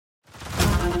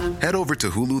Head over to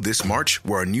Hulu this March,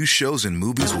 where our new shows and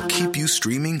movies will keep you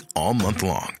streaming all month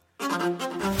long.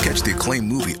 Catch the acclaimed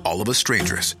movie All of Us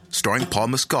Strangers, starring Paul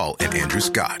Mescal and Andrew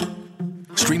Scott.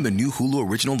 Stream the new Hulu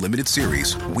original limited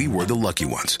series We Were the Lucky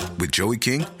Ones with Joey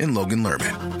King and Logan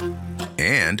Lerman.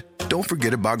 And don't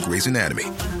forget about Grey's Anatomy.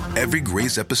 Every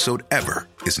Grey's episode ever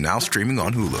is now streaming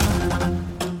on Hulu.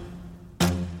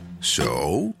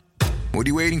 So, what are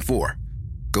you waiting for?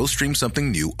 Go stream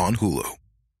something new on Hulu.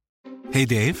 Hey,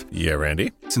 Dave. Yeah,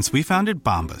 Randy? Since we founded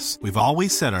Bombas, we've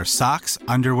always said our socks,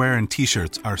 underwear, and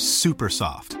T-shirts are super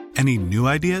soft. Any new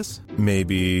ideas?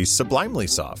 Maybe sublimely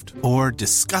soft. Or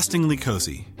disgustingly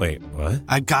cozy. Wait, what?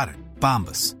 I got it.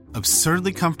 Bombas.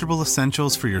 Absurdly comfortable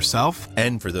essentials for yourself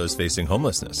and for those facing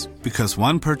homelessness. Because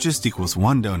one purchased equals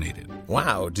one donated.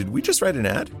 Wow, did we just write an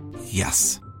ad?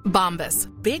 Yes. Bombas.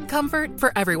 Big comfort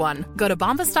for everyone. Go to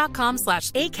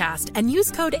bombas.com/ACAST and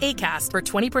use code ACAST for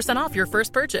 20% off your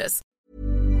first purchase.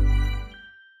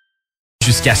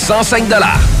 Jusqu'à 105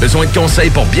 $. Besoin de conseils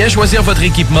pour bien choisir votre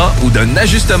équipement ou d'un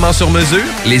ajustement sur mesure?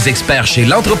 Les experts chez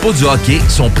l'Entrepôt du hockey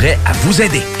sont prêts à vous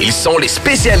aider. Ils sont les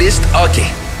spécialistes hockey.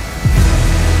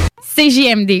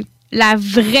 CJMD, la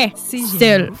vraie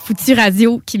seule foutue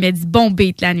radio qui met du bon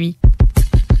beat la nuit.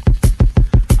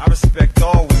 I respect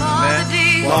all women, man.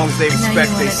 As long as they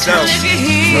respect themselves.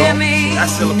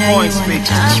 That's still a point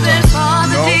speaking.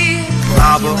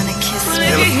 Baba,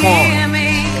 Illa Corn,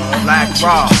 Black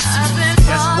Rob.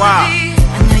 That's wild.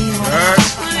 Heard?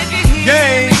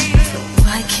 Game.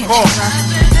 Cool.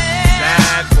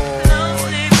 Bad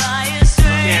boy.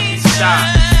 Can't be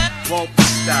stopped. Won't be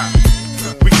stopped.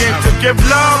 We came to give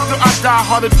love to our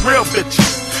die-hearted real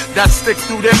bitches that stick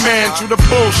through their man through the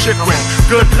bullshit with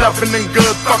good loving and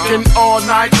good fucking all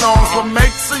night long. What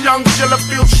makes a young killer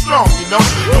feel strong, you know?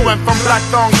 We went from black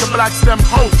thong to black stem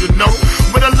hoe, you know?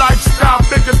 With a lifestyle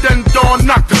bigger than door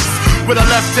knockers. With a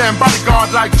left-hand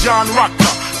bodyguard like John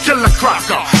Rocker. Killer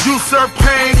Crocker. You serve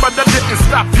pain, but that didn't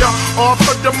stop ya. All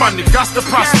for the money, got to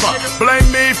prosper.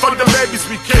 Blame me for the babies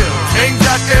we kill. Ain't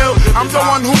that ill? I'm the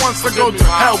one who wants to go to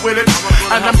hell with it.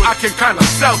 And I'm acting kinda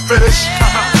selfish.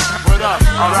 What up?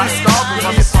 Alright, stop it,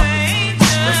 motherfucker.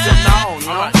 Let's get now, you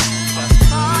know? I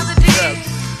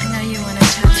know you wanna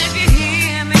touch me. If you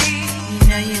hear me, you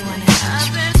know you wanna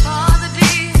touch me. I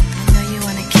know you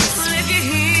wanna kiss me. If you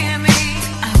hear me,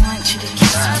 I want you to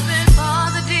kiss me.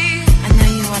 I know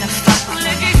you wanna fuck with me.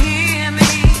 If you hear me,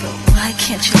 but why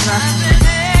can't you love me?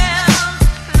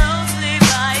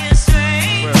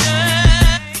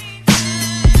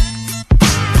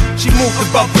 She moved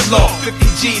above the law, 50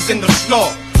 G's in the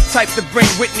floor. Type to bring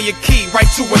Whitney a key right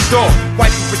to her door.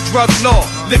 Wife for drug law,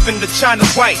 living the China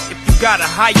white. If you got her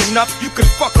high enough, you could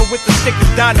fuck her with a stick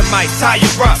of dynamite. Tie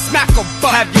her up, smack her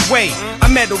butt, have your way. I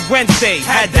met her Wednesday,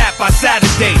 had that by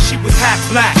Saturday. She was half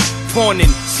black, born in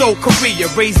Seoul, Korea,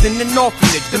 raised in an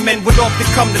orphanage. The men would often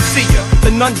come to see her.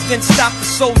 The nuns didn't stop the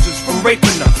soldiers from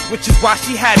raping her, which is why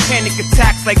she had panic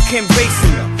attacks like Kim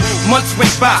Basinger. Months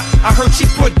went by, I heard she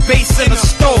put bass in her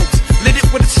stoves, lit it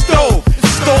with a stove,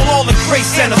 stole all the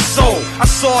grace and her soul. I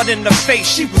saw it in her face,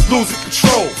 she was losing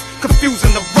control,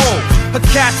 confusing the role. Her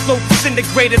cash flow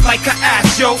disintegrated like her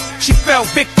ass, yo. She fell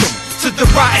victim to the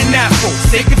rotten apple.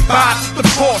 Say goodbye to the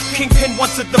boss, kingpin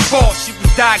wants a divorce. She was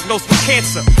diagnosed with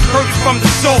cancer, heard it from the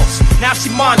source. Now she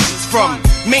mantras from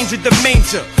manger to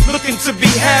manger, looking to be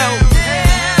held.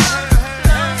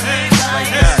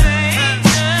 Like that.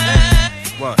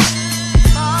 What?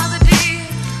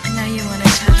 I know you wanna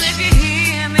touch me. If you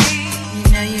hear me, you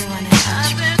know you wanna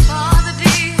touch me. I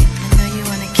know you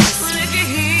wanna kiss me. If you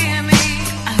hear me,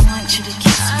 I want you to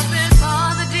kiss me.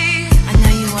 I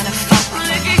know you wanna fuck with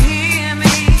me. If you hear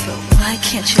me, but why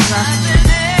can't you love me?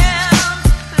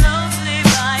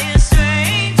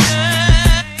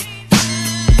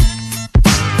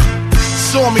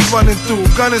 Saw me running through,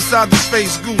 gun inside the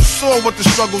face, goose. Saw what the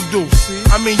struggle do.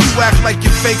 I mean, you act like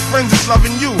your fake friends is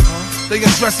loving you. They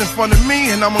undress in front of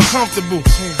me and I'm uncomfortable.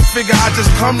 Figure I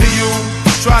just come to you,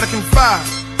 try to confide.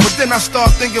 But then I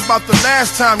start thinking about the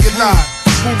last time you lied.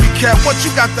 Movie cat, what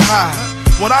you got to hide?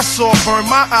 What I saw burned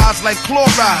my eyes like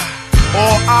chloride.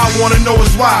 All I wanna know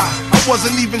is why. I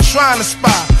wasn't even trying to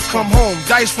spy. Come home,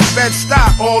 dice from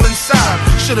Bed-Stuy, all inside.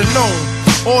 Should've known.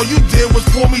 All you did was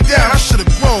pull me down, I should've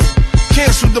grown.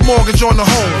 Canceled the mortgage on the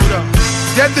home.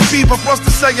 Dead to be, but plus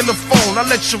the cellular phone. I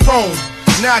let you roam.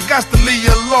 Now I got to leave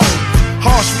you alone.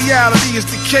 Harsh reality is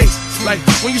the case. Like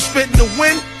when you spit in the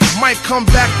wind, it might come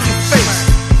back in your face.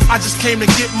 I just came to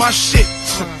get my shit.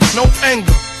 No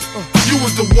anger. You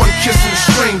was the one kissing a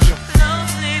stranger.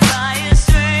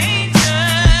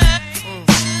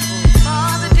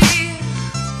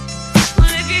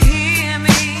 If you hear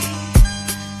me,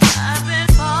 I've been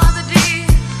falling.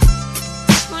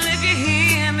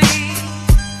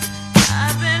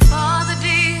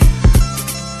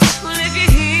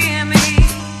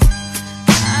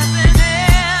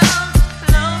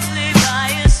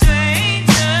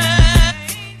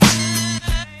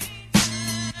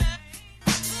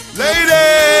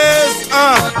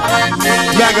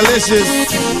 Magalicious.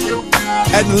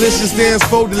 And delicious stands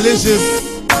for delicious.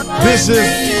 Vicious.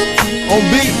 On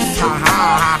beat.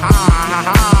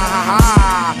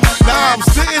 Now I'm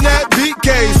sitting at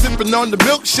BK, sipping on the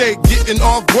milkshake, getting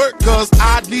off work cause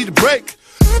I need a break.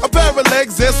 A pair of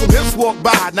legs and some hips walk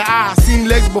by. Now I seen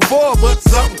legs before, but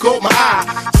something caught my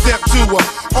eye. Step two,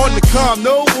 on the calm,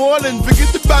 no warning.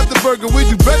 Forget about the burger, we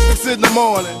do breakfast in the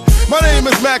morning. My name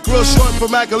is Mac, real short for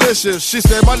Macalicious. She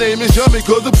said my name is Yummy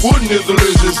cause the pudding is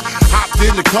delicious. Hopped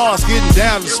in the car, skidding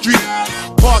down the street.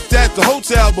 Parked at the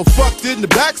hotel, but fucked in the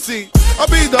backseat.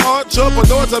 I'll be the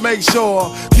entrepreneur to make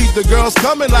sure. Keep the girls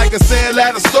coming like a sale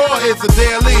at a store. It's a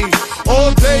daily,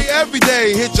 all day, every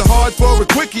day. Hit you hard for a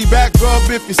quickie, back rub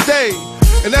if you stay.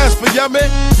 And as for yummy,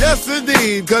 yes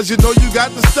indeed, cause you know you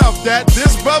got the stuff that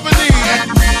this brother needs.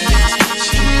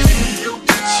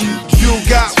 You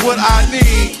got what I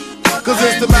need, cause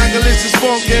it's the Magalicious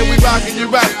funk and we rockin' you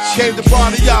right. Came to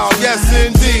party y'all, yes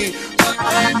indeed.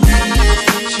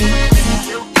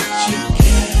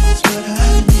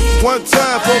 One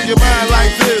time, poke your mind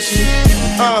like this.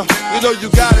 You know you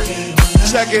got it.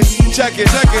 Check it, check it,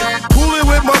 check it. Coolin'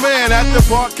 with my man at the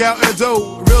park counting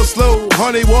dough. Real slow,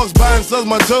 honey walks by and sucks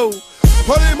my toe.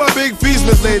 Honey, my big feast,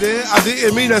 Miss Lady. I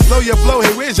didn't mean to slow your flow.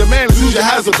 Hey, where's your man? Lucia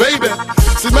has a baby.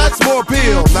 See, Max more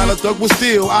appeal. Not a thug with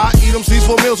steel. I eat them seeds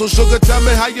for meals, so sugar, tell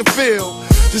me how you feel.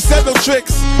 Just said no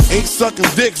tricks, ain't sucking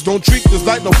dicks. Don't treat this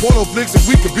like no porno flicks if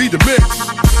we could be the mix.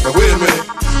 Now wait a minute,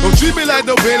 don't treat me like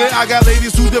no Bennett. I got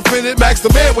ladies who defend it, Max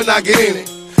the man when I get in it.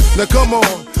 Now come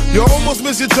on, you almost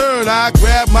missed your turn. I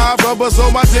grab my rubber so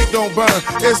my dick don't burn.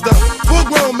 It's the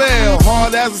full-grown male,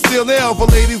 hard as a steel nail. For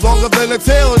ladies longer than the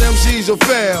tail of them, she's your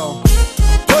fail.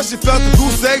 Plus you felt the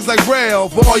goose eggs like Braille.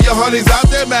 For all your honeys out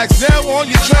there, Max, now on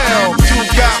your trail. You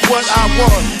got what I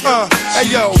want,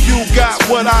 hey yo, you got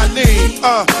what I need,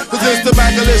 cause it's the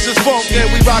Magalicious funk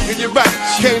and we rockin' you right.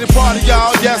 Came to party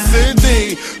y'all, yes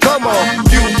indeed. Come on,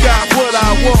 you got what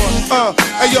I want,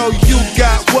 hey yo, you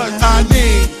got what I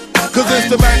need. Cause it's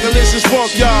the Magalicious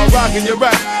funk, y'all rockin' your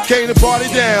right. Came to party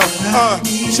down,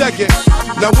 check it.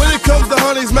 Now when it comes to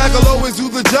honeys, Mac will always do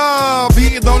the job.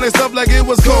 Beating on their stuff like it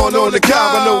was corn on the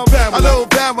cob. I know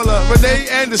Pamela, Renee,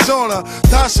 and Deshauna,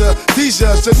 Tasha,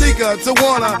 Tisha, Shanika,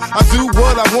 Tawana. I do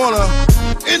what I wanna.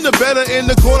 In the better, in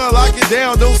the corner, lock it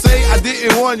down. Don't say I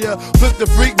didn't warn ya. Flip the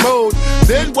freak mode,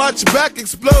 then watch your back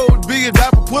explode. Being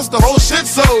rapper puts the whole shit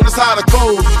sold. It's how the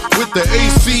code with the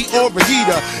AC or a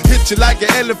heater. Hit you like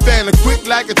an elephant, and quick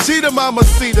like a cheetah, mama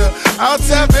cedar. I'll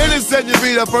tap in and send you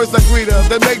reader. First I greet her,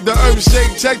 then make the earth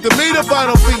shake. Check the meter,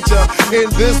 final feature. In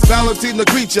this Valentina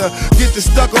creature, get you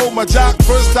stuck on my jock.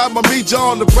 First time I meet you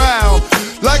on the prowl.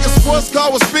 Like a sports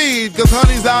car with speed, cause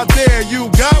honey's out there, you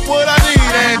got what I need.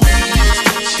 And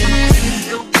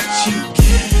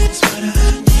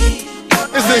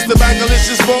is this the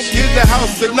Magalicious funk in the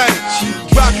house tonight?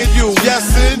 Rockin' you, yes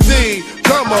indeed.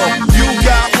 Come on, you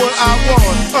got what I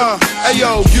want, hey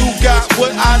yo, you got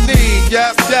what I need,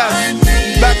 yes, yes.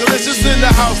 Magalicious in the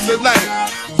house tonight.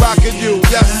 Rockin' you,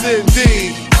 yes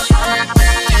indeed.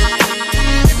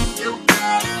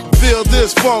 Feel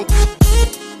this funk.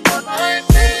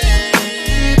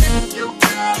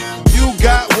 You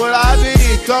got what I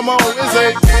need, come on, is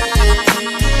it?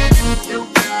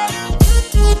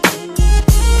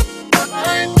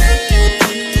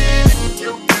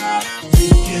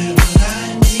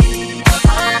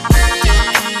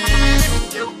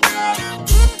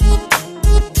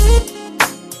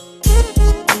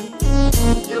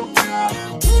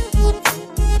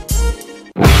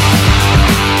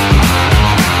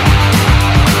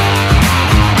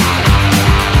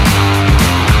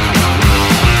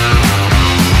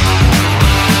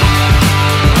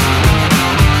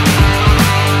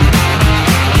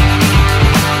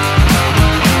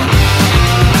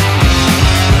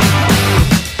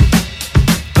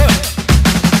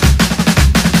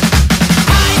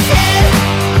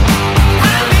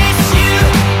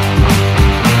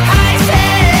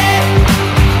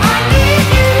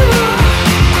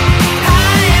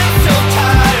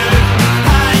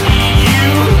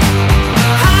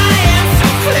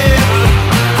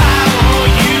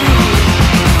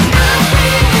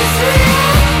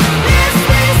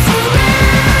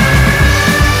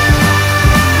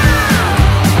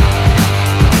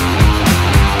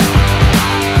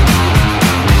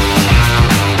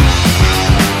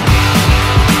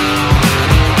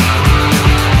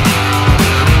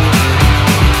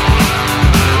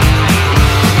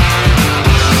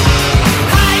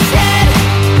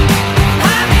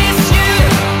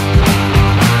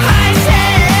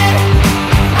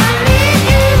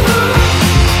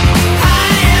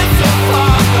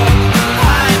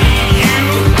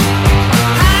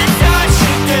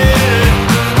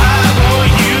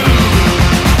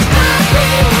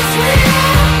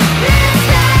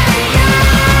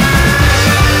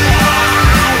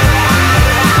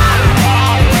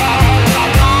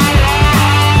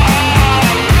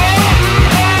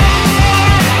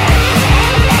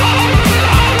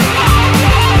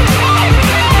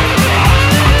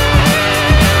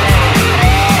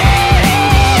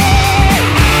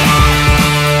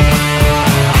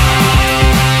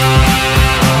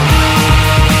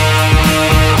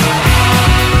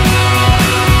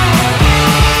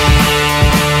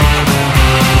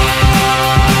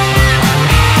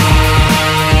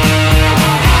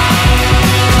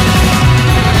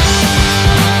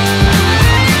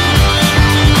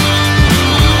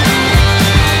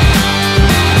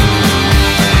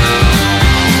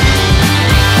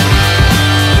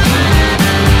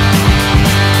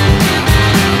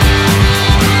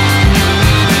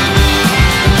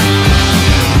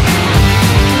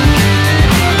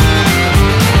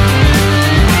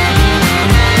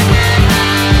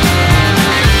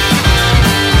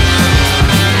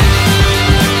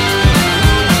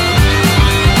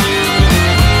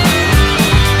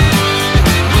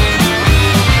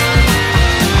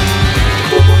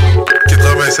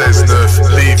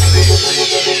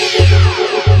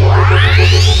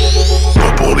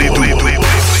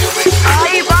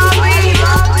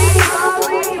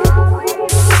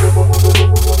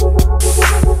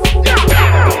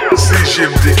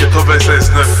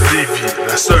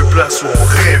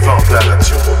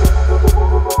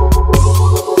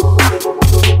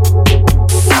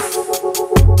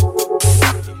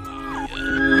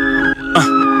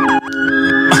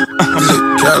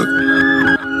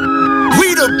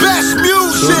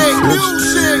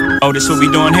 Oh, this what we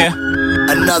doing here?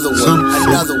 Another one.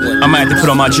 I might have to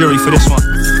put on my jewelry for this one.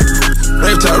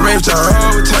 Rave talk,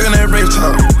 oh, we talking that rave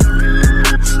talk.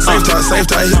 Safe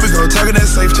talk, here we go, talking that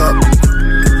safe talk.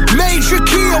 Major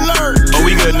key alert. Oh,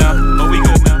 we good now.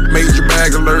 Major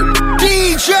bag alert.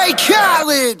 DJ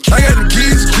Khaled. I got them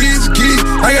keys.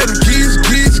 I got them keys.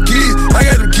 I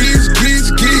got them keys.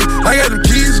 I got them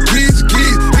keys.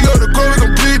 We go to court, we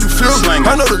gon' plead the fifth.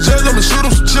 I know the judge, I'ma shoot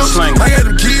him some chips. I got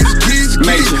them keys.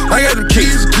 I got them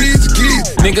keys.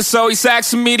 Niggas always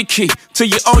asking me the key. Till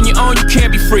you own your own, you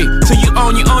can't be free. Till you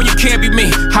own your own, you can't be me.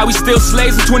 How we still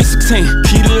slaves in 2016.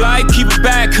 Keep the light, keep it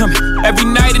bag coming. Every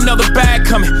night another bag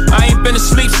coming. I ain't been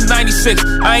asleep since 96.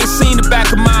 I ain't seen the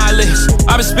back of my eyelids.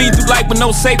 I've been speeding through life with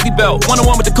no safety belt.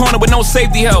 1-on-1 with the corner with no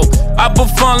safety help. I put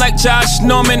fun like Josh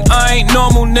Norman. I ain't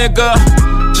normal, nigga.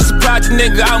 Just a project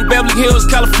nigga out in Beverly Hills,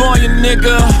 California,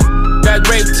 nigga. That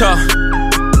rape talk.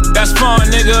 That's fun,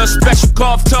 nigga. Special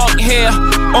golf talk here.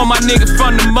 All my niggas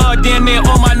from the mud, damn near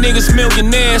all my niggas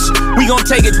millionaires. We gon'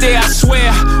 take it there, I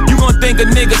swear. You gon' think a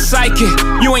nigga psychic.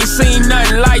 You ain't seen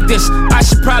nothing like this. I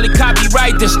should probably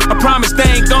copyright this. I promise they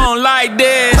ain't gon' like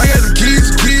this. I got them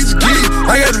keys.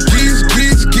 I got them keys.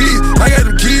 I got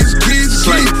them keys.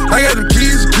 I got them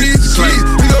keys.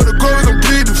 We go to court, we gon'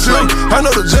 plead the fifth. I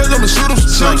know the judge, I'ma shoot him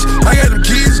some chips. I got them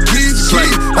keys.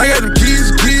 I got them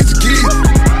keys.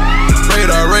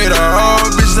 Radar, oh,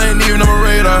 bitches ain't even on my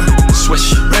radar.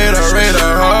 Swish. Radar,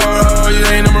 oh, you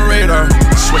ain't on my radar.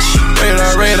 Swish.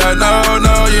 Radar,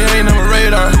 no, you ain't on my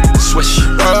radar. Swish.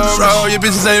 Oh, your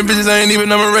bitches ain't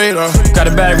even on my radar. Got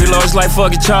a bag reloads like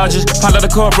fucking charges. Pile out the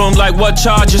courtroom like what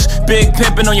charges? Big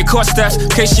pimpin' on your court steps.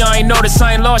 Case y'all ain't noticed,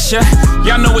 I ain't lost yet.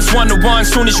 Y'all know it's 1-to-1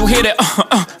 soon as you hear that.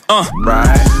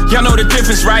 Right. Y'all know the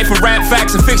difference, right? From rap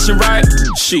facts and fiction, right?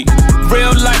 Shit.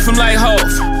 Real life, I'm like Hov.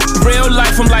 Real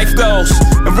life, I'm life goes.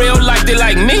 In real life, they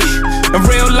like me. In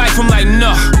real life, I'm like,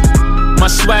 no. My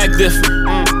swag different.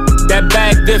 That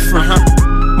bag different,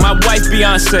 My wife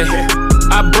Beyonce.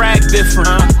 I brag different,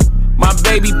 My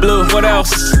baby blue. What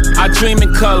else? I dream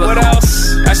in color. What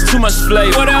else? That's too much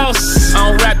flavor. What else?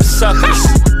 I don't rap the suckers.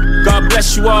 God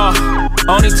bless you all.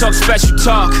 I only talk special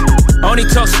talk. I only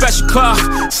talk special clock.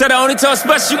 Said I only talk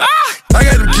special. I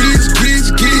got them keys.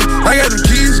 I got them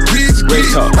keys.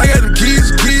 I got them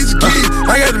keys.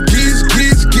 I got them keys.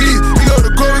 We go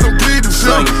to court, we gon' plead the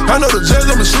fifth. I know the judge,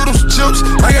 I'ma shoot him some chips.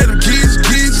 I got them keys.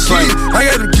 I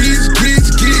got them keys.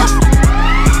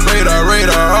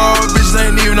 Radar, oh, bitches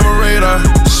ain't even on my radar.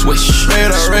 Swish.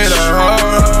 Radar,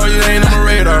 oh, you ain't on my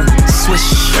radar. Swish.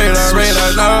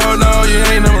 Radar, no, you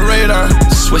ain't on my radar.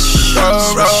 Swish.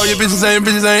 Oh, your bitches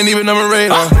ain't even on my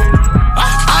radar.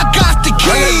 I got the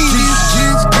keys.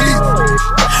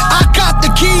 I got the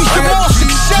keys to more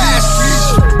success.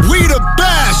 We the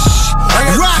best.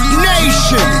 Rock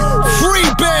Nation. Free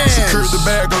bands. Secure the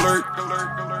bag alert.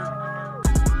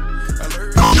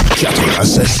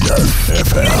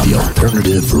 FM, the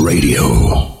alternative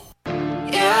radio.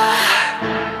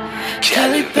 Yeah.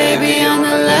 Kelly, baby on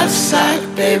the left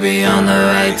side, baby on the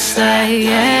right side,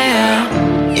 yeah.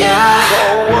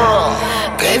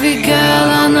 Baby girl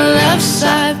on the left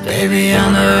side, baby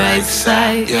on the right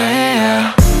side,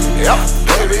 yeah.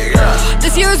 Baby girl.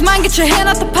 This year is mine, get your hand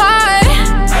out the pie.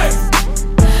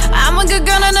 I'm a good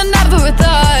girl and I never would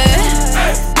thought.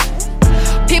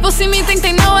 People see me, think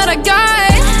they know what I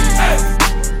got.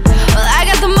 Well, I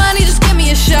got the money, just give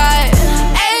me a shot.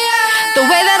 The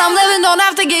way that I'm living, don't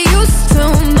have to get used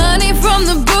to. Money from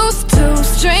the booth to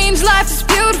strange life is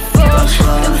beautiful.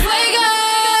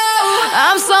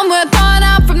 I'm somewhere thawing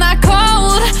out from that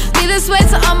cold. Be this way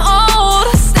till I'm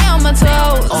old. Stay on my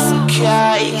toes.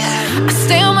 Okay. I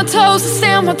stay on my toes, I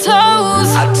stay on my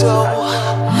toes. I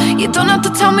do. You don't have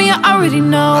to tell me, I already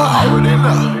know.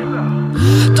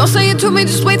 Don't say it to me,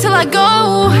 just wait till I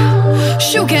go.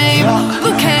 Shoe game,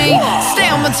 bouquet, stay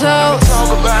on my toes.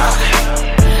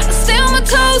 Stay on my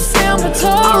toes, stay on my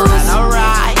toes.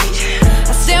 Alright.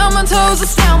 I stay on my toes, I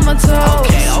stay on my toes.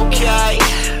 Okay.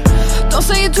 Don't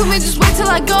say it to me, just wait till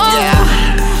I go.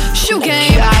 Shoe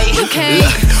game, bouquet,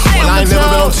 stay Well, on I my ain't never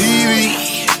been on toes.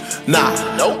 TV. Nah,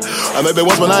 nope. I maybe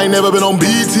once, but I ain't never been on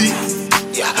BT.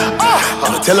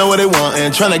 And I'm telling what they want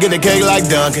and trying to get the cake like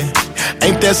Duncan.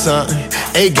 Ain't that something?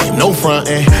 A-game, no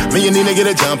frontin'. Me and Nina get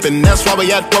it jumpin'. That's why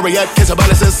we at where we at. Cause her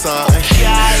body says something.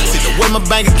 See the way my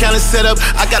bank account is set up,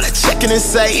 I got a checkin' and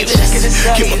save.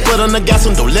 Keep my foot on the gas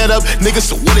and don't let up. Nigga,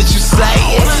 so what did you say?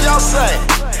 What did y'all say?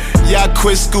 Yeah, I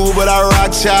quit school, but I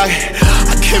rock y'all.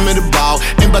 I came in the ball.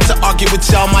 Ain't about to argue with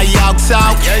y'all, my y'all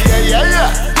talk.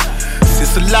 Yeah.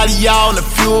 It's a lot of y'all and a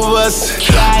few of us.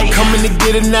 Coming to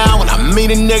get it now. When I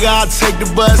meet a nigga, I'll take the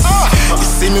bus. You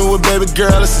see me with baby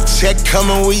girl, it's a check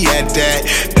coming, we at that.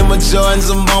 In my Jordans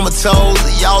and mama toes,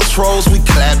 y'all trolls, we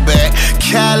clap back.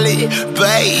 Cali,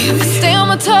 baby. Stay on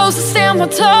my toes, stay on my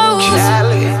toes.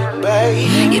 Cali,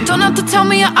 baby. You don't have to tell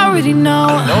me, I already know.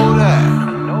 I know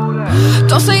that.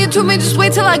 Don't say it to me, just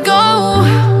wait till I go.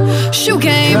 Shoe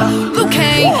game, blue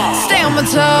cane, stay on my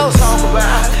toes.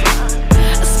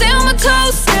 Stay on my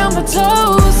toes, stay on my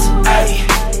toes.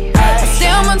 Stay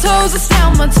on my toes, stay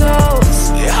on my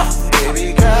toes.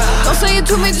 Baby girl. Don't say it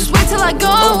to me, just wait till I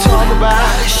go.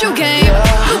 Shoe game,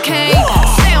 blue cane,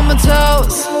 stay on my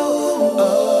toes.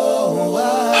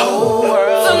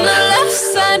 From the left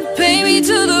side, baby,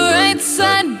 to the right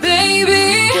side,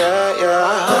 baby.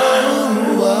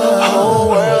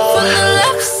 From the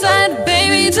left side,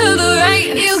 baby, to the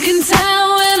right, you can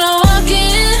tell when I walk in.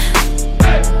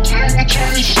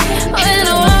 When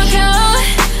I walk out,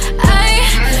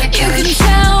 you can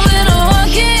tell when I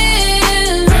walk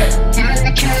in.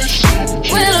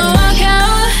 When I walk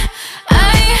out,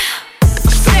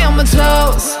 stay on my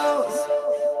toes.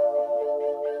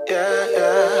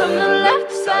 From the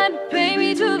left side, baby,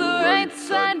 to the right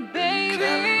side,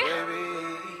 baby.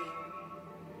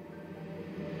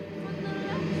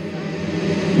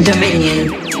 Dominion.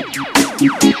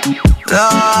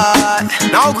 Lord.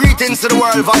 Now greetings to the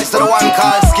world voice to the one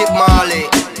called Skip Marley.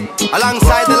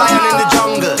 Alongside the lion in the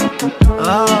jungle,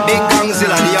 Big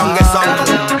Gangzilla, the youngest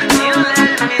uncle.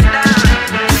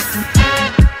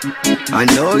 I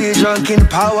know you're drunk in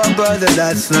power, brother,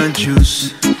 that's not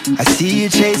juice. I see you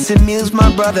chasing meals, my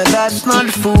brother, that's not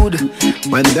food.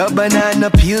 When the banana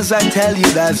peels, I tell you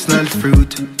that's not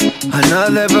fruit.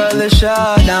 Another brother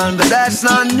shot down, but that's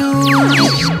not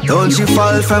news. Don't you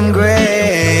fall from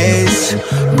grace,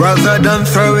 brother, don't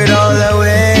throw it all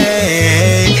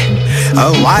away.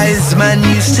 A wise man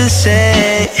used to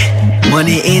say,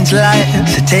 money ain't life,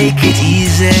 so take it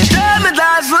easy. Tell me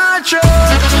that's not true.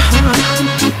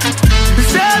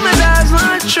 Tell me that's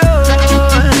not true.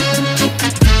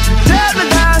 Tell me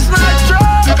that's not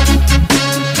true.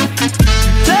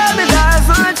 Tell me that's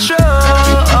not true.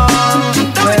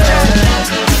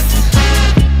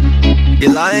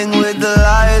 You're lying with the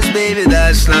liars, baby,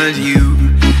 that's not you.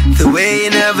 The way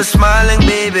you're never smiling,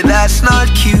 baby, that's not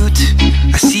cute.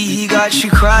 I see he got you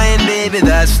crying, baby,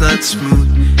 that's not smooth.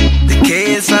 The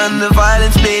chaos and the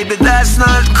violence, baby, that's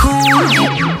not cool.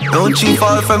 Don't you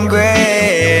fall from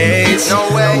grace. No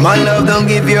way. My love, don't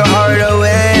give your heart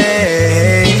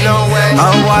away. No way.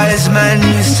 A wise man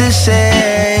used to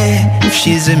say, if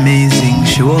she's amazing,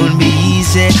 she won't be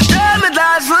easy. Tell me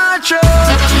that's not true.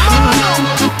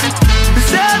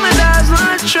 Tell me that's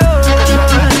not true.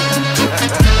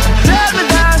 Tell me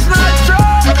that's not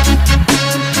true.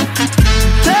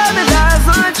 Tell me that's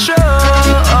not true.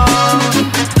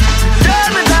 Tell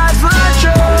me that's not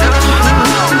true.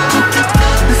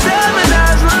 Tell me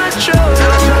that's not true.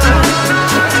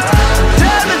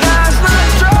 Tell me that's not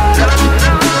true.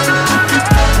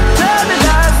 Tell me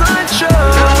that's not true.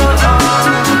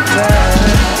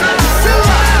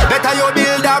 Better you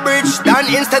build a bridge than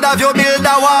instead of you build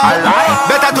a wall.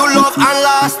 Better to love and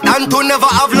last than to never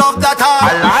have loved at all.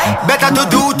 Better to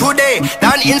do today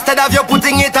than instead of you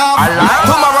putting it off.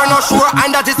 Tomorrow not sure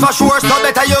and that is for sure, so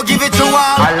better you give it to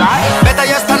all. Better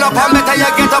you stand up and better you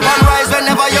get up and rise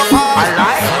whenever you fall.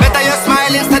 Better you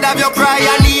smile instead of you cry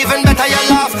and even better you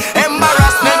laugh.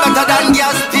 Embarrassment better than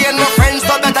gas stain, my friends,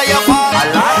 so better you fall.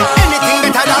 Anything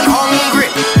better than hungry,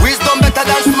 wisdom better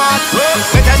than smart.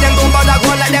 Better them don't bother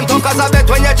go like them talk, cause I bet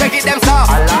when you check it them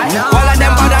soft. All of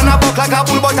them bother na buck like a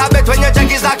bull, but I bet when you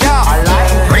check is a car.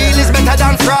 Real is better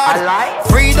than fraud,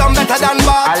 freedom better than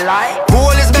bad.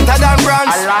 Gold is better than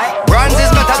bronze, bronze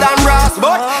is better than brass.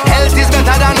 But health is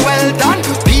better than wealth and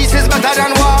peace is better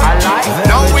than war.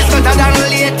 Now is better than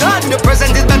later, the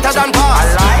present is better than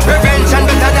past. Prevention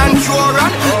better than cure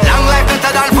and long life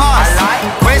better than fast.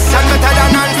 Question better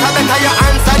than answer, better your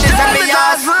answer this and me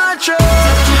ask.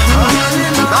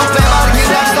 Now play ball, give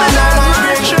them some time and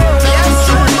bring. Yes,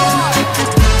 true boy.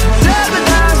 Tell me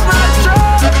that's not true.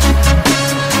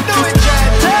 Do it, Jen.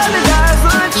 Tell me that's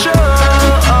not true.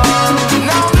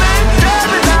 Now, man, tell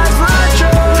me that's not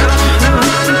true.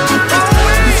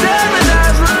 Tell me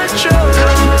that's not true.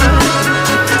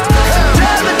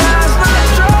 Tell me that's not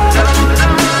true.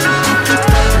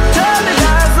 Tell me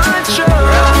that's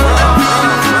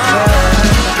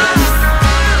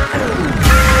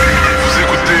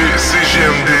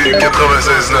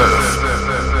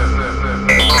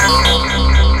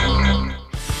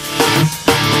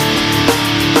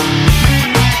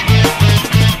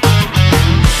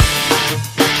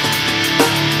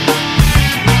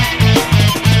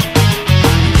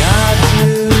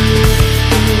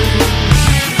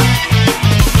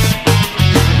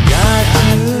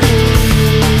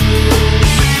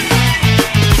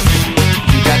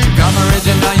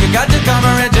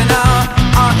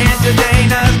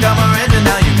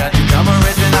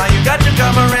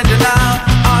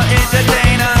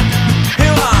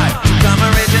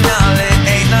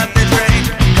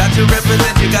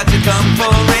You got to come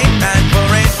full range and full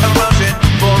range of motion,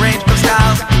 full range of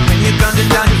styles. When you come to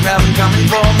town, you have them coming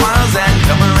 4 miles and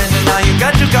come original. You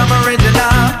got to come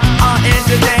original. All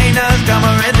entertainers come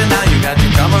original. You got to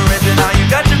come original. You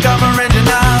got to come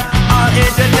original. All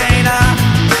entertainer.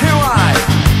 Why?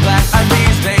 Black Eyed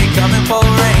Peas, they come in full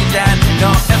range and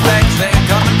no effects, they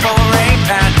come in full range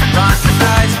and Ron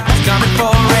Skies is coming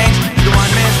full range. You want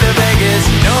Mr. Vegas,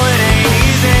 you know it ain't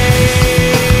easy.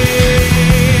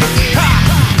 Ha!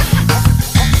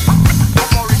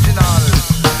 Original.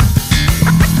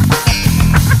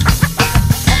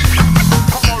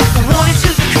 Warning to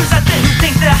the crews out there who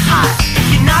think they're hot. If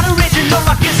you're not original,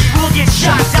 I guess you will get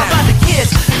shot down by the kids,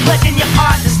 pledging your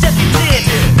art the step you did.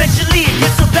 Eventually it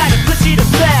gets so bad it puts you to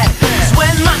bed. It's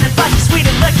when lightning flashes sweet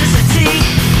electricity.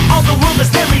 All the world is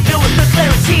then rebuilt with the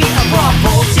clarity of raw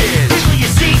voltage. Visually you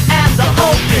see and the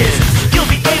hope is you'll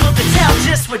be able to tell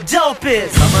just what dope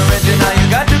is. Come original, you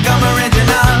got to come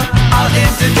original. All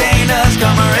entertainers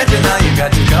come original. You got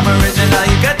to come original.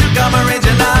 You got to come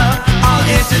original. All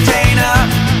entertainer.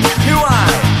 Why?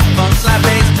 Funk slap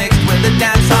bass mixed with the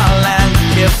dance hall and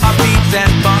hip hop beats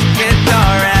and funk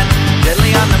guitar and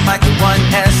deadly on the mic with one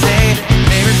essay.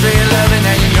 Neighbors for your loving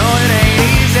and you know it ain't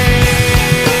easy.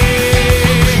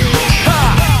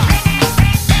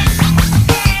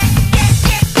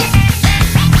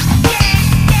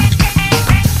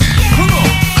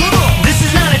 This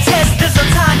is not a test, there's no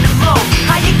time to mow.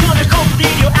 How you gonna cope with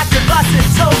radioactive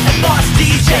isotope and boss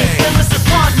DJ? Endless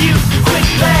upon you, quick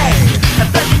play.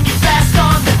 Affecting you fast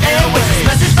on the airways. This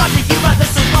message brought to you by the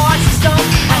Solar System.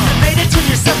 Activated to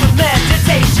yourself with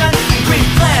meditation and green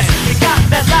plans. You got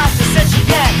that life to set you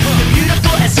at. You're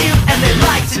beautiful as you and they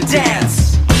like to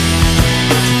dance.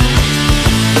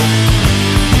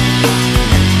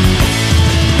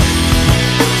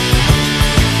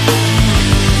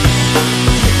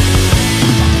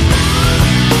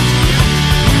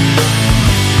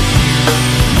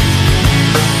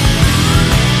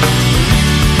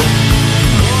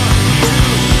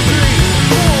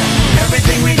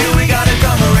 Everything we do, we gotta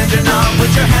come original.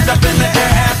 Put your hands up in the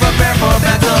air and prepare for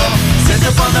battle. Sit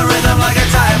up on the rhythm like a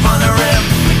tie up on the rim.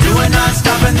 We do it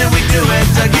non-stop and then we do it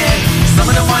again. Some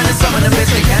of the wine and some of the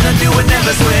bits, they cannot do it,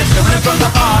 never switch. Coming from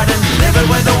the heart and live it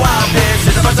with a wild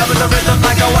pitch. Sit up on top of the rhythm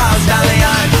like a wild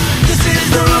stallion. This is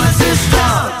the ruin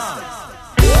system.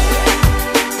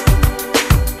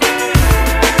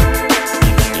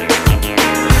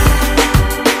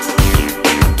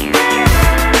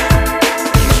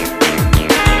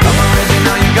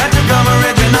 Come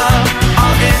original,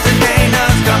 all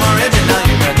entertainers come original.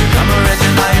 You got to come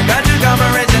original. You got to come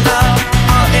original.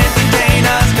 All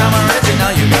entertainers come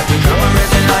original. You got to come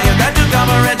original. You got to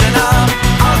come original.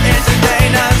 All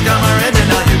entertainers come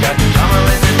original. You got to come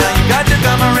original. You got to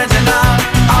come original.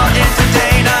 All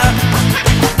entertainers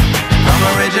come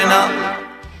original.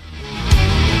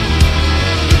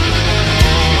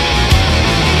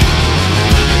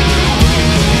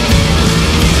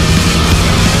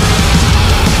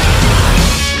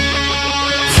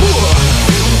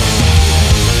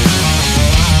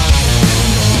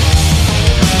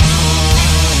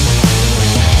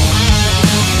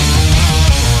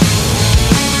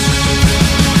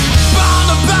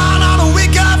 Bound on a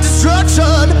week of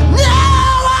destruction.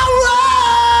 Now I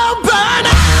will burn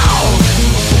out.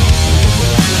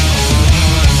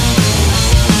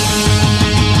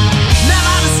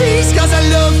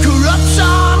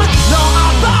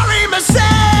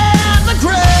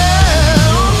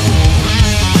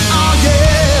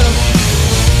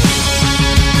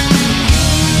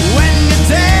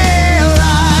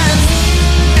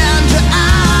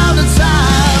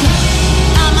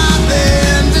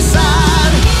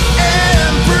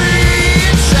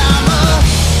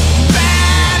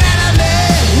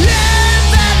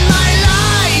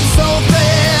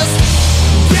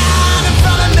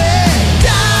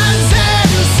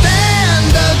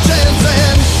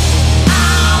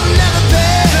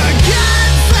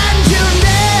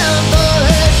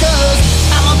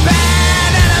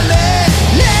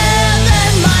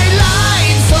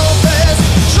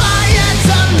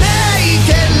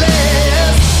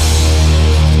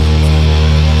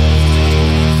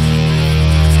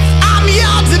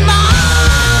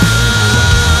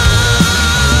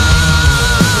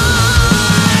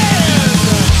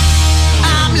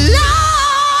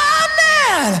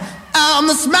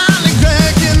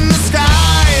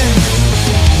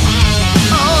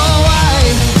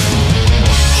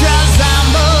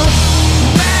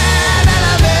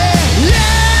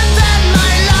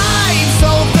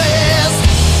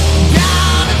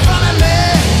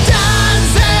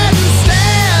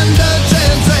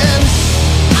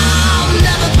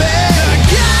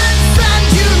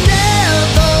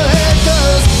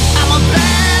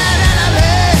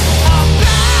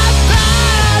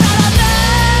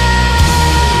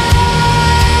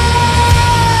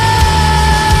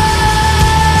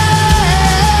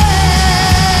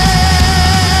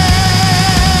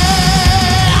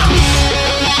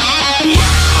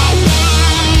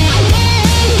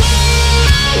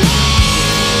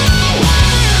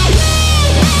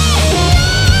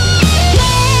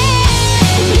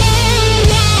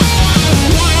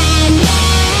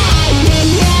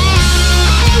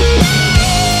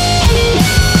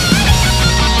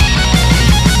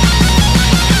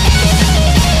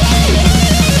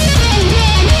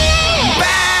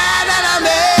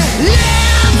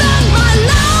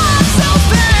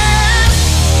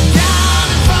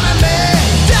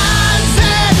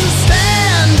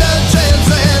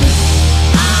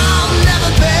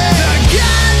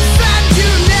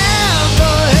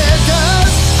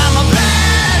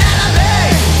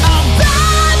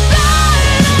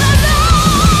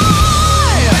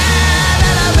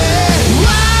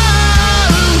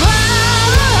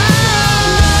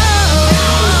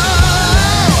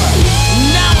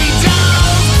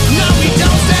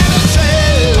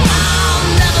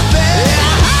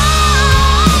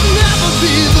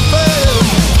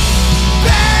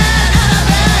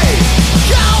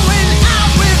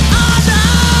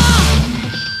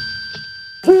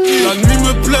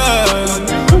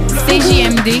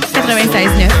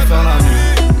 96.9.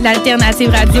 L'alternative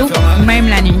radio, même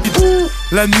la nuit.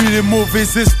 La nuit, les mauvais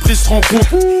esprits se rencontrent.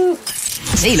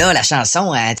 Tu sais, là, la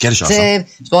chanson... Quelle chanson? C'est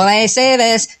pour la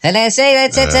CVS, tu sais, là,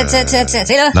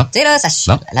 Non. tu sais, là,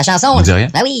 Non. la chanson... On dit rien.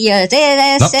 Ben oui,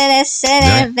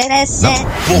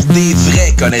 Pour des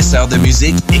vrais connaisseurs de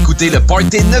musique, écoutez le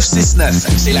Party 969.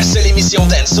 C'est la seule émission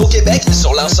dance au Québec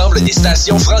sur l'ensemble des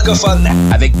stations francophones.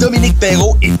 Avec Dominique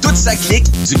Perrault et toute sa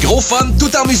clique, du gros fun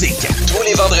tout en musique. Tous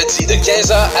les vendredis de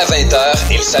 15h à 20h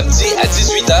et le samedi à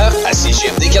 18h à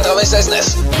CGMD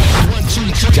 96.9.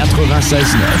 96.9.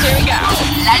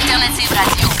 L'alternative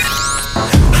radio.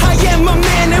 I am a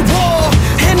man at war,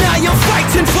 and I am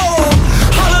fighting for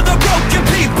all of the broken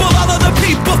people, all of the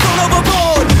people thrown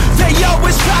overboard. They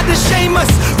always try to shame us,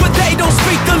 but they don't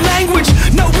speak the language.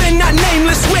 No, we're not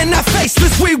nameless, we're not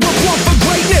faceless, we were born for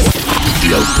greatness.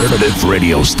 The Alternative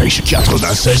Radio Station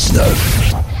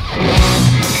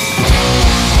 96.9.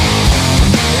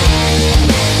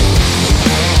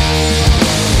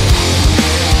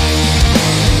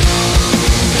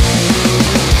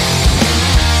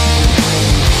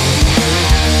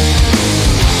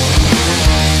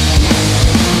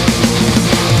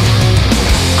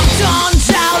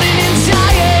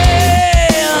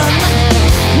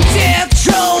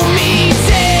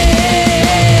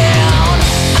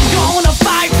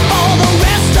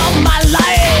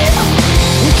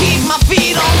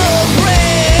 Feet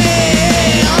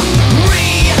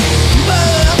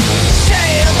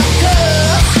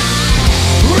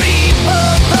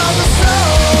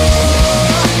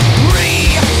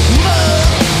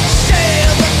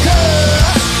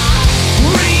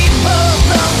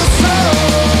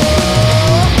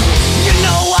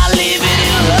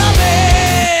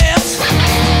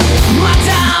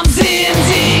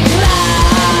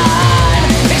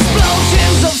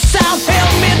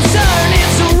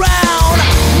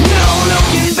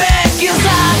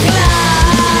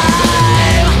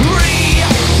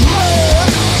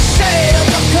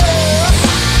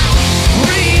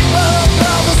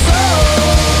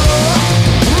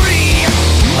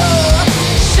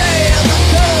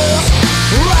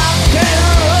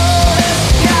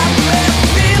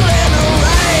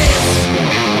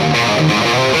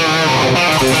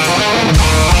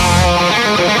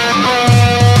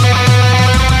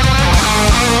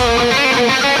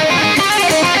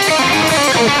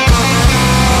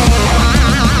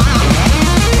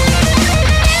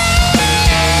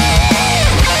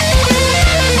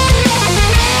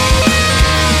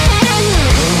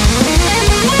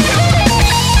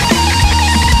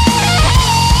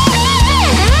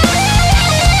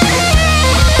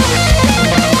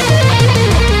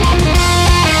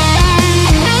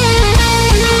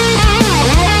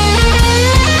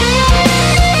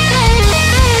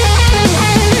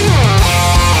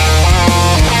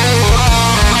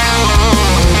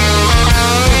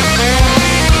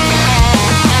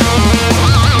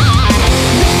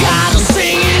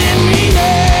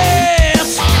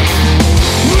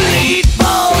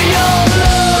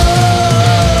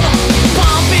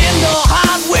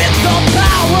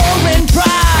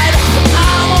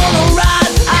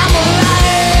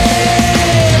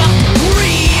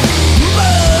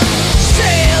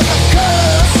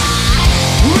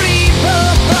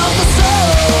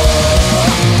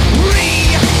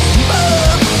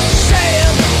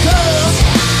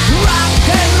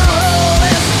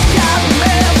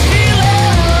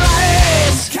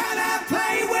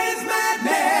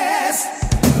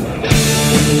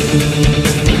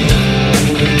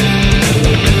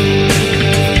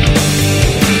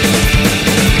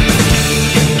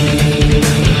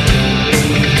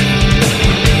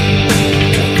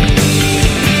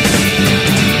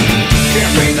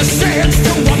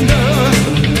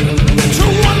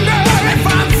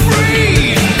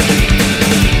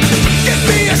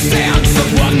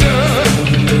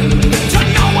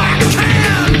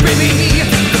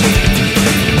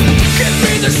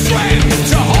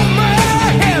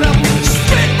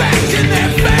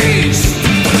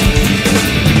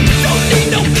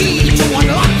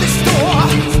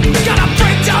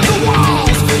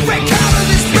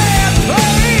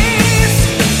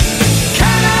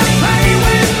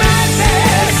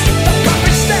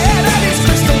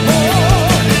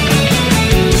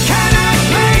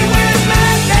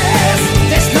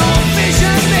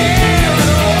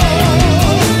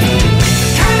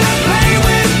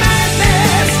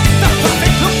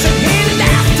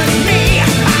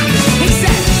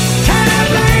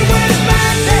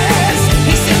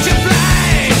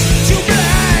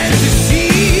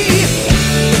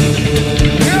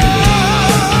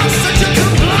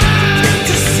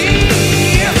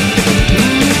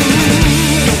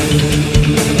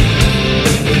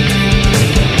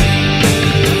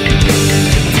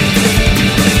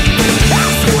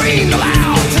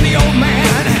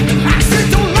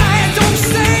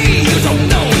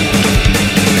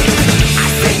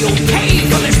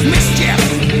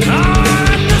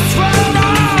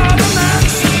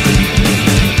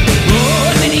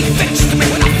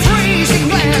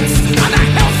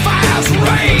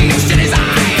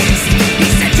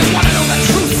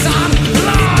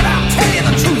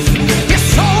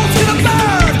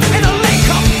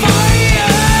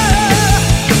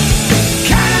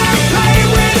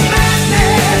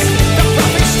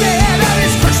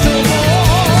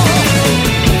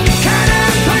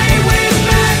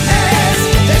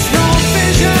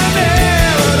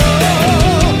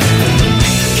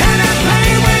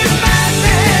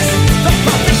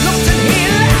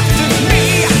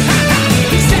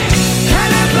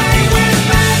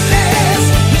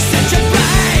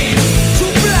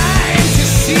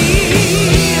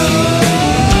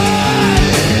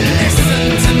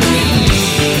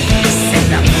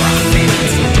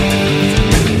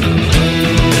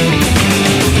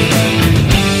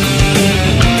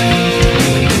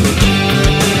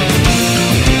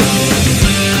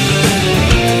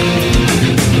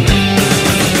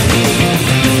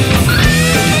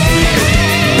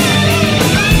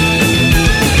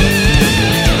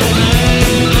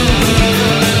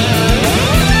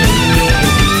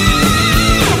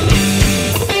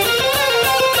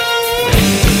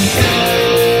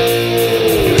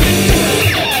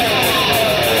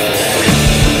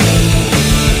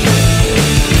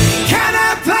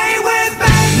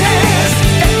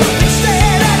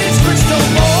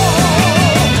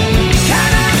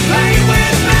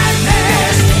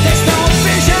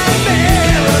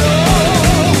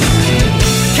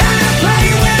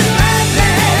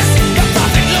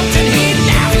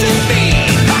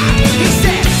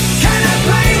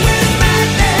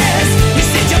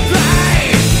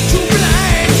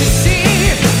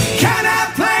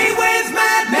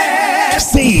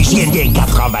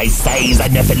ça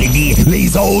ne fait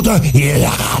les autres, ils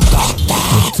rapportent.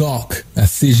 Le talk à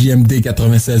CJMD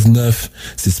 96.9,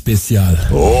 c'est spécial.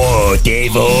 Oh, t'es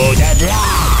beau de là!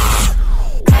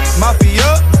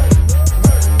 Mafia.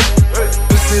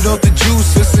 Twist it off the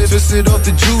juice, twist it off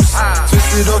the juice,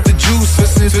 twist it off the juice,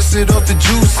 twist it off the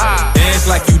juice. Dance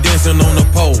like you dancing on a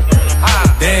pole.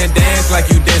 Dance like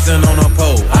you dancing on a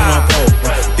pole.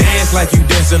 Dance like you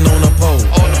dancing on a pole.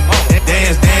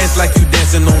 Dance like you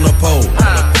dancing on a pole.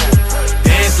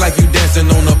 Dance like you dancing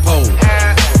on a pole.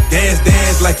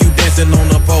 Dance like you dancing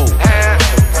on a pole.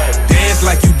 Dance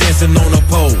like you dancing on a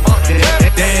pole.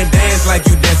 Dance like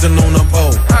you dancing on a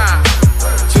pole.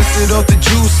 Twist it off the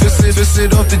juice, twist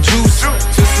it off the juice,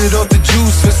 twist it off the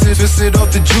juice, twist it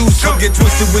off the juice. Come get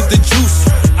twisted with the juice.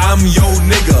 I'm your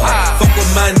nigga. Fuck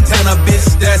with Montana, bitch,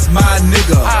 that's my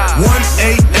nigga. 1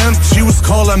 a.m. she was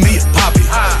calling me Poppy.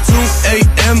 2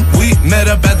 a.m. we met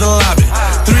up at the lobby.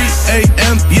 3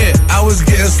 a.m. yeah, I was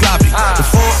getting sloppy. 4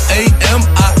 a.m.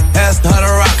 I asked her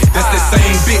to rock it. That's the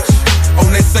same bitch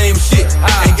on that same shit.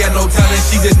 Ain't got no talent,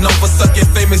 she just known for sucking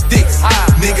famous dicks.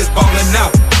 Niggas ballin'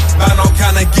 out, buying all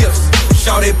kind of gifts.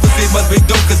 Shout that pussy must be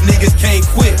dope cause niggas can't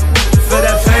quit. For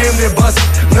that fame they bust,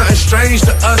 nothing strange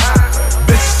to us.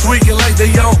 Bitches tweaking like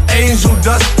they on angel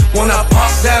dust. When I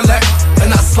pop that lack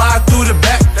and I slide through the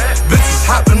back, bitches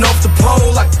hopping off the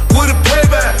pole like with a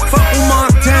payback. Fuck with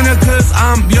Montana cause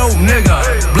I'm yo nigga.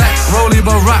 Black Rolly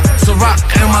Barack, Ciroc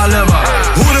in my liver.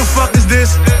 Who the fuck is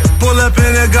this? Pull up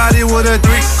in a Gotti with a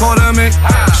 3/4 mink.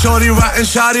 Shorty rockin'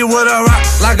 shotty with a rock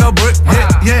like a brick.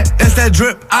 Yeah, it's that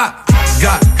drip. I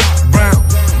got brown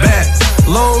bags,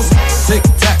 lows,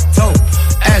 tic-tac-toe,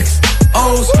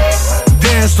 XOs.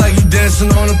 Dance like you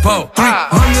dancing on a pole.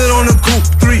 300 on the coupe,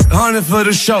 300 for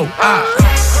the show.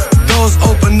 Doors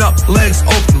open up, legs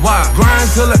open wide. Grind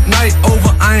till the night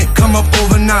over, I ain't come up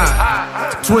overnight.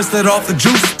 Twist it off the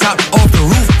juice, top off the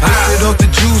roof. Twist it off the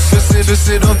juice, twist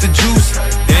it off the juice.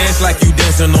 Dance like you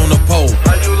dancing on a pole.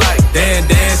 How you like?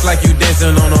 Dance like you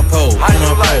dancing on a pole. How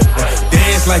you like?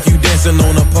 Dance like you dancing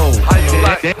on a pole. How you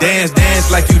like?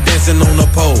 Dance like you dancing on a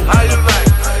pole. How you like?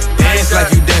 Dance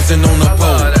like you dancing on a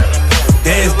pole.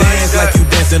 Dance like you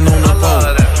dancing on a pole.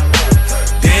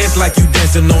 Dance like you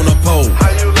dancing on a pole.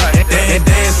 How you like?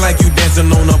 Dance like you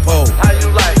dancing on a pole. How you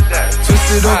like that?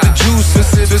 Twist it off the juice,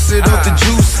 twist it off the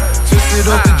juice, twist it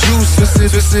off the juice,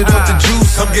 twist it off the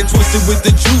juice. Come get twisted with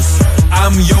the juice.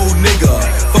 I'm your nigga.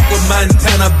 Fuck with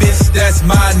Montana, bitch, that's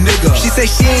my nigga. She say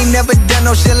she ain't never done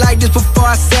no shit like this before.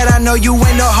 I said I know you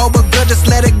ain't no hoe, but girl, just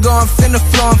let it go. I'm finna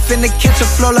flow, I'm finna catch a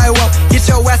flow like whoa. Get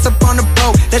your ass up on the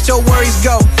boat, let your worries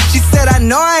go. She said I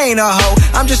know I ain't a hoe,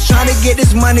 I'm just trying to get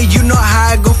this money, you know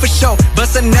how I go for show.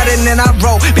 Bust a nut and then I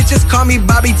roll, bitches call me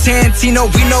Bobby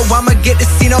Tarantino. We know I'ma get the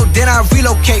casino, then I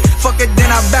relocate. Fuck it, then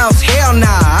I bounce, hell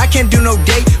nah, I can't do no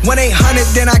date.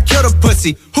 1-800, then I kill the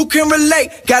pussy. Who can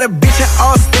relate? Got a bitch in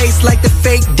all states like the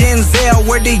fake Denzel.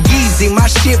 Where the Yeezy, my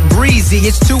shit breezy.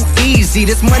 It's too easy,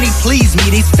 this money please me.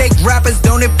 These fake rappers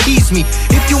don't appease me.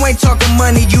 If you ain't talking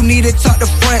money, you need to talk to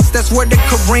France. That's where the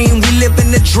Kareem, we live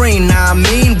in the dream. Nah, I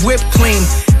mean, whipped clean.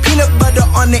 Peanut butter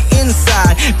on the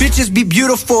inside. Bitches be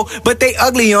beautiful, but they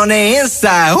ugly on the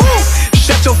inside. Woo!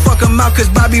 Shut your fucking mouth, cause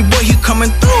Bobby boy, he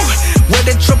coming through. With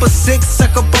the 666,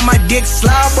 suck up on my dick,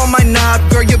 slide on my knob.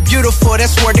 Girl, you're beautiful,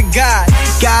 that's word to God.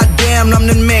 Goddamn, I'm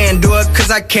the man, do it cause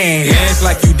I can. Dance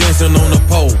like you dancing on a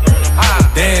pole.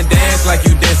 Dance like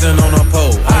you dancing on a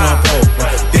pole.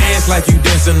 Dance like you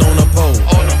dancing on a pole.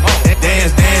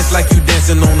 Dance like you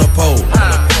dancing on a pole.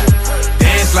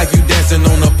 Dance like you dancing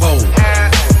on a pole.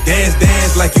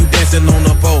 Dance like you dancing on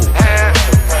a pole.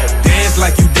 Dance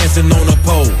like you dancing on a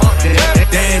pole.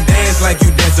 Dance like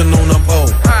you dancing on a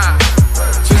pole.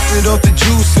 Twist it off the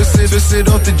juice, twist it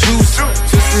off the juice,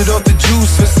 twist it off the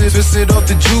juice, twist it off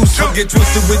the juice. Come get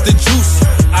twisted with the juice.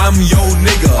 I'm your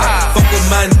nigga. Fuck with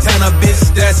Montana,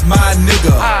 bitch, that's my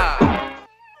nigga.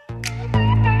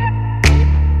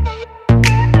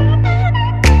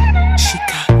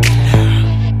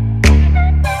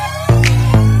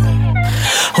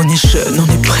 On est jeune, on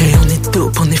est prêt, on est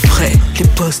dope, on est frais. Les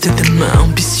postes de main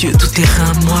ambitieux, tout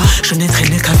terrain, moi. Je n'ai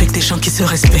traîné qu'avec des gens qui se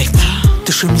respectent.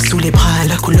 De chemise sous les bras,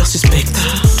 la couleur suspecte.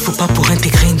 Faut pas pour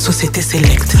intégrer une société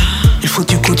sélecte. Il faut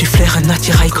du goût, du flair, un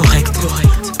attirail correct.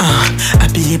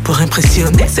 Habillé pour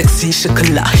impressionner, sexy,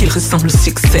 chocolat. Il ressemble au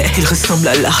succès, il ressemble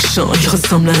à l'argent. Il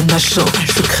ressemble à un agent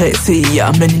secret,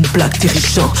 CIA mène une blague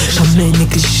dirigeant. Jamais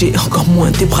négligé, encore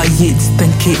moins débraillé.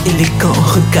 Distingué, élégant,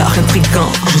 regard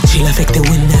intrigant. Je chill avec des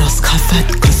winners,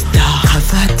 cravate, costard.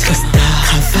 Cravate, costard,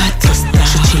 cravate, costard.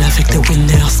 Je chill avec des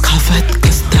winners, cravate,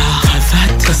 costard.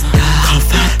 Cravate, costard,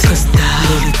 cravate, costard.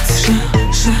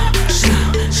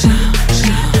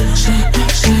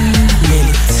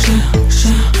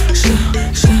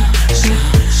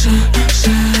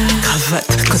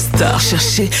 cravate, costard,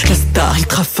 chercher la star, il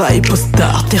travaille,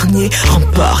 postard, dernier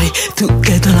rempart. Et tout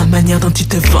est dans la manière dont tu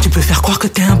te vends. Tu peux faire croire que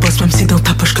t'es un boss même si dans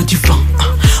ta poche que du vent.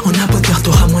 On a beau dire,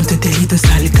 t'auras moins de délits de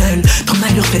sale gueule. Ton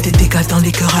allure fait des dégâts dans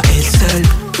les cœurs à elle seule.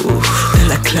 T'as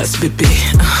la classe bébé,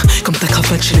 comme ta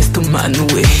cravate chez l'estomac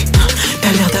noué.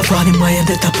 T'as l'air d'avoir les moyens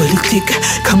de ta politique.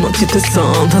 Comment tu te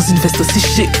sens dans une veste aussi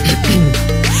chic?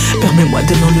 Permets-moi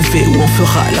de l'enlever ou on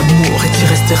fera l'amour et tu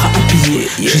resteras habillé.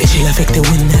 Je chill avec des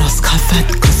winners,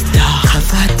 cravate, costard.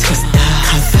 Cravate, costard,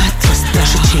 cravate, costard.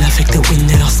 Je chill avec des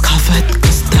winners, cravate,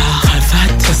 costard.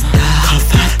 Cravate, costard,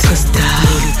 cravate, costard.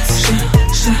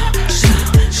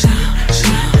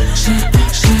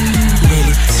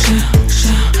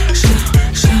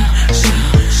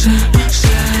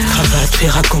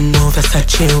 Ferragamo,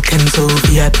 Versace ou Kenzo,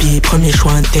 VIP, premier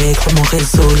choix intègre mon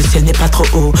réseau. Le ciel n'est pas trop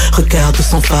haut, regarde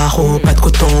son pharo. Pas de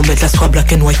coton, mais de la soie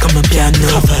black and white comme un piano.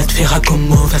 Cravate,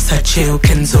 Ferragamo, Versace ou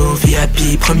Kenzo,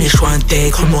 VIP, premier choix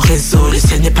intègre mon réseau. Le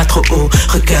ciel n'est pas trop haut,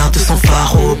 regarde son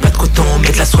pharo. Pas de coton,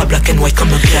 mais de la soie black and white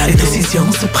comme un piano. Les décisions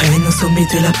se prennent au sommet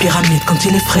de la pyramide. Quand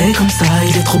il est frais comme ça,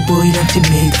 il est trop beau, il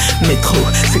intimide. Métro,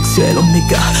 sexuel,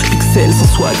 oméga, pixel, sans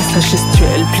swag, slash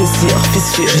gestuel, plaisir,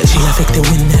 visuel. Je chill avec des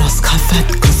winners,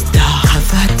 cravate, costard,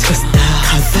 cravate, costard,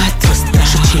 cravate, costard.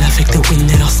 Je chill avec des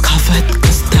winners, cravate,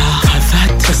 costard,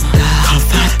 cravate, costard,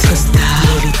 cravate, costard.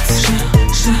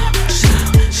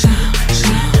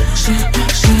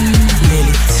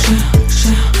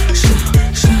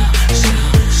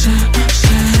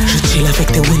 Je chill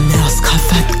avec des winners,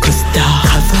 cravate, costard,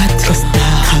 cravate,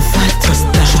 costard, cravate,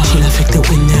 costard. Je chill avec des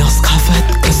winners,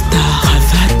 cravate, costard,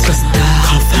 cravate, costard,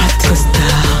 cravate, costard.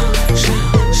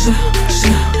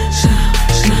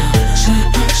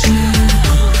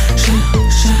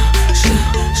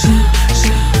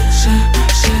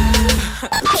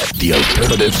 The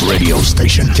Alternative Radio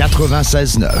Station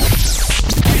 96.9.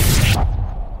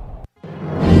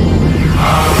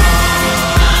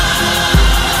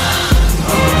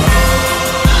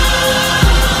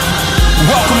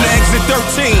 Welcome to Exit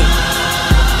 13.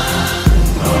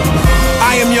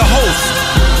 I am your host,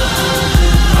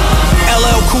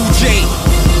 LL Cool J.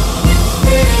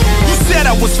 You said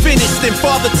I was finished and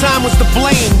Father Time was to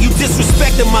blame. You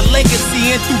disrespected my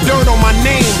legacy and threw dirt on my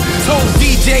name. Told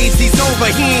DJs he's over,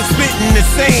 he ain't spitting the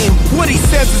same. What he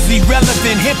says is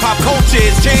irrelevant, hip-hop culture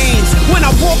has changed. When I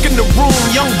walk in the room,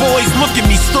 young boys look at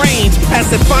me strange,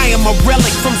 as if I am a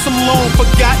relic from some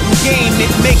long-forgotten game. It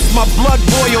makes my blood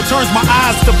boil, turns my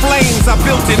eyes to flames. I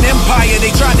built an empire,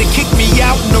 they tried to kick me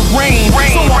out in the rain.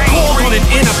 So I called on an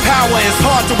inner power, it's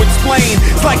hard to explain.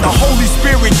 It's like the Holy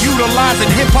Spirit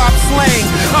utilizing hip-hop slang.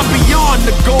 I'm beyond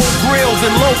the gold grills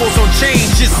and logos on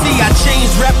chains. Just see, I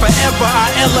changed rap forever,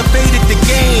 I elevated the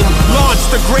game.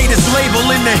 Launched the greatest label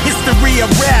in the history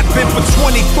of rap, and for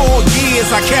 24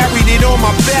 years I carried it on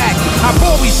my back. I've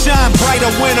always shined brighter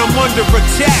when I'm under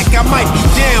attack. I might be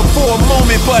down for a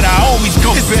moment, but I always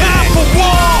come back. It's time for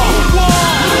war!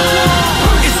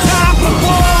 It's time for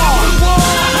war!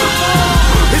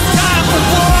 It's time for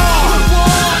war!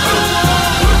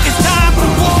 It's time for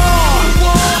war!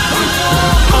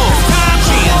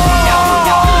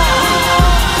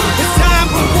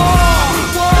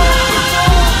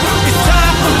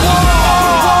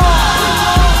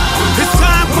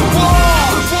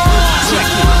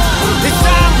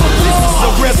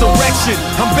 Resurrection,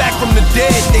 I'm back from the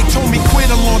dead. They told me quit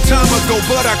a long time ago,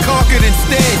 but I conquered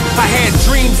instead. I had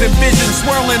dreams and visions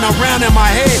swirling around in my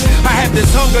head. I have this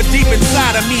hunger deep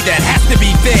inside of me that has to be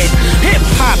fed.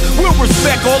 Hip-hop will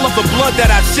respect all of the blood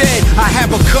that I've shed. I have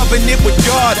a covenant with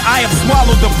God, I have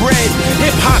swallowed the bread.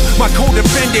 Hip-hop, my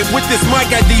co-defendant, with this mic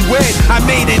I de-wed. I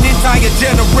made an entire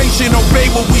generation obey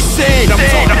what we said. I'm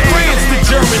talking France to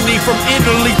Germany, from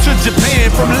Italy to Japan,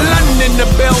 from London to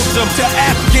Belgium to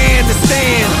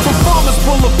Afghanistan. From Farmers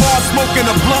Boulevard, smoking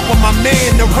a blunt with my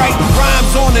man, to writing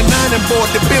rhymes on an ironing board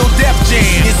to build Def Jam.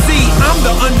 You see, I'm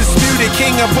the undisputed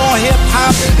king of all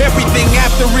hip-hop. Everything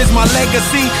after is my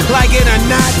legacy, like it or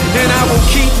not. And I will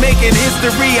keep making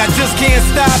history, I just can't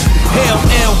stop.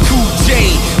 LL Cool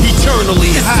J,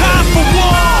 eternally high. It's time for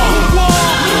war!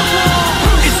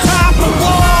 It's time for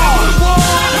war!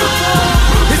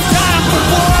 It's time for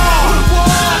war!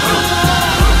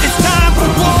 It's time for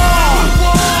war!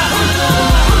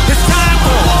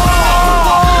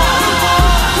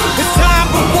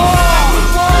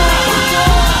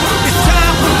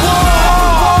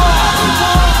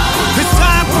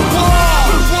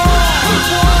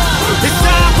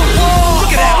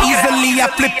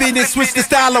 flip it and switch the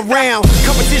style around.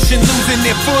 Competition losing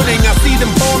their footing, I see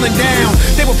them falling down.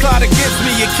 They will plot against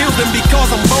me and kill them because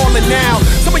I'm balling now.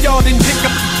 Some of y'all didn't pick up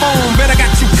the phone, but I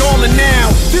got you calling now.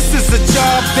 This is a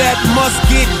job that must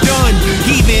get done,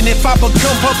 even if I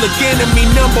become public enemy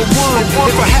number one.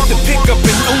 If I have to pick up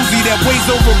an Uzi that weighs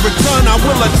over a ton, I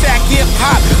will attack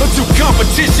hip-hop until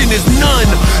competition is none.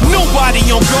 Nobody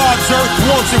on God's earth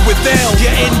wants it without.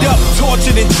 You end up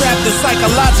tortured and trapped in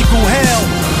psychological hell.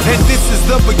 And this is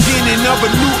the beginning of a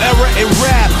new era in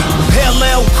rap.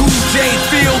 LL Cool J,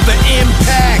 feel the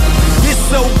impact.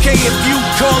 It's okay if you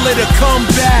call it a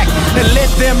comeback, and let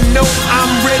them know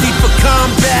I'm ready for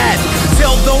combat.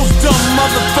 Tell those dumb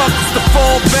motherfuckers to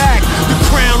fall back. The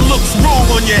crown looks wrong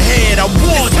on your head, I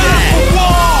want that.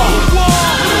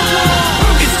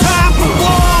 It's time for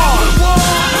war.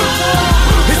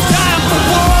 It's time for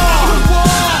war.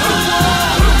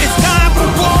 It's time for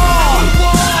war.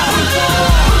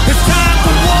 It's time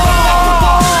for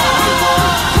war.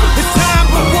 It's time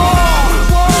for war.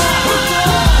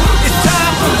 It's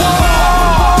time for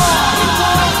war.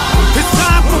 It's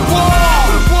time for war.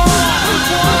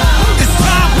 It's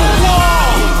time for war.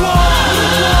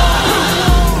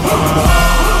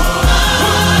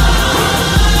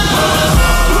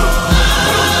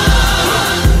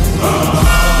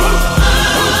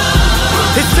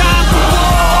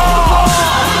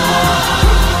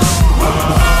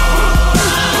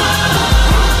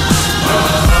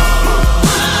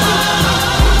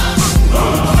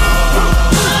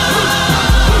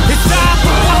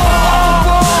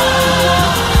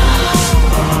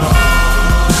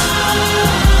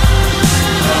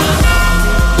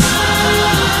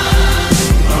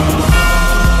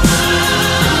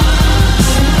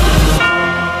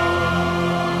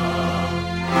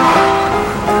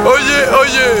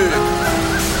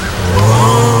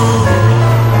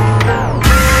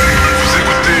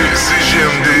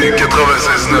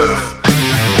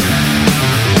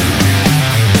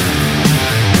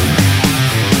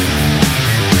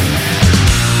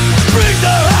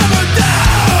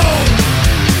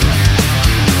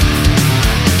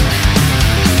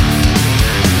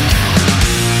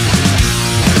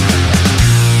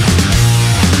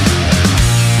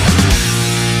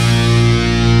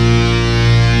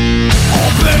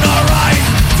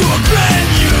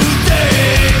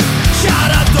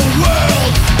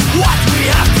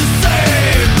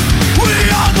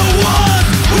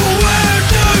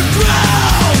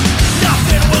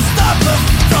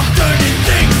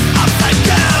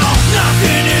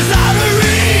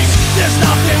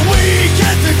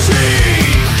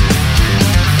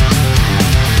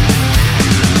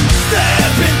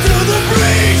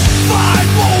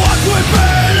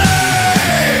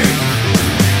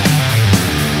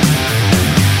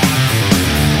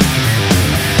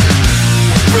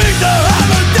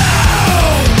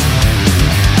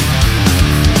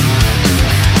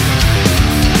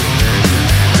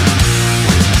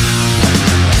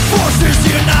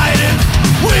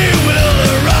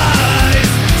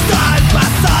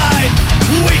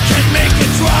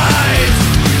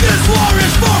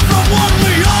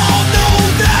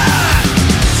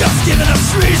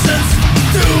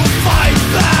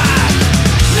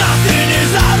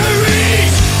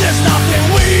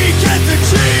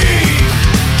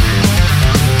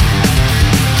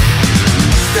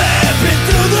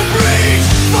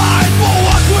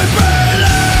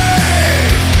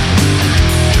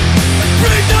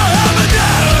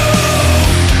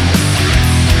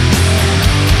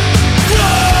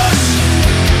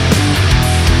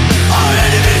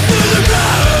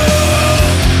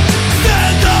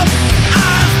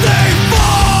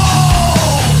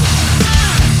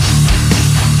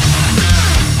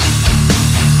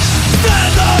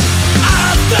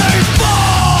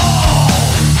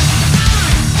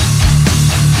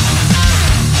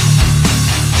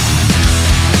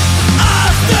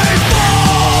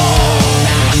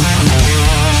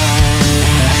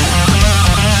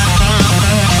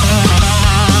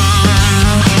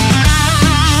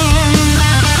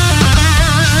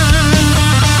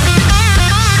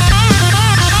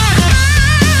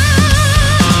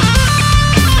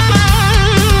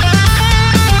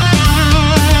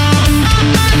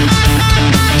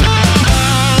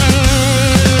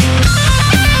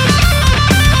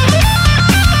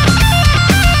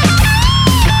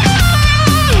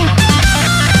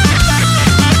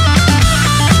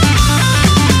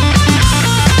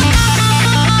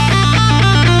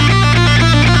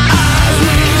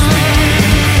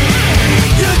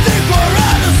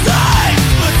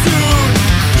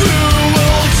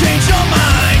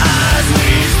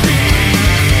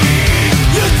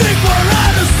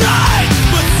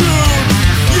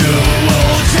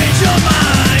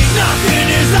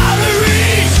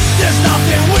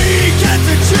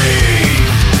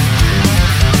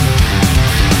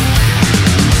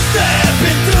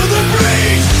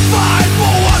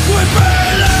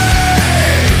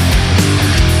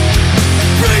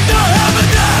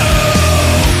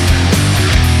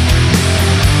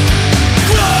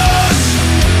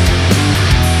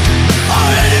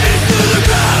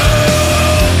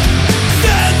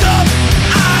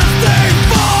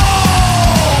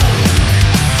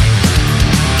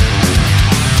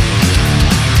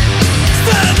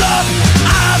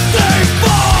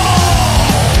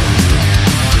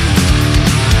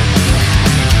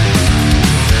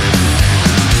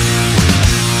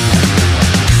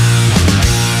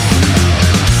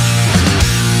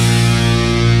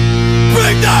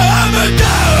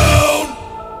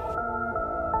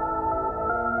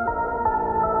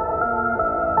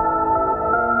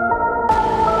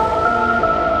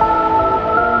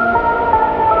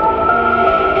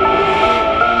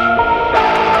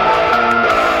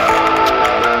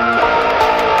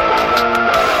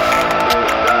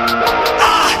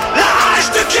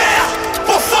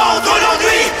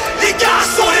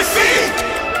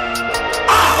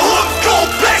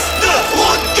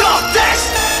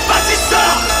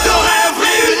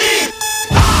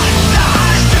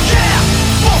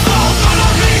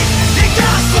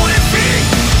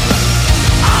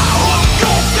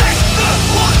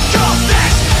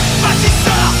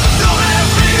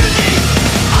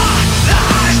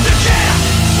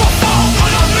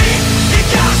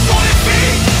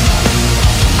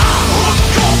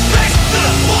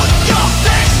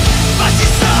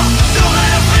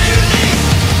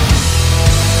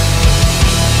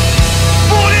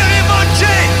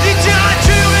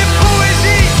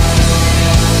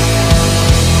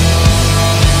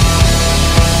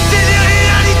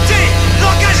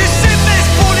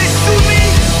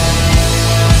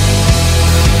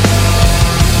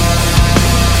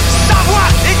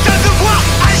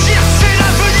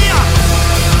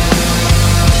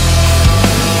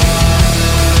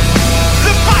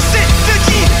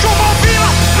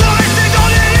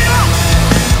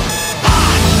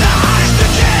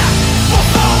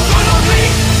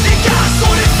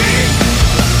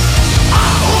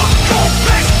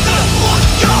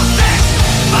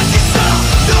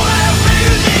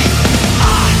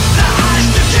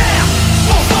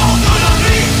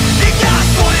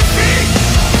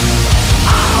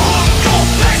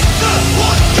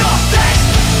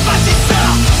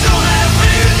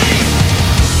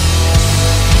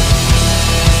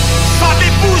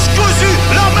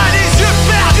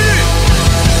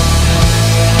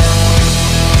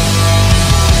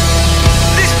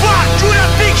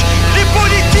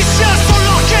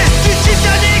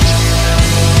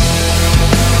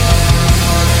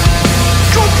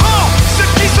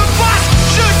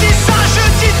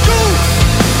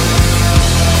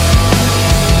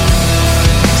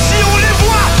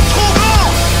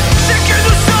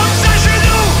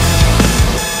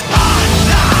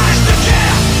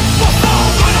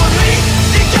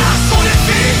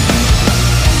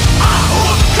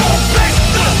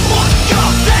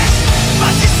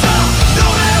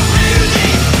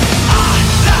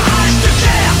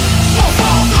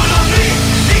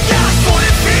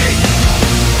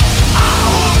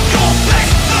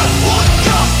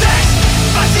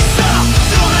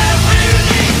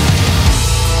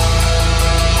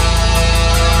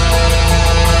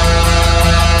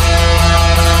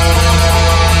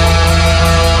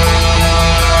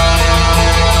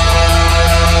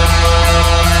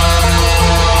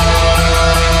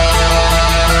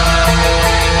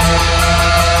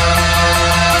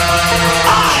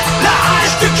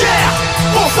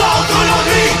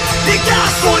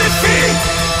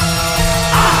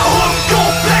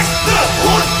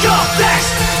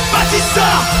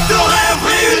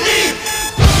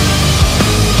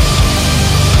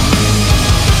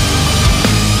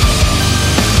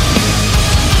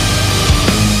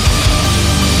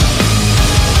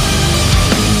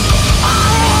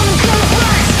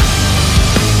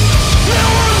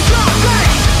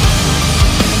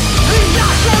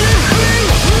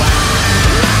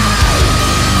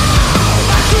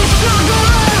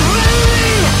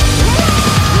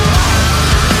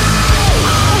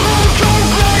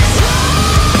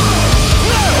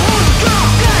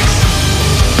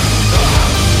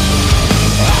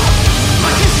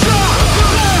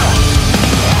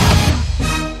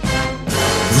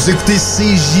 Vous écoutez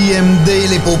CJMD,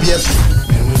 les paupiètes.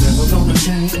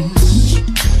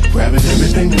 Grabbing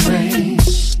everything that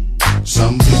rains.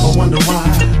 Some people wonder why.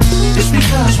 It's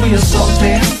because we are so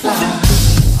damn fly.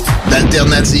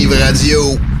 D'Alternative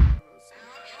Radio.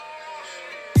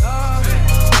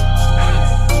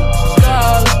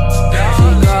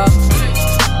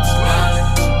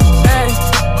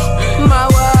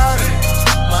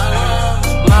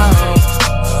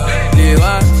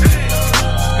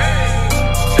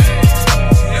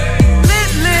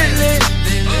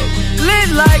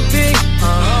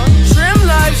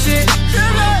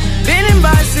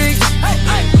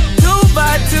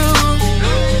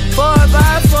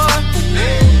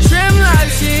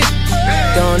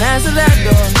 Don't answer that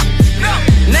door.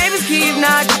 Neighbors keep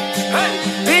knocking,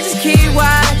 bitches keep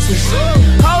watching,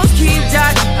 hoes keep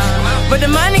jocking, but the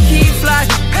money keep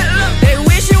flocking. They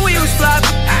wishing we was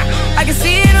flopping. I can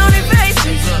see it on their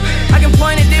faces. I can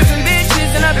point at different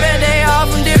bitches, and I bet they all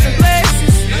from different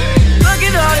places. Look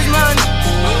at all this money,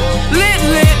 lit,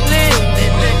 lit, lit.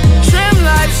 Trim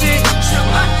life shit,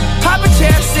 pop a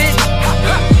chair sit,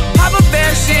 pop a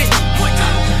bear shit.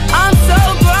 I'm so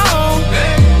grown.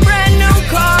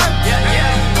 Car.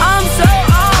 I'm so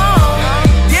on.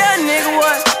 Yeah, nigga,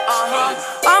 what?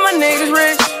 All my niggas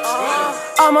rich.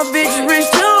 All my bitches rich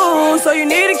too. So you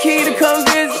need a key to come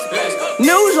visit.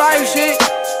 News life shit.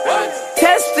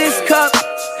 Test this cup.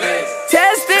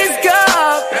 Test this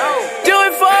cup. Do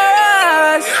it for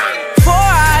us. For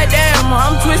I damn,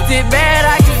 I'm twisted bad.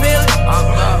 I can feel it.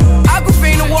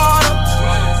 Aquafina water.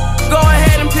 Go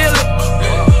ahead and peel it.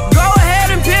 Go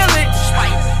ahead and peel it.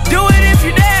 Do it if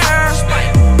you dare.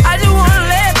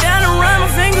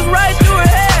 Right through her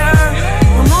hair,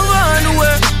 remove her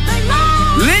underwear.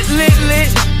 Lit, lit,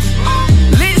 lit,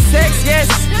 lit sex, yes.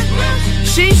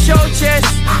 She show chest,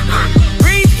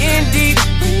 breathe in deep.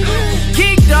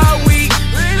 Kicked all week,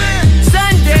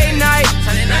 Sunday night,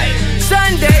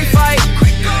 Sunday fight.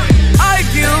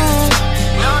 Argue,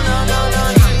 no, no, no, no,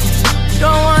 no.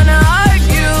 Don't wanna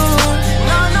argue,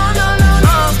 no, no, no, no,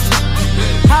 no.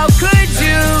 How could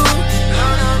you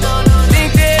think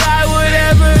that I would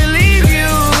ever leave you?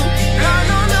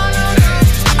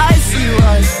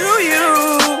 Through you,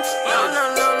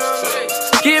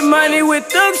 get money with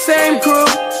the same crew.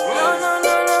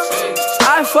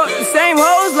 I fuck the same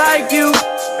hoes like you.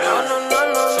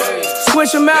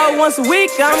 Switch them out once a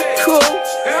week, I'm cool.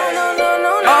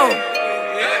 Oh,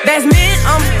 that's me,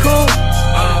 I'm cool.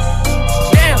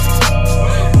 Damn,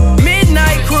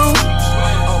 midnight crew.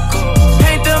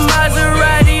 Paint the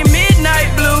Maserati midnight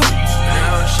blue.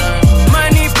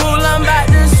 Money pool, I'm about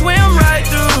to swim right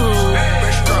through.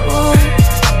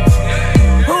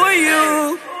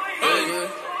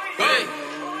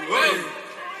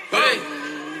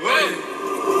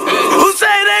 Who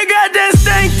say they got that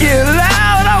stinking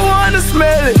loud? I wanna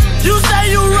smell it. You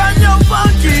say you run your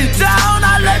funky town,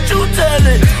 I let you tell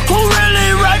it. Who really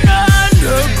run the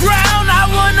underground? I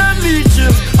wanna meet you.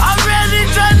 I'm really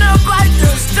tryna bite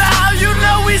the style. You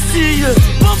know we see you.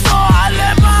 Before I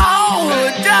let my whole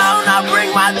hood down, I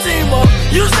bring my team up.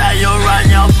 You say you run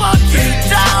your funky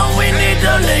town, we need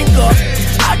to link up.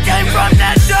 I came from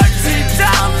that dirty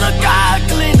town, look how I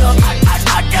clean up.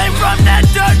 I came from that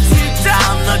dirty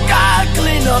town, look how I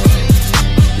clean up.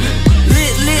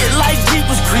 Lit, lit like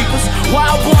Jeepers Creepers.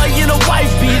 Wild boy in a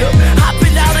white beater.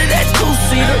 Hopping out of that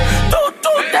two-seater.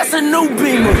 Doot, that's a new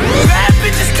Beamer. Bad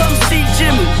bitches come see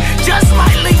Jimmy. Just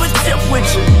might leave a tip with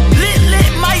you.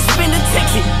 Lit, might spin a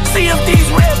ticket. See if these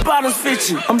red bottoms fit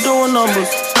you. I'm doing numbers.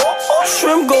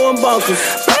 Shrimp going bonkers.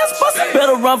 Pants bustin',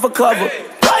 better run for cover.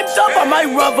 Piped up, I might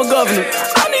run for governor.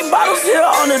 I need bottles here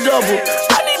on the double.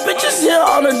 I need bitches here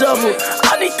on the double.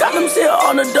 I need condoms here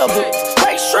on the double.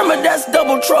 Make shrimmer, that's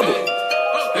double trouble.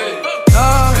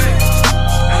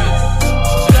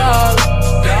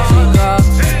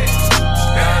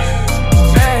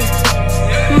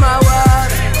 My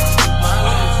wife,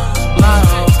 my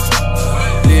home,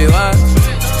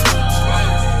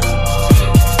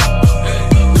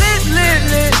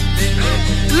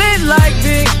 lit like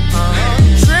big,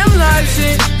 trim like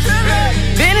shit,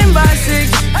 bending by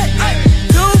 6,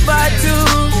 2 by 2,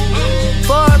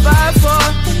 4 by 4,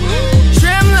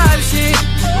 trim like shit.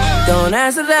 Don't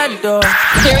answer that door.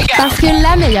 Parce que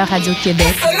la meilleure radio de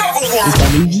Québec est à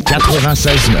Lévis.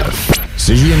 96.9.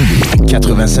 CJMD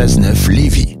 96.9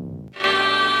 Lévis.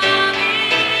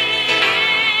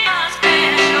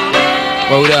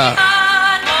 Hold up.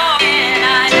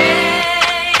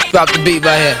 Drop the beat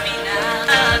right here.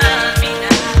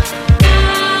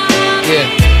 Yeah.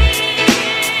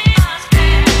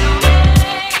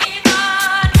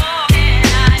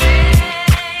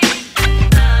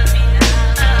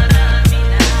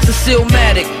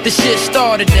 Illmatic, the shit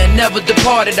started and never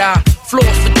departed. I floors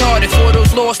retarded for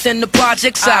those lost in the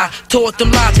projects. I taught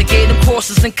them logic, gave them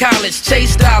courses in college.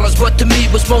 Chase dollars, but to me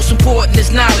what's most important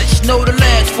is knowledge. Know the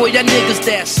lads for y'all niggas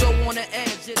that so on the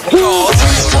edge.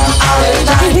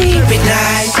 Keep it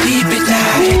nice, keep it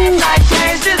nice.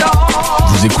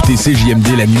 Vous écoutez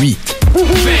CJMD la nuit.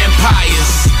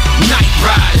 Vampires, Night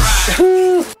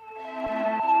Rise.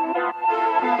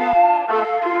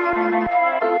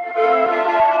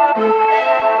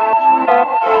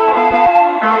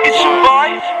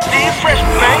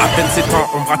 À peine 7 ans,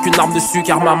 on braque une arme dessus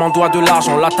car maman doit de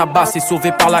l'argent. La tabasse est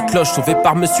sauvée par la cloche, sauvée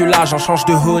par monsieur l'âge. On change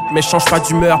de hood mais change pas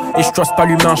d'humeur et je trust pas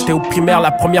l'humain. J'étais au primaire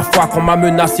la première fois qu'on m'a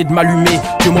menacé de m'allumer.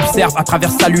 Dieu m'observe à travers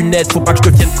sa lunette, faut pas que je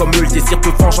devienne comme eux. Le désir de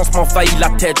vengeance m'envahit la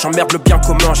tête, j'emmerde le bien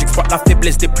commun. J'exploite la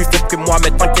faiblesse des plus faibles que moi,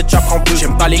 mais t'inquiète j'apprends deux.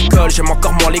 J'aime pas l'école, j'aime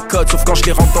encore moins les codes, sauf quand je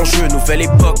les rentre en jeu. Nouvelle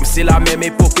époque, mais c'est la même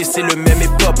époque et c'est le même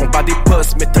hip-hop. On bat des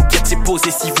postes, mais t'inquiète c'est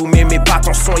posé si vous m'aimez pas.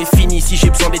 Ton son est fini, si j'ai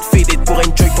besoin d'être faded pour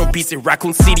enjoy ton beat. C'est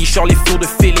Raccoon City, genre les flots de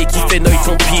fêlés qui fait noyer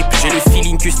ton pipe. J'ai le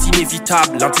feeling que c'est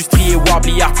inévitable. L'industrie est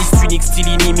warbly, artiste unique, style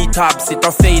inimitable. C'est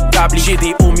un fait établi. J'ai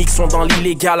des homies qui sont dans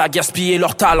l'illégal à gaspiller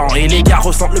leur talent. Et les gars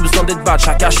ressentent le besoin d'être bad.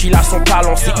 Chaque Achille a son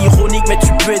talent. C'est ironique, mais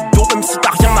tu peux être dope même si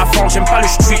t'as rien à vendre. J'aime pas le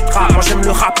street rap, moi j'aime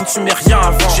le rap où tu mets rien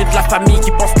avant. J'ai de la famille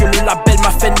qui pense que le label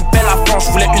m'a fait une belle avance.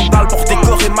 Je voulais une balle pour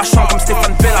décorer ma chambre comme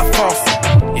Stéphane Bell à France.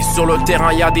 Et sur le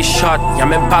terrain y'a des shots, y'a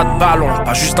même pas de ballon.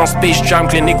 Pas juste en Space Jam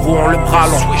que les négros ont le bras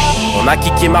long. On a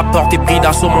kické ma porte et pris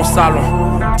d'assaut mon salon.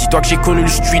 Dis-toi que j'ai connu le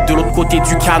street de l'autre côté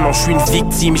du canon. J'suis une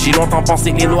victime, j'ai longtemps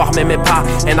pensé que les noirs m'aimaient pas.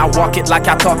 And I walk it like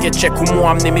I talk it, check où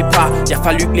moi m'aimait pas. Il a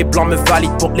fallu que les blancs me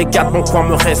valident pour que les gars de mon coin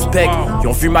me respectent. Ils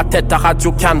ont vu ma tête à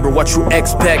Radio Cannes, bro, what you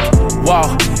expect? Wow,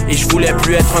 et je voulais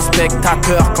plus être un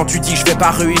spectateur. Quand tu dis que je vais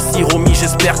pas réussir, homie,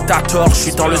 j'espère que t'as tort.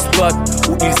 J'suis dans le spot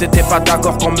où ils étaient pas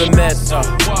d'accord qu'on me mette.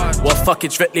 Well fuck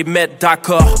it, j'vais te les mettre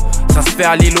d'accord. Ça se fait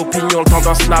aller l'opinion le temps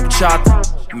d'un Snapchat.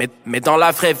 Mais dans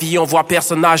la vraie vie on voit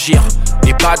personne agir.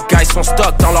 Les bad guys sont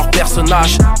stock dans leurs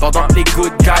personnages, pendant que les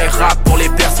good guys rap pour les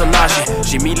personnages.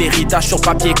 J'ai mis l'héritage sur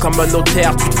papier comme un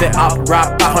notaire. Tu te fais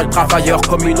out-rap par un travailleur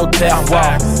communautaire. Wow.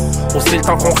 On sait le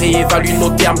temps qu'on réévalue nos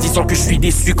termes. Disons que je suis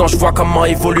déçu quand je vois comment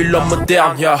évolue l'homme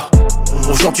moderne, yeah.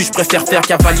 Aujourd'hui je préfère faire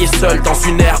cavalier seul dans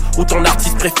une ère où ton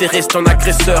artiste préféré c'est ton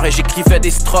agresseur. Et j'écrivais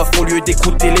des strophes au lieu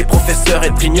d'écouter les professeurs.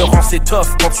 Être ignorant c'est tough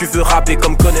quand tu veux rapper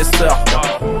comme connaisseur.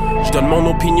 Je donne mon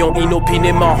opinion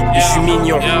inopinément et je suis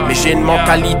mignon, mais j'ai une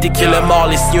mentalité qui est mort.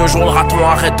 Et si un jour le raton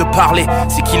arrête de parler,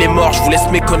 c'est qu'il est mort. Je vous laisse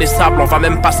méconnaissable, on va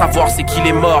même pas savoir c'est qu'il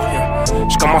est mort.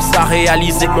 Je commence à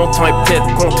réaliser que mon temps est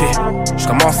peut-être compté. Je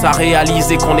commence à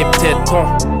réaliser qu'on est peut-être con.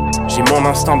 J'ai mon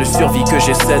instinct de survie que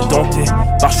j'essaie de dompter.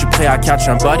 Parce que je suis prêt à catch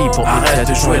un body pour arrête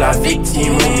de jouer la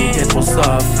victime, homie t'es trop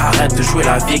soft. Arrête de jouer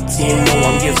la victime, no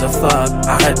one gives a fuck.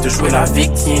 Arrête de jouer la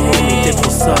victime, homie t'es trop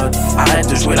soft. Arrête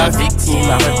de jouer la victime,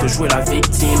 arrête de jouer la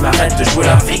victime. Arrête de jouer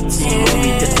la victime,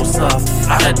 homie t'es trop soft.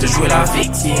 Arrête de jouer la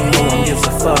victime, no one gives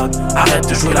a fuck. Arrête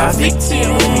de jouer la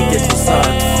victime, homie t'es trop soft.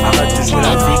 Arrête de jouer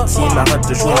la victime, arrête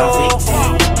de jouer la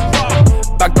victime.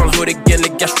 Back dans le hood again, les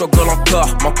gars struggle encore.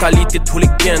 Mentalité de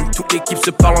hooligan, toute l'équipe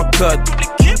se parle en code.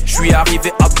 J'suis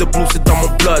arrivé out the blue, c'est dans mon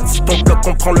blood. Si ton bloc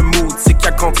comprend le mood, c'est qu'il y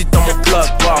a grandi dans mon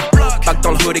blood. Wow. Back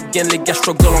dans le hood again, les gars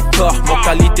struggle encore.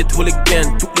 Mentalité de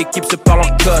hooligan, toute l'équipe se parle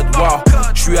en code. Wow.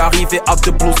 J'suis arrivé out the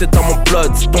blue, c'est dans mon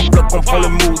blood. Si ton bloc comprend le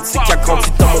mood, c'est qu'il y a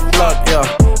grandi dans mon blood. Yeah.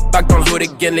 Back dans le hood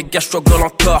again, les gars struggle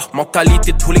encore.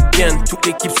 Mentalité de hooligan, toute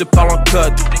l'équipe se parle en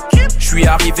code. J'suis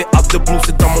arrivé out the blue,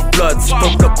 c'est dans mon blood. Si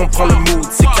ton bloc comprend le mood,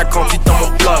 c'est qu'il y a grandi dans mon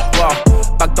blood. Wow.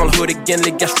 Back dans le hood again,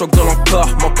 les gars struggle encore.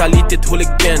 Mentalité de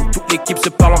hooligan, toute l'équipe se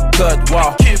parle en code.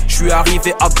 Wow. J'suis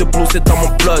arrivé out the blue, c'est dans mon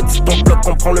blood. Si ton bloc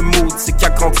comprend le mood, c'est qu'il y a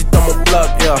grandi dans mon blood.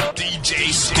 Yeah.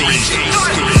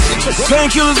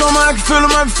 Painkillers on me, I can feel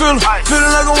them, I can feel them.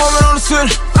 Feeling like I'm walking on the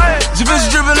ceiling. Your bitch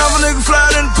dripping off a nigga fly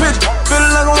in the picture.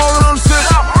 Feeling like I'm walking on the ceiling.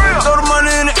 Throw the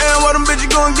money in the air, why them bitches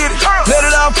gon' get it? Let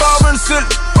it out, fall in the city.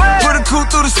 Put a coupe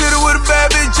through the city with a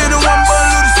bad bitch in it. One button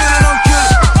through the city, don't kill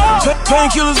it.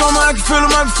 Painkillers on me, I can feel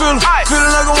them, I can feel them.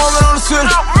 Feeling like I'm walking on the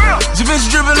ceiling. Your bitch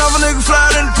dripping off a nigga fly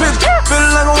in the picture.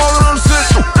 Feeling like I'm walking on the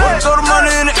ceiling. Throw the money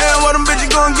in the air, why them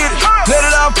bitches gon' get it? Let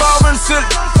it out, fall in the city.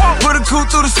 Put a coupe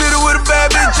through the city with a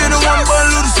bad bitch in it. One button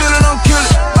through the ceiling, don't kill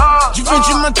it. You bitch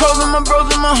in my toes and my bros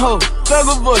in my hoe. Bag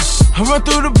of bush. I run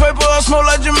through the paper, I smoke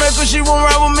like Jamaica. She won't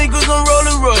ride with me cause I'm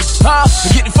rolling rush.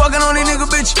 Forget the fucking on these nigga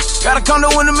bitch. Got a condo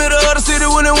in the middle of the city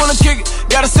when they wanna kick it.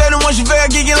 Got a setting once you fair,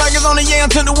 geeking like it's on the yang.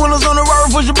 Turn the windows on the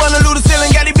road, push your button through the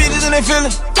ceiling. Got these bitches and they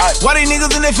feeling. Why these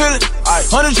niggas and they feeling?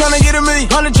 100 tryna get a million,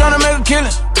 100 tryna make a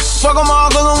killing. Fuck them all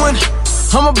cause I'm winning.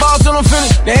 I'm a boss till I'm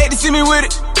finished. They hate to see me with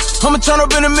it. I'ma turn up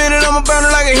in a minute, I'ma burn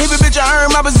it like a hippie, bitch, I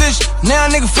earned my position. Now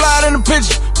a nigga fly in the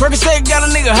picture. Percocet got a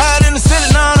nigga hide in the city,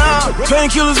 nah.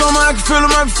 Painkillers on me, I can feel them,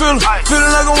 I can feel them.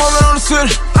 Feeling like I'm walking on the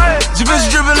city. Your bitch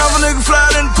dripping off a nigga fly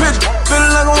in the picture.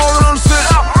 Feeling like I'm walking on the city.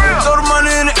 Throw the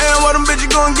money in the air, why them bitches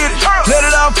gon' get it? Let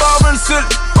it all fall in the city.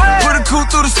 Put a coupe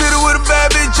through the city with a bad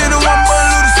bitch in it. One button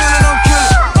through the city, don't kill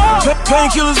it.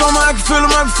 Painkillers on me, I can feel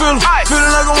them, I can feel them.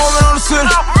 Feeling like I'm walking on the city.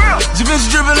 Your bitch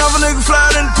dripping off a nigga fly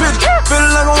in the picture.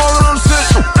 Feeling like I'm walking on the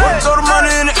city. Throw the money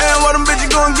in the air, why them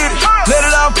bitches gon' get it? Let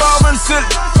it all fall in the city.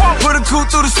 Put a coupe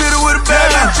through the city with a bad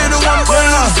bitch in it. One button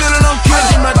through the city, don't kill it.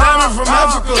 I get my diamond from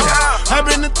Africa. I've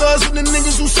been the thugs with the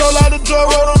niggas who sold out the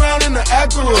drug, rode around in the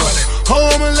Acura.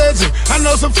 Oh, I'm a legend. I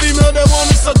know some female that want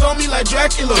me suck on me like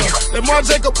Dracula. Let Mark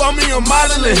Jacob on me, I'm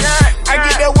modeling. I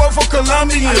get that work for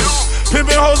Colombians.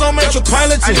 Pimpin' hoes on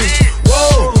Metropolitan.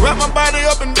 Whoa, wrap my body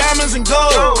up in diamonds and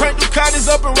gold. Crank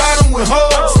Ducatis up and ride them with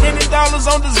hoes. Spending dollars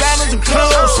on designers and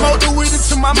clothes. Smoke the weed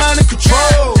until my mind in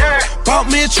control.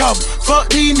 Bought me a chopper, fuck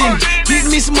these niggas. Give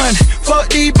me some money, fuck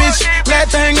these bitches.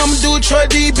 Last thing I'ma do is truck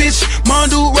these bitches.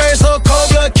 Mom dude raise her cold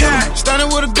blood killer.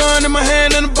 Standing with a gun in my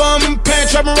hand and a bomb in my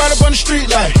pants. Trapping right up on the street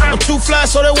like I'm too fly,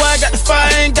 so that's why I got the fire.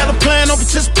 Ain't got a plan on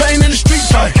participating in the street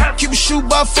fight. Keep a shoe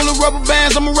box full of rubber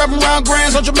bands. I'ma wrap around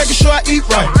grands. I'm just making sure I eat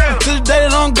right. Till the day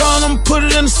that I'm gone, I'ma put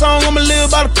it in the song. I'ma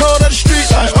live by the code of the street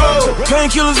like, oh.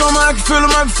 Painkillers on me, I can feel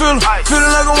them, I can feel them.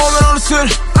 Feeling like I'm walking on the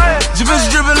city. Your bitch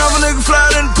dripping off a nigga fly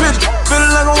in the picture.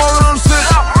 Feeling like I'm walking on the city.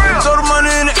 Throw the money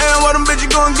in the air, why them bitches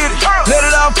gon' get it? Let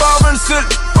it all fall in the city.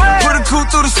 Put a coupe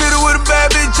through the city with a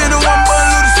bad bitch in it. One button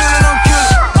through the city, don't kill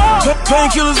it.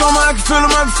 Painkillers on me, I can feel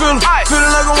them, I can feel them.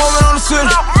 Feeling like I'm walking on the city.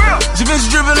 Your bitch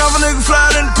dripping off a nigga fly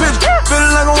in the picture.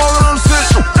 Feeling like I'm walking on the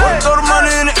city. Throw the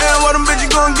money in the air, why them bitches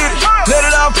gon' get it? Let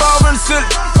it all fall in the city.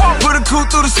 Put a coupe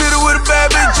through the city with a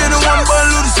bad bitch in it. One button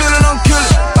through the city, don't kill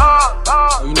it.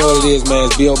 You know what it is, man.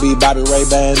 It's B.O.B. Bobby Ray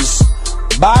Bands.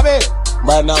 Bobby!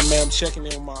 Right now, man, I'm checking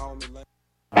in with my homie.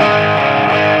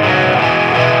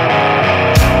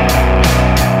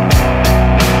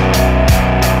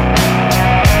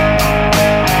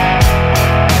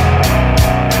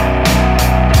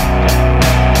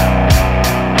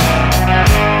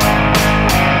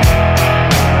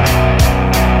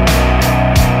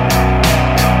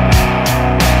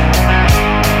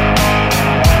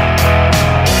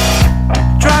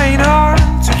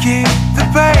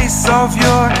 Of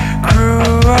your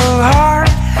cruel heart,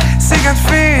 sick and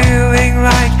feeling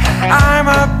like I'm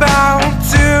about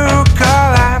to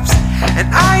collapse, and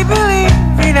I believe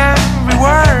in every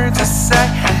word to say,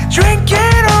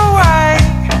 drinking away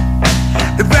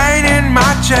the pain in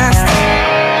my chest.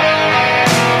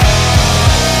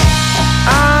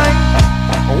 I'm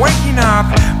waking up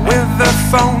with the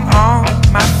phone on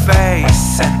my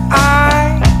face,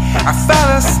 and I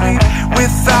fell asleep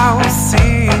without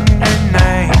seeing your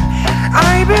name.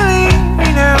 I believe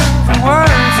in every word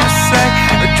you say,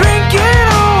 drinking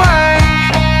away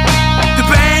the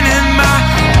pain in my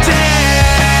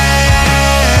chest.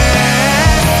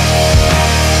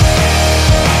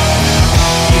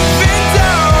 Even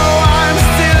though I'm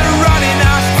still running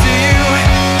after you,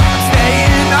 I'm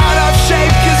staying out of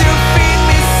shape 'cause you feed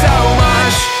me so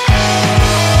much.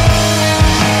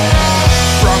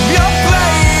 From your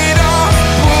plate of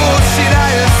bullshit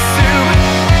I assume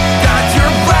that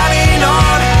you're planning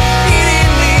on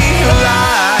eating me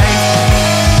alive.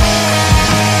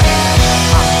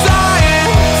 I'm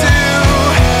dying to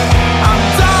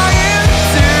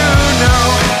know.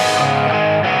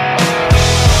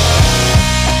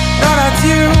 Now that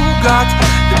you got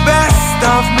the best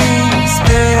of me,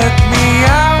 spit me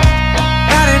out.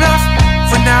 Not enough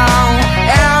for now.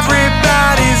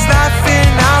 Everybody's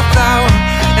laughing out loud,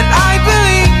 and I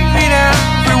believe in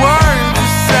every word you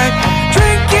say,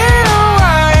 drinking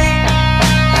away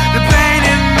the pain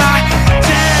in my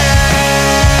chest.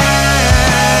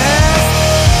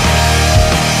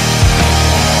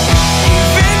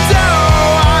 Even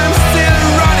though I'm still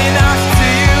running after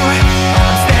you,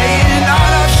 I'm staying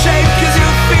out of shape 'cause you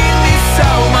feed me so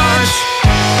much.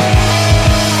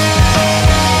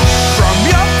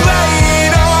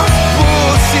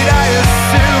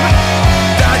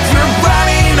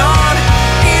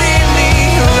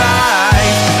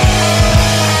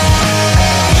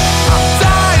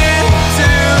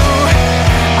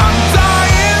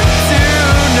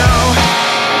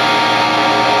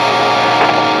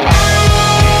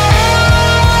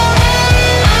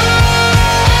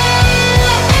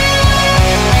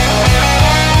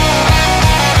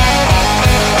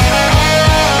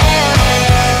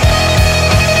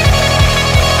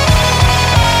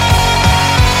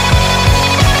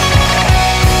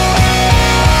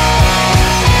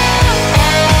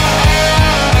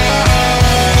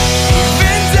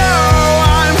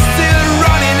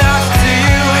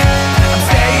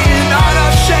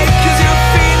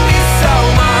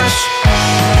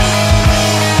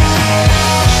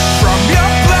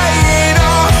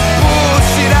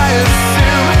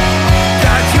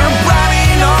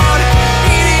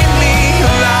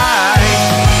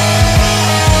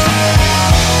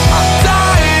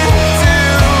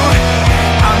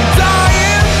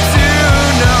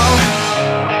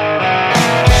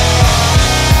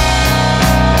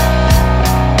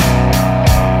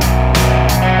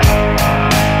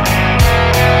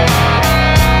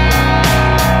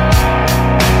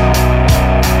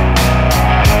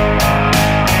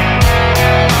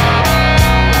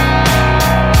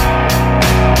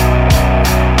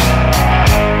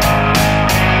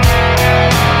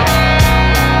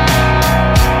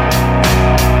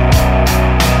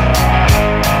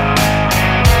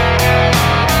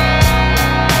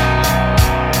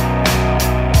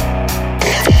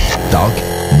 talk,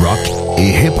 rock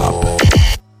et hip-hop.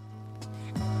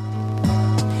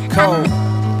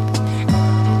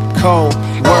 Cold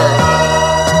world.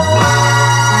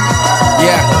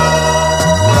 Yeah.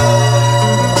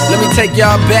 Let me take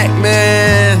y'all back,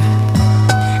 man.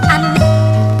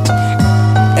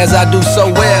 As I do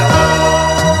so well.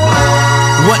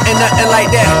 Wasn't nothing like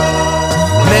that.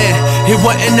 Man, it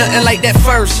wasn't nothing like that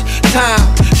first time.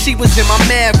 She was in my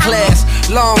math class.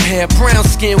 Long hair, brown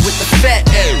skin with the fat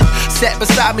ass. Sat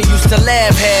beside me, used to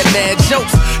laugh, had mad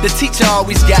jokes. The teacher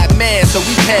always got mad, so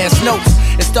we passed notes.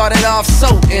 It started off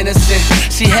so innocent.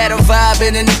 She had a vibe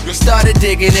and then started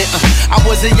digging it. I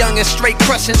was a young and straight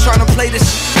crushing, trying to play this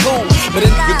cool. But a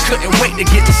nigga couldn't wait to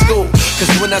get to school.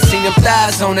 Cause when I seen them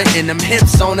thighs on her, and them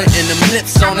hips on her, and them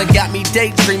lips on her, got me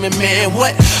daydreaming, man,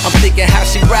 what? I'm thinking how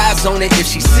she rides on it, if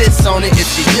she sits on it, if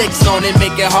she licks on it,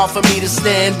 make it hard for me to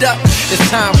stand up. As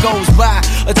time goes by,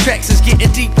 attractions getting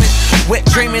deeper. Wet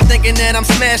dreaming, thinking that I'm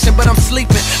smashing, but I'm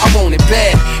sleeping. I want it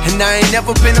bad, and I ain't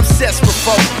never been obsessed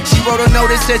before. She wrote a note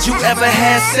that said, you ever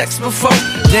had sex before?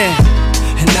 Damn,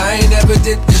 and I ain't never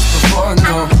did this before,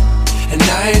 no. And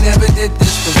I ain't never did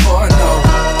this before, no.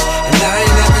 And I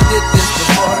ain't never did this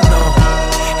before, no.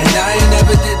 And I ain't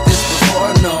never did this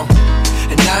before, no.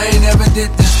 And I ain't never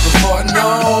did this before,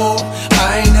 no.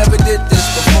 I ain't never did this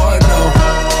before, no.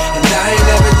 And I ain't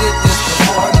never did this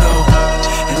before, no.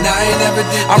 And I ain't never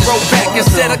did this. I wrote back and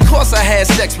said, of course I had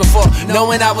sex before,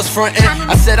 knowing I was frontin'.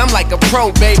 I said I'm like a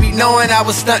pro, baby, knowing I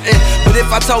was stuntin'. But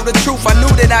if I told the truth, I knew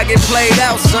that I get played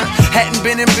out, son. Hadn't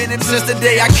been in business since the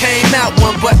day I came out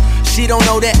one, but she don't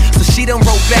know that, so she done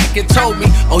wrote back and told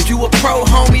me, oh, you a pro,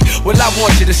 homie? Well, I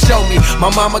want you to show me. My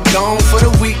mama gone for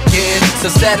the weekend, so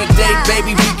Saturday,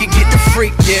 baby, we can get the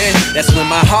freakin'. That's when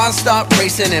my heart start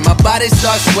racing and my body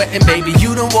start sweating. Baby,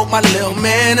 you done woke my little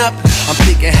man up. I'm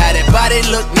thinking how that body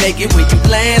look naked when you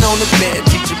laying on the bed.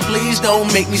 Teacher, please don't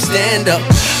make me stand up.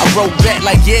 I wrote back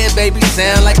like, yeah, baby,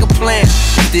 sound like a plan.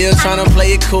 Still tryna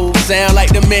play it cool, sound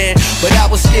like the man. But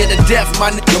I was scared to death,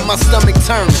 my nigga, my stomach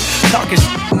turned. Talking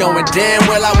shit, knowing damn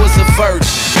well I was a virgin.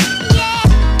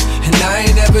 And I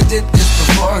ain't never did this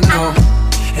before, no.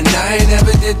 And I ain't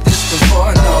never did this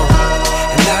before, no.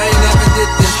 And I ain't never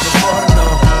did this before, no.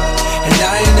 And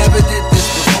I ain't never did this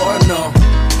before, no.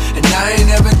 And I ain't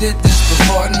never did this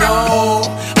before, no.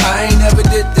 I ain't never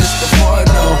did this before,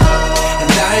 no.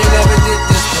 And I ain't never did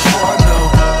this before, no.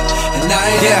 And I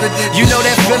ain't never did this. You know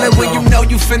that feeling when you know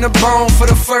you finna bone for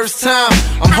the first time.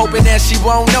 I'm hoping that she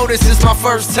won't notice it's my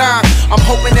first time. I'm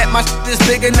hoping that my shit is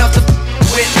big enough to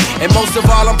with. And most of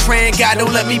all, I'm praying God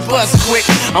don't let me bust quick.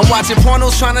 I'm watching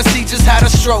pornos trying to see just how to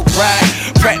stroke right.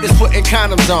 Practice putting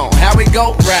condoms on, how we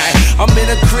go right. I'm in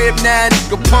a crib now,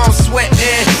 nigga, palm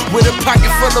sweating, with a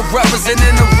pocket full of rubbers and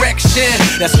an erection.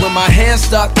 That's when my hands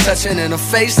start touching and her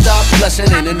face start blushing,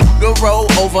 and the nigga roll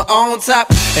over on top.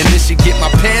 And then she get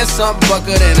my pants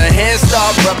unbuckled and her hands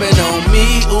start rubbing on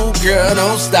me. Ooh, girl,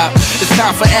 don't stop. It's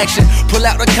time for action. Pull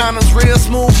out the condoms real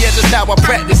smooth, yeah, just how I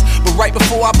practice. But right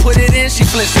before I put it in, she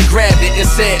flinched and grabbed it and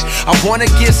said, I wanna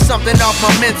get something off my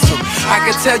mental. I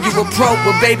can tell you a pro,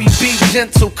 but baby, be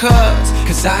gentle,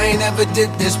 cause I ain't never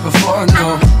did this before,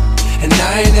 no. And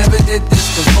I ain't never did this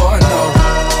before, no.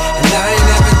 And I ain't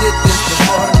never did this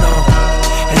before, no.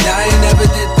 And I ain't never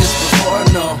did this before,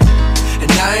 no.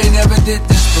 And I ain't never did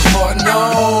this before,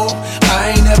 no.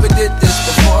 I ain't never did this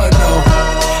before, no.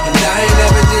 And I ain't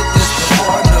never did this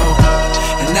before, no.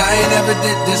 And I ain't never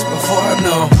did this before,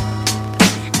 no.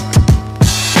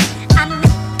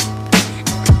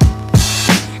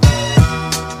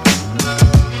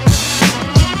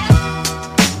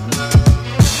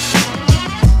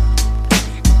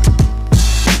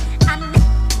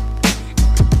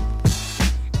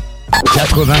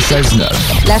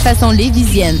 La façon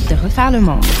lévisienne de refaire le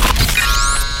monde.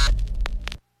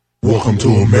 Welcome to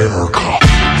America.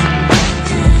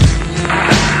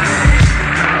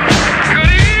 Good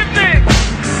evening.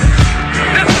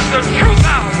 This is the Truth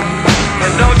Hour.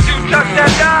 And don't you touch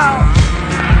that dial.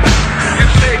 You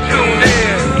stay tuned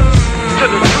in to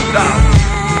the Truth Hour.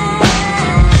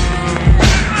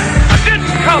 I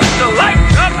didn't come to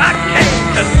lighten up, I came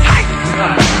to tighten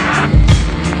up.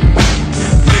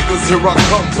 Here I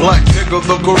come, black nigga,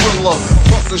 the gorilla.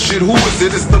 Bustin' shit, who is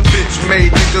it? It's the bitch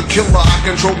made nigga killer. I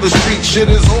control the street, shit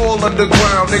is all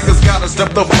underground. Niggas gotta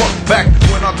step the fuck back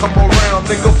when I come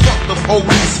around. Nigga, fuck the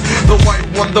police. The white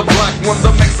one, the black one,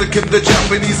 the Mexican, the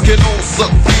Japanese can all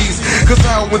suck these. Cause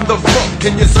how in the fuck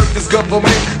can you serve this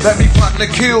government that be plotting to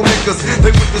kill niggas?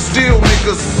 They with the steel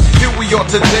niggas. Here we are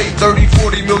today, 30,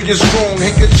 40 million strong.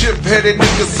 Handkerchief headed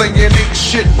niggas saying ain't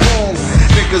shit wrong.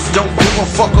 Niggas don't give a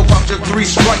fuck about your 3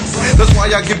 strikes. That's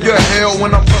why I give you hell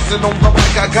when I'm busting on the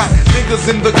mic. I got niggas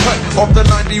in the cut off the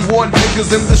 91.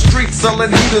 Niggas in the street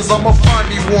selling heaters, I'ma find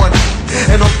me one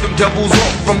and hook them devils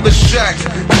off from the shack.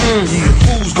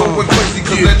 Fools going crazy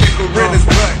cause that nigga rent is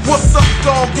back. What's up,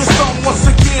 dog? It's on once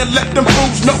again. Let them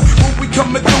fools know when we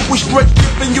coming through. We straight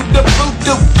giving you the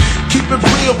voodoo. Keep it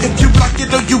real if you like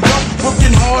it or you don't.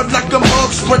 Working hard like a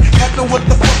mug, straight having what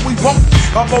the fuck we want.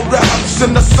 I'm on the house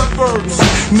in the suburbs,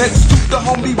 next to the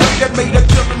homie Ray that made a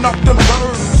killing off them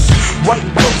birds. White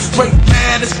book straight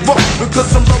mad as fuck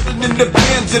because I'm rolling in the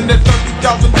Benz in that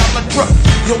 $30,000 truck.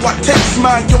 Yo, I takes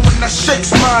mine, yo, and I shakes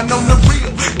mine on the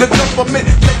real. The government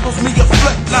labels me a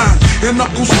flatline, and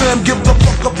Uncle Sam gives a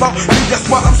fuck about me. That's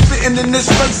why I'm spitting in this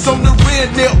face on the red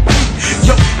nail beat.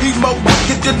 Yo, he more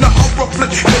wicked than the horror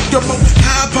flick. Make the most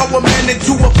high power man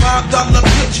into a $5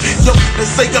 bitch. Yo, they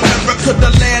say America the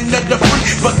land of the free,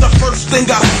 but the first thing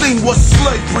I seen was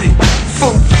slavery.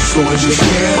 Fool. So is you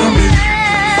scared of me?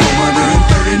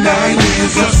 439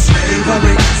 years of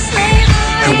slavery,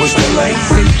 and we still ain't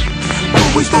free. But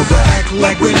we supposed to act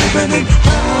like we're living in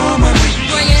harmony.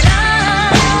 Bring it on.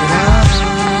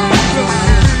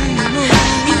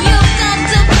 You got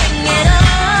to bring it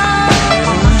on.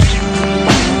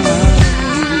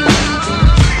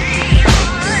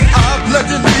 I've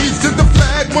legendaries to the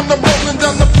flag when I'm rolling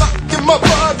down the block in my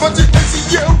vibe, but you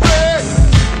ACL red.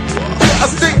 Yeah,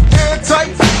 I stay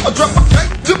airtight. I drop a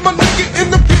pack to my nigga in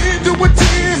the pen to a 10.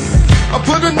 I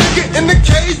put a nigga in the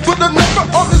cage, put a number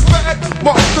on his back.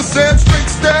 My Uncle Sam straight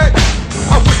stack.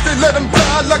 I wish they let him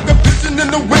fly like a pigeon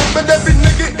in the wind, but every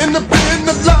nigga in the pen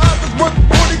alive is worth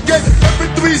 40K every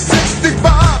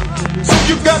 365. So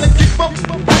you gotta keep up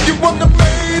when you on the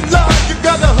main line. You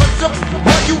gotta hush up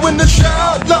while you in the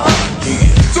shower line.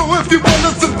 So if you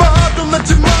wanna survive, don't let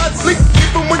your mind sleep,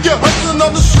 even when you're hustling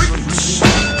on the streets.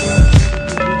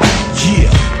 Yeah.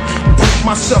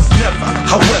 Myself never,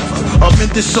 however, I'm in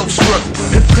this old struggle.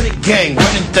 Infinite gang,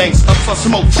 running things up for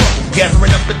smoke trouble.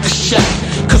 Gathering up at the shack,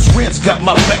 cause Ren's got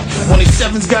my back.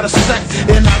 27's got a sack,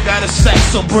 and I got a sack,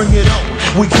 so bring it on.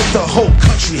 We get the whole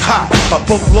country high. A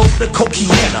boatload of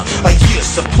cocaine, a year's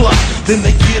supply. Then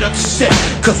they get upset,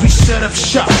 cause we set up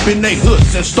shop in they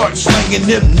hoods and start slanging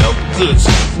them no goods.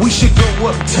 We should go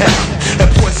uptown and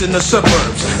poison the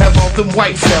suburbs. Have all them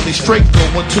white families straight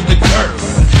going to the curb.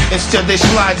 Instead they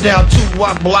slide down to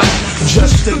our block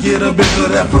just to get a bit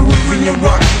of that Peruvian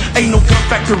rock. Ain't no gun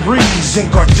factories in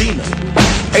Gardena.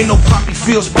 Ain't no poppy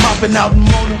fields popping out in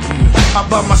Mona. I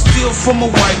buy my steel from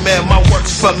a white man, my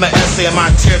works from my essay, and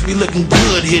my tears be looking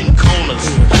good hitting corners.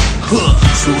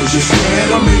 So is you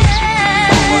scared of me?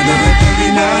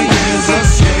 139 years of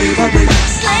slavery,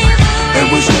 and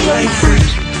we still ain't free.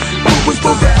 But we're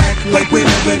supposed to act like we're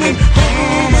living in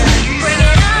harmony.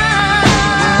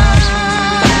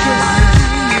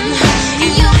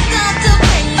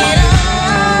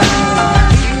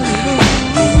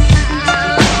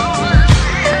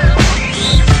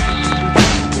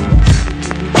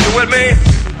 With me,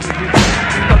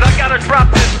 cause I gotta drop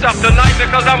this stuff tonight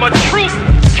because I'm a truth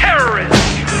terrorist.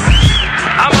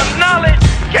 I'm a knowledge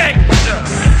gangster.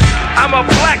 I'm a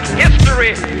black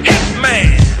history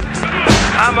hitman.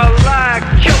 I'm a lie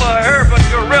killer, urban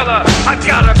gorilla. I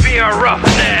gotta be a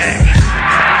roughneck.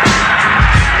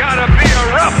 Gotta be a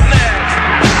roughneck.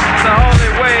 It's the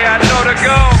only way I know to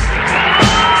go.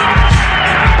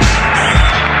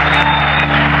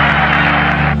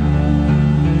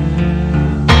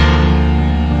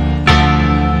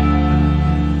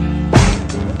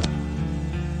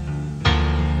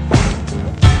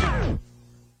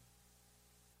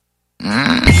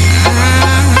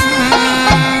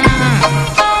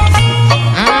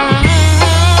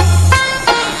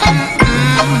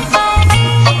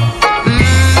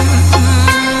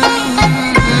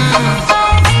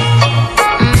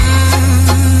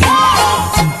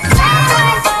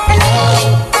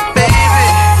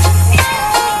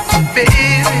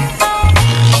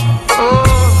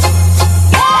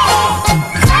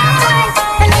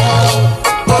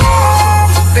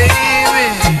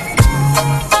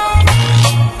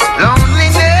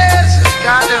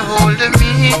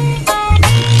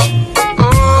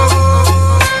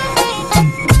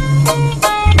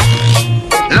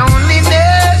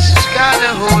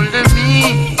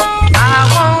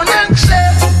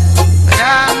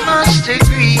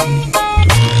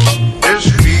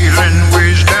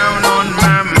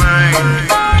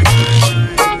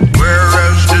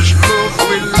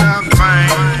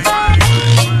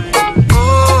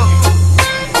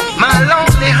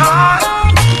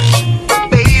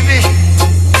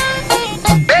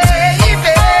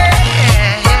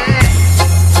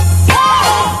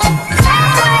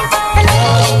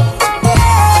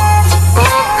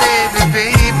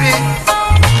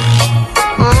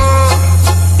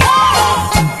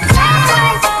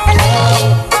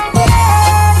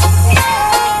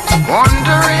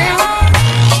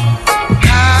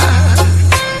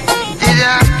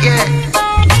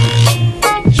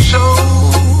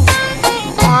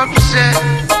 said,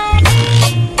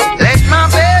 let my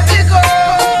baby go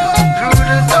through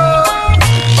the door.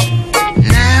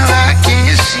 Now I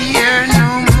can't see her no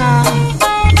more.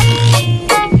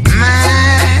 My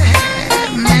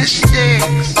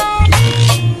mistakes,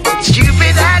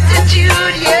 stupid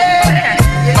attitude, yeah,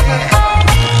 yeah.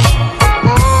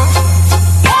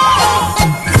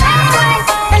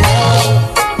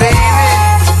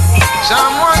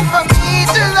 Someone for me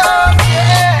to love,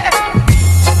 yeah.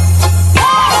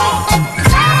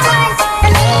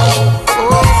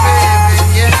 Oh, baby,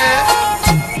 yeah.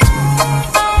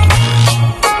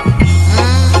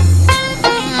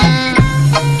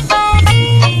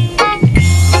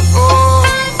 Oh,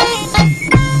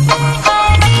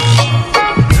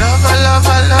 love, love,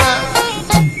 love,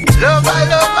 love, love,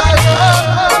 love.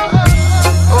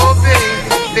 Oh,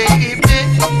 baby, baby.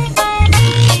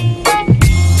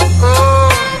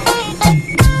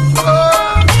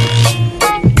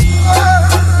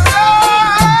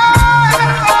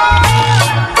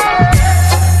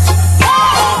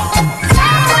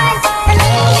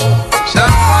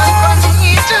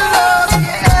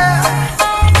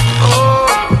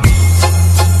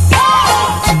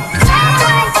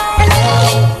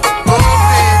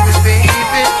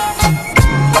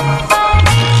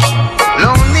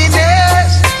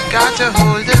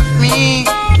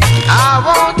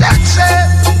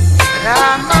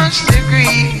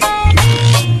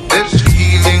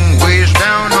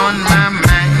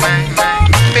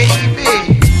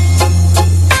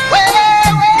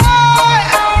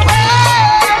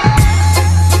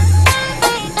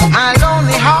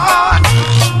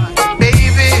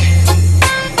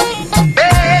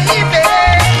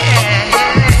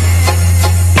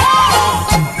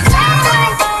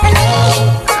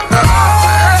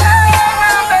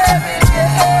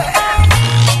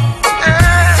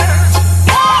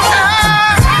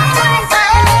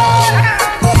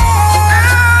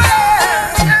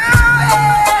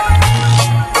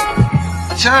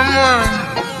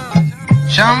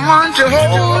 Someone to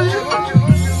hold you.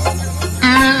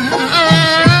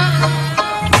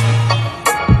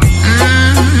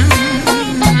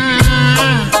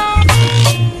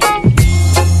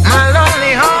 My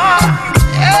lonely heart,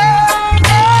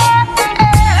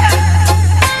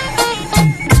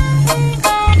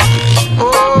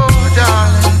 oh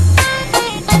darling,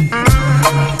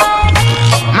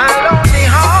 my lonely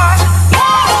heart.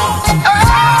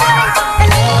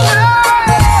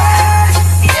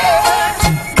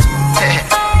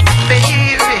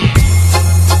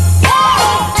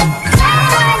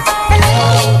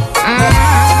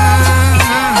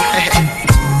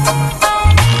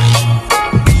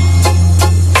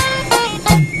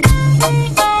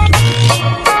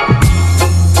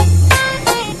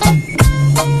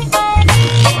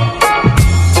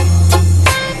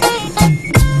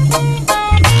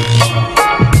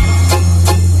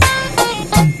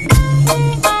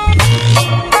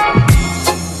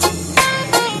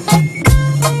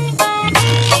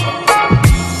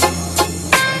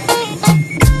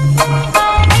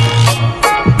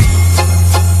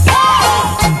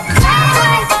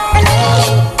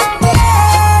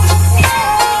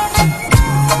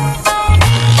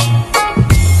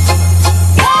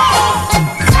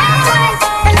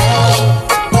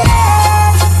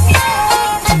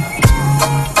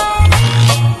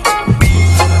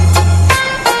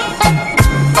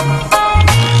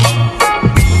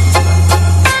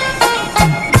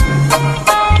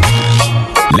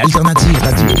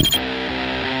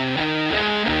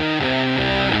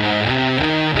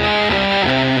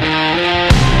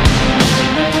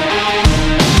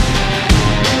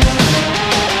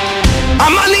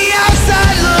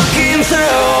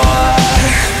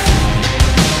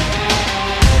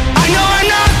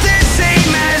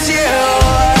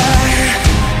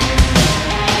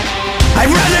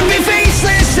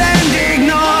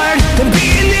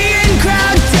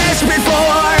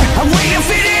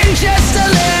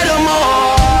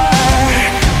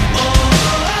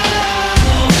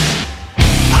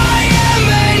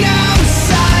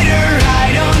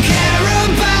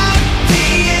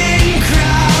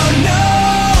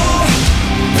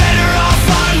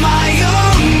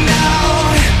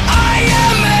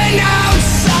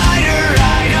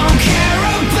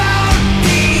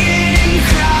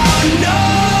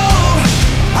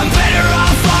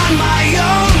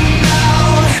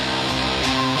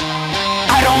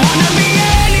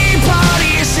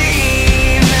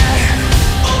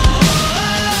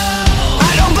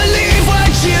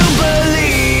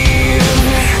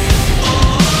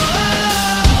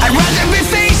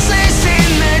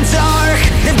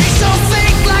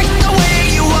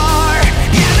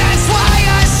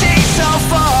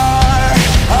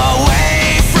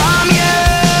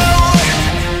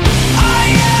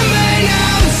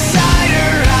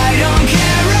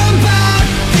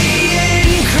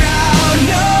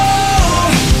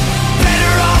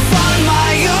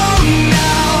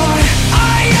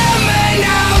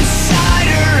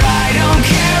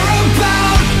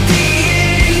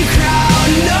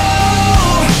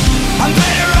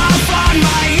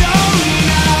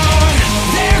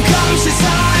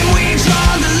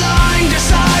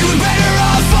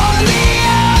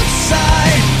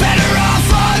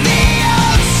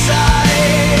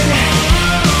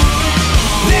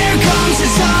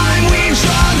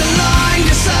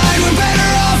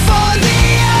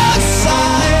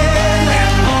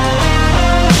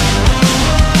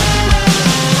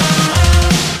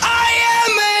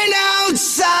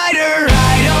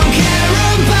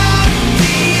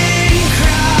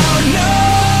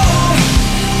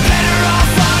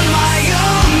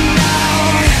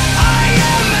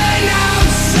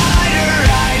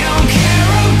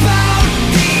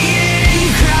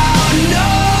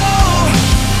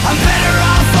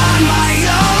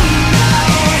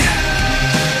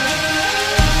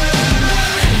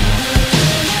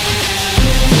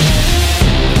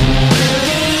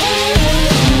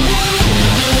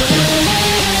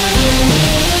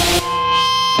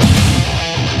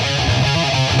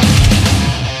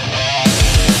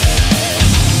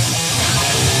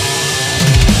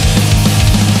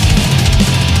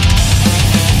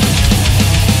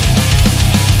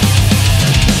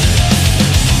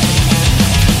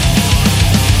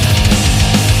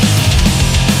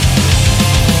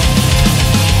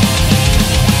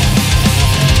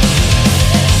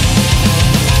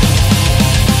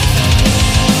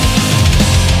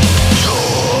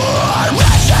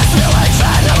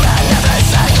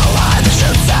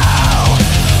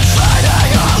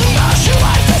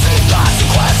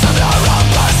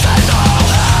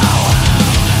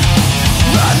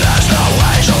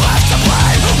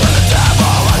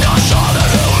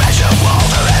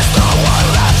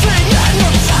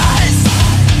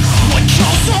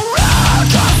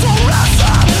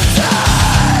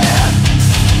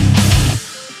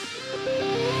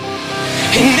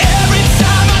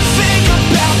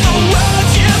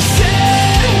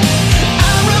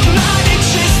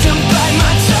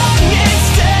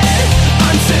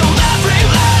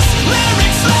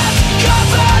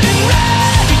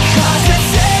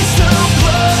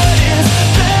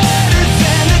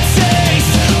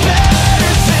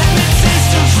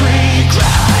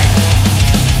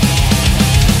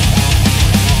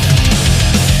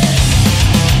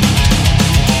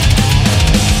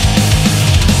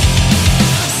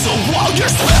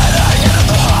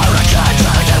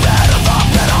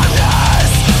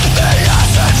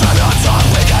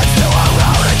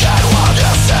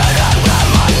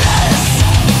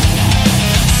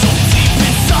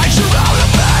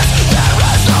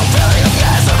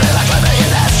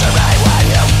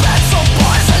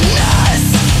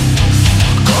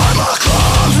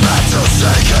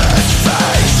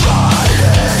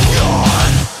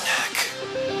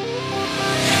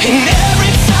 And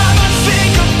every time I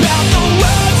think about the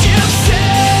words you've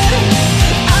said,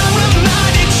 I'm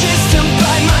reminded just to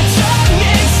bite my tongue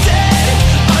instead,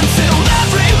 until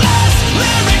every last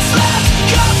lyric's left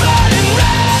covered in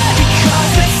red.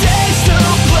 Because the taste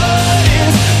of blood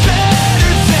is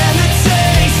better than the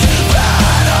taste,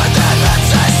 better than the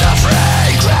taste of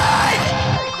regret.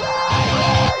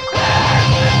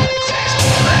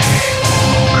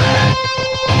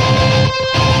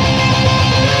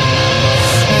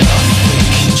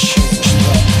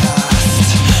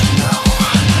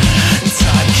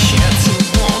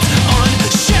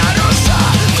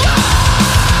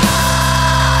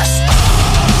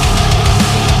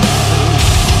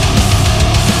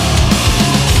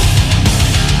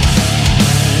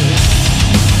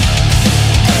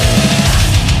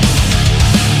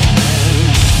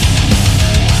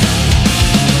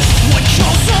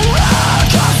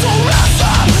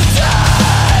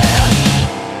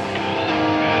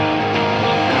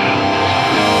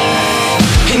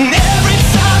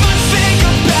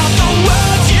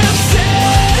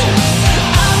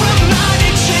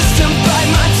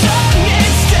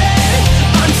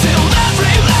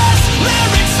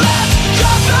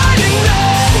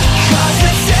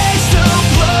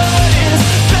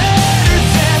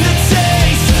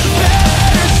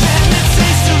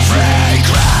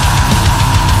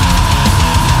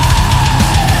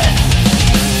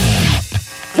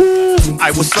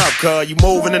 Hey, what's up, cuz? You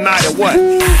moving tonight or what?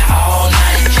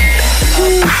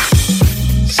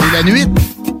 C'est la nuit.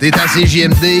 T'es à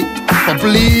CJMD. Pas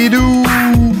les doux.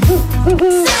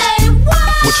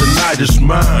 What tonight is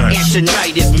mine. And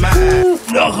tonight is mine.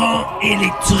 Laurent et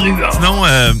les truands. Sinon,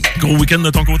 gros week-end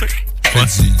de ton côté? Ouais.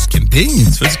 Du camping.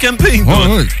 Tu fais du camping, toi?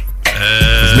 Ouais.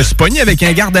 Je me suis pogné avec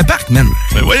un garde-parc, man.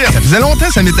 Ben voyons. Ça faisait longtemps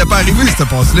que ça m'était pas arrivé, cette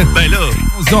passe-là. Ben là.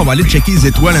 On se dit, on va aller checker les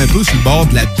étoiles un peu sur le bord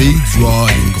de la baie. Il y a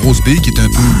une grosse baie qui est un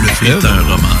peu le fleuve. C'est un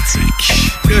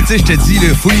romantique. Là, tu sais, je te dis,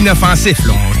 là, full inoffensif.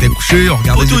 Là. On était couché, on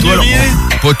regardait les étoiles.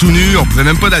 Pas tout nu, on pouvait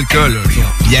même pas d'alcool.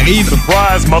 Il arrive.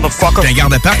 Surprise, motherfucker. C'est un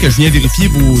garde-parc que je viens vérifier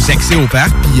vos accès au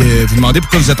parc, puis vous demandez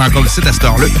pourquoi vous êtes encore ici à cette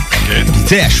heure-là. Okay. Puis, tu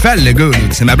sais, à cheval, le gars,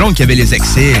 c'est ma blonde qui avait les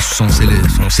accès sur son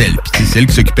sel. Puis, c'est elle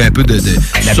qui s'occupait un peu de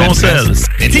la son sel.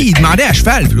 Mais tu sais, il demandait à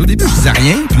cheval. Puis là, au début, je disais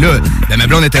rien. Puis là, ma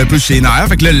blonde était un peu sur les nerfs.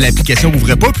 Fait que là, l'application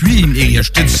ouvrait pas. Puis il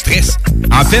ajoutait du stress.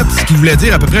 En fait, ce qu'il voulait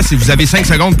dire à peu près, c'est que vous avez 5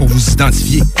 secondes pour vous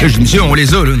identifier. Là, je dis, monsieur, on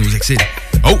les a, là, nos accès.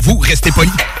 Oh, vous, restez poli.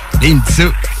 Là, il me dit ça.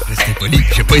 Restez poli.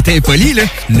 J'ai pas été impoli, là.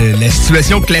 La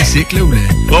situation classique, là, où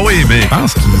oui, mais. Je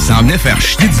pense qu'il s'en venait faire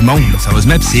chier du monde, là,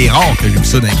 sérieusement. Puis c'est rare que j'ai vu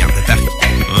ça dans un garde-parc.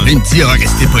 Là, il me dit,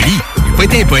 restez poli. J'ai pas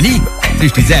été impoli. Tu sais,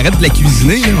 je t'ai dit, arrête de la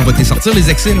cuisiner, là. On va te sortir les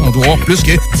accès, là. On doit avoir plus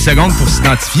que 10 secondes pour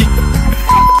s'identifier.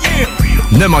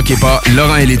 Ne manquez pas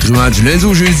Laurent et les truands du lundi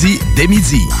au jeudi, dès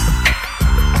midi.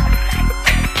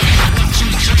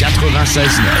 96.9.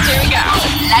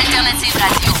 L'alternative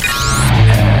radio.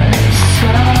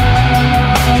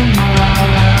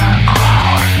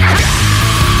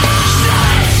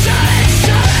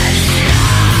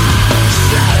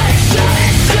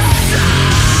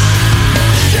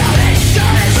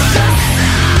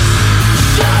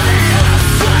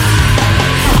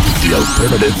 The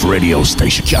Alternative Radio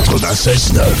Station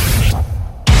 96.9.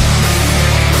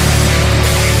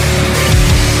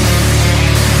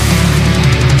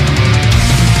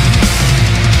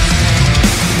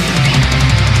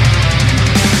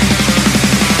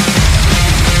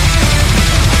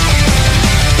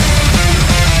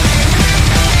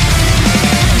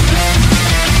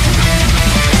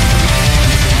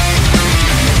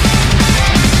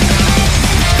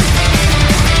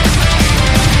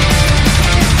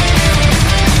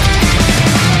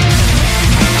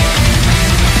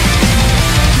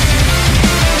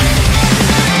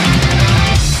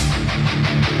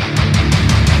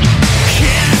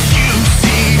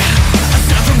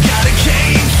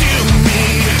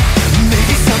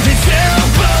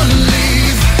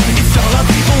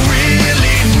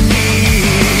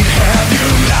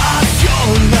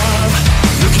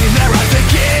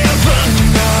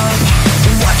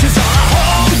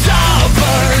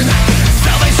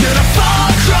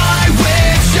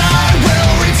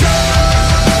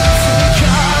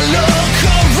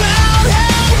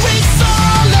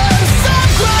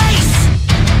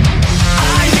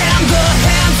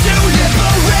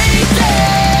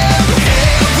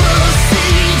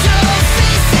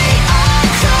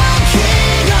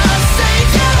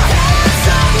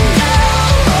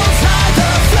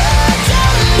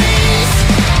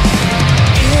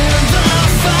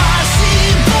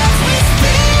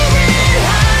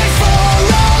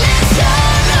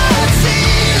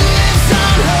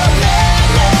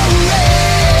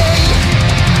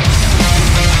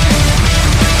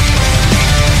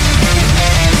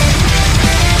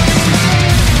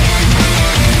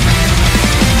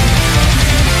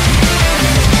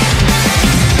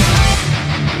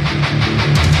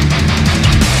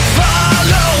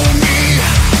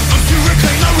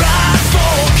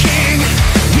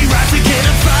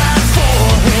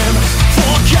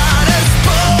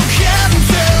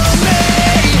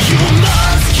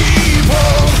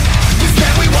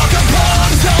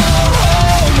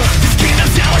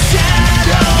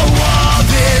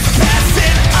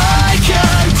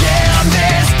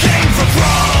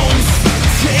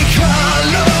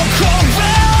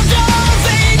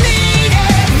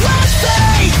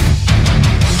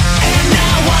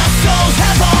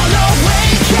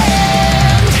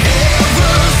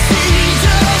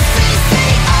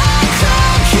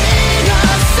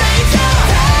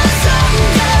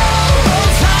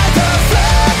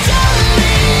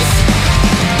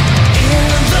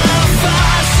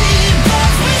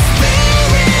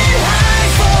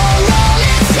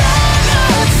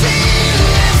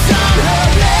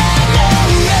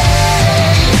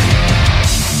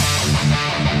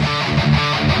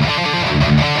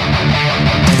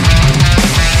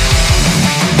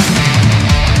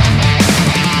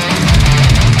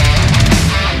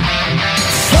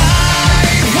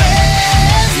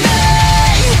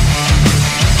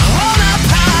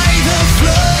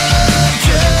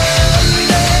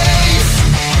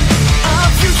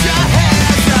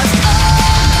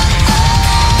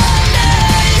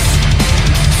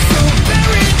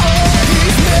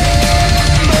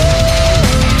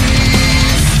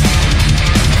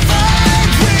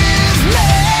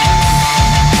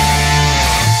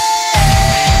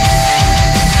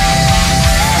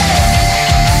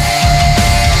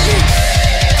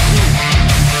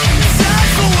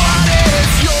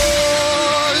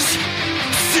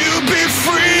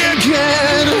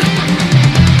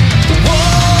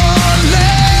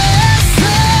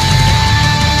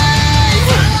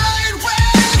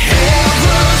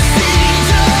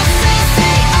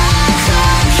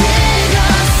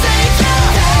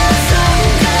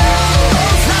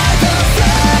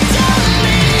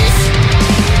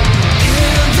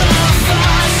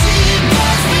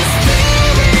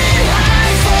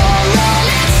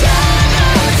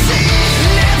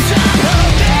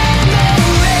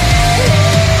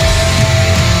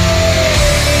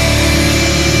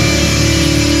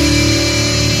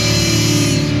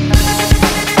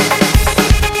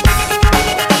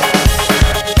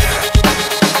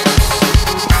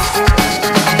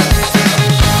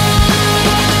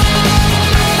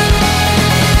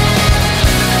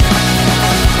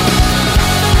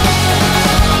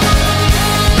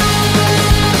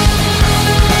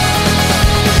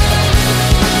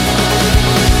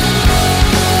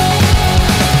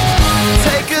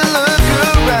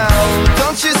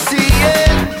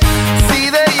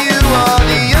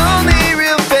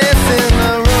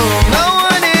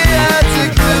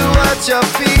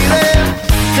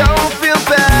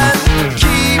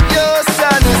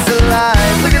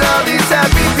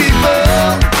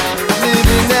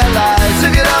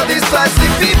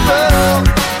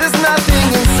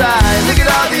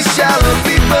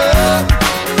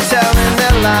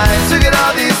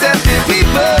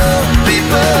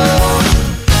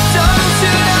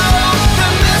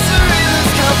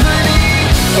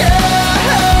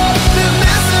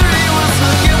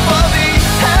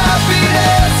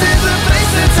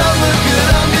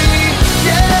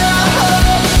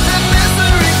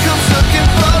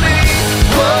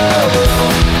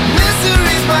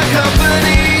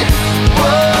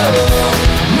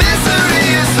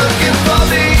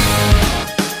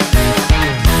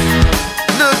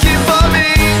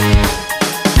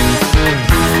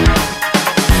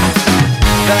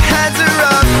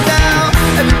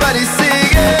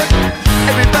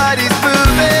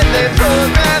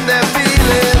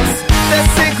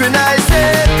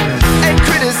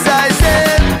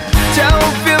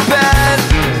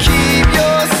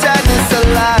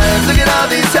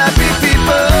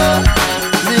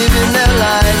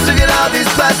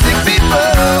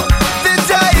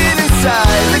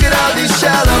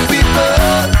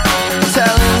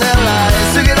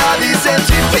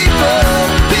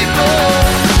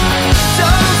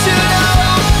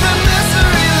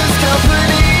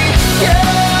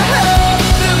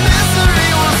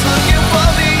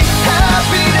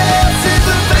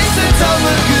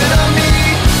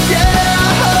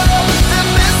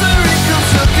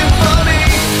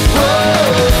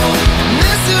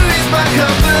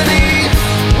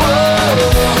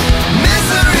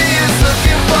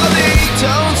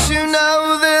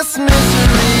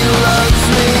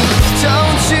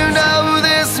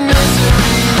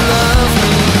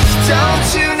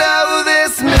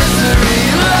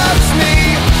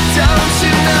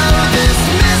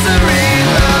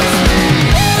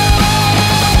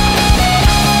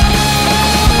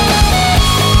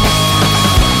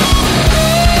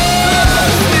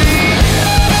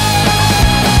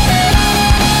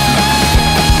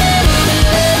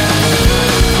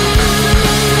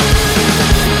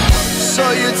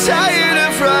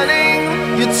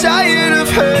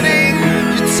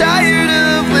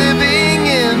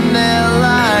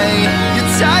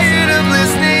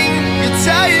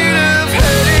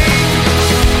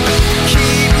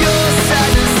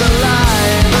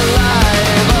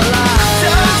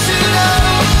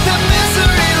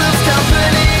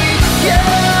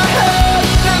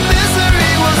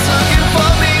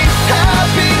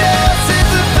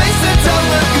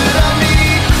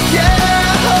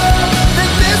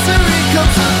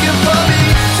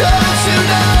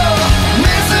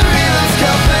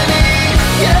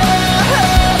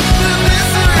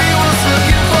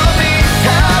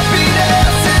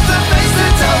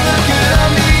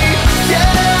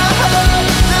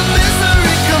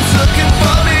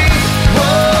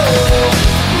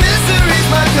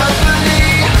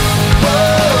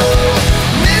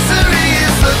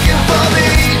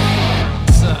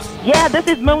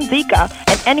 this is Moon Zika,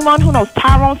 and anyone who knows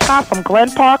Tyrone Scott from Glen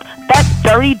Park, that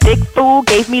dirty dick fool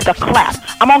gave me the clap.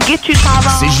 I'm gonna get you,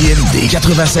 Tyrone. CJMD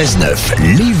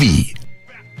 96.9, Lévis.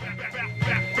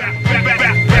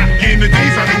 Back in the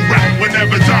days I knew rap would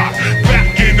never die.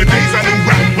 Back in the days I knew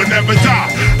rap would never die.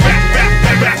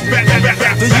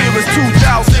 The year is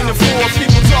 2004,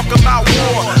 people talk about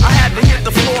war. I had to hit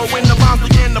the floor when the bombs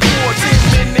began to pour.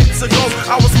 10 minutes ago,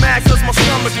 I was mad cause my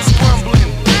stomach was grumbling.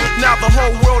 Now the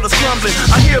whole world is crumbling.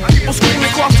 I hear people screaming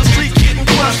across the street, getting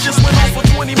crushed. Just went on for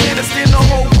 20 minutes, then the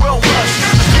whole world rushed.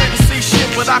 I couldn't see shit,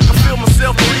 but I could feel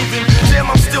myself breathing.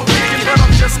 Damn, I'm still kicking, but I'm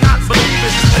just not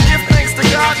believing. I give thanks to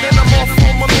God, then I'm off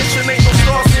on my mission. Ain't no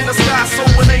stars in the sky, so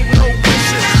it ain't no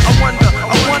wishing. I wonder,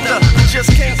 I just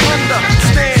can't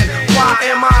understand. Why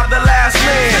am I the last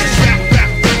man? Back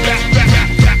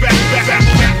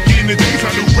in the days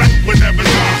I knew rap would never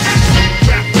die.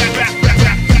 Back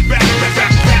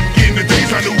in the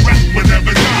days I knew rap would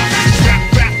never die.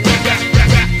 Back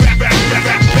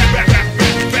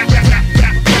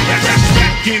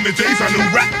in the days I knew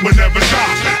rap would never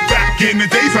die. Back in the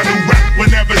days I knew rap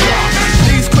would never die.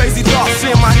 These crazy thoughts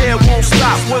in my head won't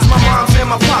stop. Where's my moms and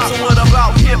my pops? And what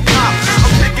about hip-hop?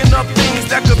 I'm picking up things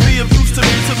that could be of use to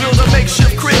me, to build a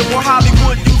makeshift crib where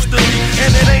Hollywood used to be.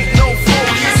 And it ain't no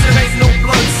 40s, it ain't no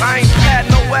blunts. I ain't had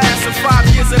no ass in 5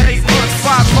 years and 8 months.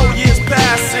 5 more years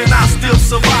pass and I still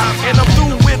survive. And I'm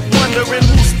through with wondering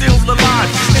who's still alive.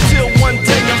 Until one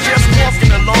day I'm just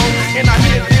walking along and I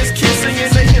hear this kid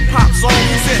singing a hip-hop song.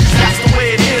 He said, that's the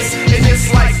way it is, and it's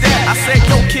like that. I said,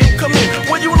 yo kid, come in,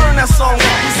 where you learn that song?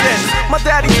 He said, my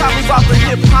daddy taught me about the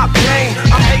hip-hop game.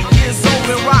 I'm 8 years old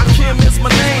and Rakim is my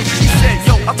name. He said,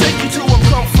 yo, I'll take you to him,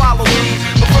 come follow me.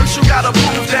 But first you gotta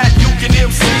prove that you can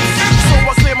MC. So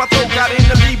I cleared my throat, got in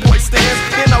the B-boy stance.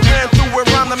 Then I ran through a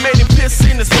rhyme that made him piss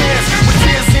in his pants. With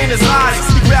tears in his eyes,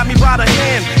 he grabbed me by the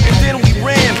hand. And then we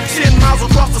ran 10 miles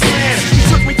across the sand. He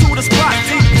took me to the spot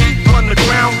deep, deep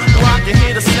underground, where I can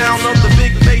hear the sound of the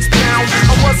big bass pound.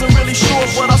 I wasn't really sure,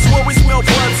 but I swore we smelled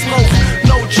blood smoke.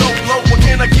 No joke, low, where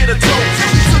can I get a dope?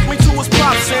 He took me to his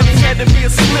pops and he handed me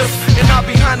a slip. And out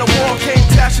behind the wall came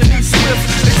Tash and E. Swift.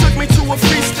 They took me to a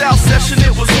freestyle session,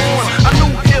 it was on. I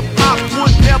knew hip-hop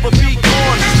would never be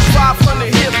gone.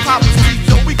 500 hip-hoppers deep,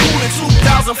 yo, we cool in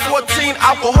 2014,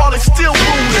 alcoholics still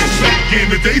ruling. Back in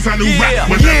the days I knew rap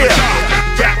would never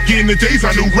die. Back in the days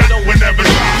I knew rap would never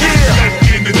die. Back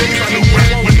in the days I knew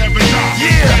rap would never die. Back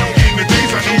in the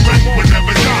days I knew rap would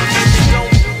never die.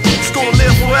 It's gonna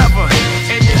live forever.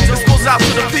 This goes out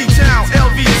to the P-Town,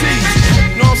 LVT.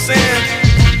 You know what I'm saying?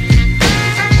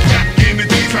 Back in the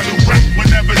days I knew rap would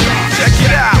never die. Check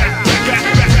it out. Back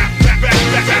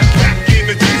in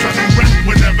the days I knew rap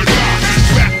would never die.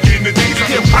 Back in the days I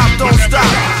knew rap would never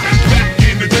die. Back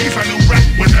in the days I knew rap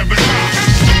would never die.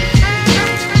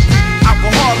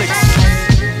 Alcoholics.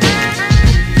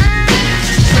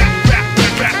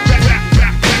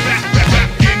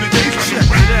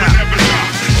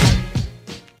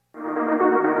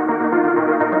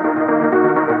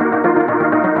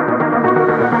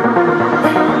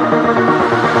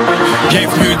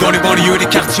 Bienvenue dans les banlieues des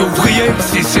quartiers ouvriers.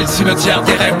 C'est le cimetière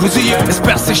des rêves bousillés.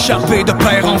 Espère s'échapper de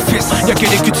père en fils. Y'a que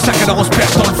les culs du sac alors on se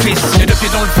perd dans le fils. Les deux pieds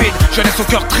dans le vide, jeunesse au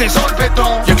cœur très dans le béton.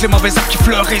 Y'a que les mauvais arbres qui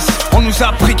fleurissent. On nous a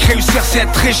appris que réussir c'est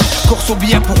être riche. Course au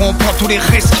billet pour on prend tous les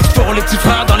risques. Pour les petits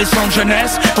frères dans les centres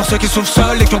jeunesse. Pour ceux qui souffrent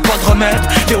seuls et qui ont pas de remède.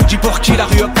 Les OG pour qui la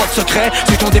rue a pas de secret.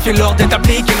 Ceux qui ont défait l'ordre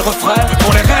établi qui le refrain.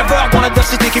 Pour les rêveurs dans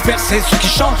l'adversité qui persiste. Ceux qui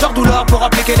chantent leur douleur pour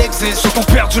rappeler qu'elle existe. Ceux qui ont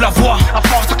perdu la voix à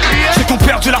force de crier. Ceux qui ont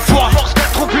perdu la foi.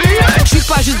 Je suis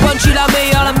pas juste bonne, je suis la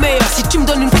meilleure. Si tu me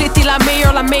donnes une clé, t'es la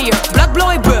meilleure. Black, blanc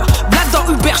et beurre, black dans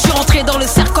Uber, je suis rentré dans le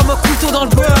cercle comme un couteau dans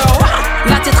le beurre.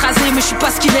 La tête rasée, mais je suis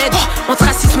pas skinhead. Entre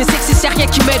racisme et sexy, c'est rien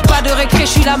qui m'aide. Pas de récré,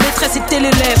 je suis la maîtresse et t'es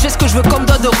l'élève. Je fais ce que je veux comme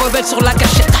donne de rebelle sur la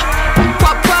cachette.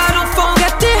 Papa d'enfant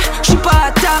gâté, je suis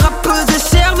pas ta rappeuse de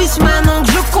service. Maintenant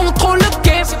que je contrôle le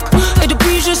game. Et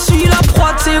depuis je suis la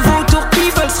proie de ces vautours qui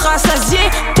veulent se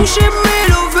rassasier. Toucher mes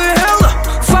lovers,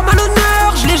 femme à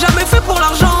l'honneur, je l'ai jamais fait pour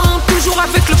l'argent.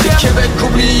 Avec le c'est Québec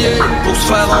oublié, pour se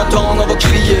faire entendre on va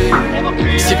crier.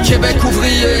 C'est Québec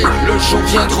ouvrier, le jour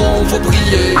viendra on va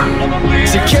briller.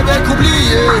 C'est Québec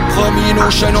oublié, promis nos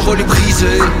chaînes on va les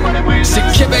briser. C'est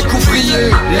Québec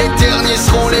ouvrier, les derniers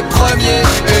seront les premiers.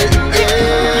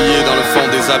 Lié dans le fond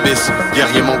des abysses,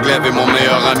 guerrier mon glaive et mon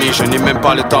meilleur ami. Je n'ai même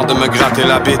pas le temps de me gratter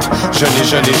la bite. Je n'ai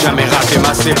jamais raté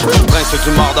ma cible. Prince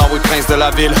du Mordor, oui prince de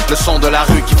la ville. Le son de la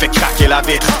rue qui fait craquer la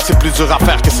vitre. C'est plus dur à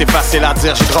faire que c'est facile à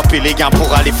dire. J'ai droppé les gants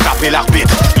pour aller frapper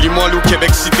l'arbitre. Lis-moi loup,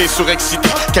 Québec cité, surexcité.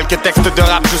 Quelques textes de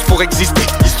rap juste pour exister.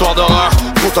 Histoire d'horreur,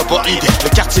 pour t'as pas idée. Le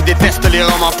quartier déteste les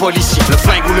romans policiers. Le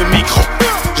flingue ou le micro.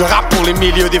 Je rappe pour les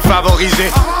milieux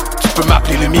défavorisés. Tu peux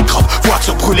m'appeler le microbe,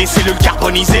 voiture brûlée, cellules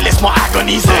carbonisées, laisse-moi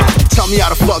agoniser. Tell me how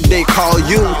the fuck they call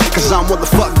you, cause I'm what the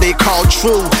fuck they call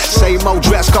true. Same old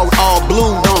dress code, all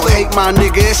blue. Don't hate my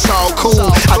nigga, it's all cool.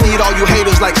 I eat all you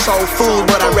haters like soul food,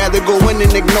 but I'd rather go in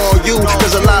and ignore you.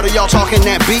 Cause a lot of y'all talking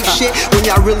that beat shit when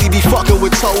y'all really be fucking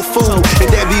with tofu. And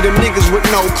that be them niggas with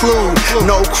no clue,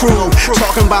 no crew.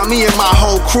 Talking about me and my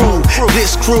whole crew.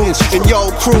 This crew and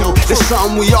your crew, this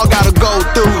something we all gotta go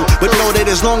through. But know that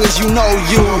as long as you know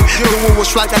you doing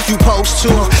what's right like you supposed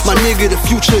to, my nigga, the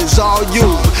future is all you,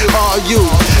 all you.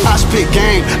 I spit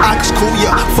game, I can school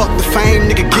ya. Fuck the fame,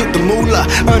 nigga, get the moolah.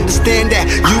 Understand that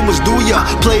you must do ya.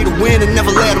 Play to win and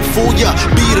never let them fool ya.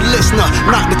 Be the listener,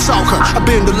 not the talker. I've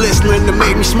been the listener and it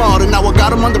made me smarter. Now I got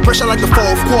them under pressure like the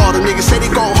fourth quarter. Niggas say they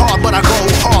go hard, but I go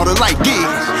harder like this.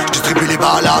 Distribue les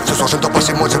balades, ce soir je ne dors pas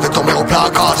chez moi, j'ai fait tomber au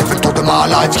placard. J'ai fait le tour de ma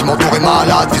life, ce qui m'entoure est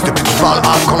malade. Fils de pute, tout parle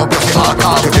hâte, quand l'ambiance est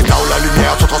macabre. J'ai là où la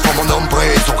lumière se transforme en ombre.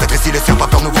 Ils sont rétrécis, les serres pas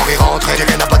peur nous voir y rentrer. J'ai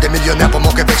rien à battre des millionnaires pour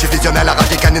mon Québec, j'ai visionnaire. La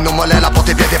radicane et nos mollets, la porte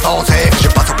est bien défoncée. J'ai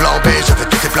pas au plan B, je vais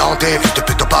tout déplanter. Fils de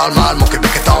pute, te parle mal, mon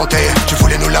Québec est tenté. Tu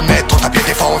voulais nous la mettre, on t'a bien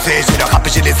défoncé. J'ai le rap et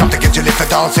j'ai les armes, t'inquiète, je les fais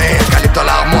danser. Calibre dans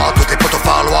l'armoire, toutes les potes au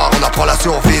parloir. On apprend la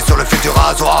survie sur le fil du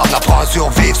rasoir. On apprend à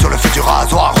survivre sur le fil du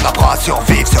rasoir. On apprend à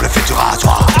survivre sur le fil du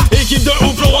rasoir. Équipe de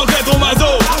houblon en tête au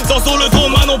mazo. Sans sur le tronc,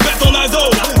 man, on pète ton naso.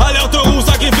 Alerte rouge,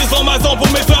 sacrifice en maçon pour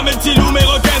mes femmes et petits loups, mes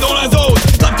requins dans la zone.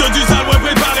 Tape que du sale, ouais,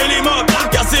 préparez les mobs.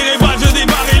 Casser les balles, je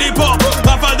débarre les portes.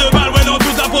 Rafale de balles, ouais, dans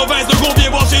toute la province. Le gros viens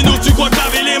voir chez nous, tu crois que la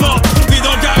ville est morte. Pris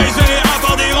dans le carré, je vais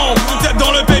avoir des ronds. Tête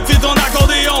dans le bec, fit en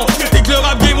accordéon. Dès que le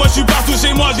rap game, moi, je suis partout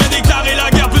chez moi. Je viens déclarer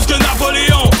la guerre plus que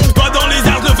Napoléon. Toi dans les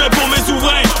airs, je le fais pour mes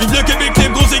souverains. Vive le Québec, les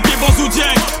grosses équipes en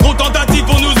soutien. Gros tentative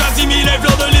pour nous assimiler.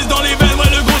 Fleur de lys dans les veines,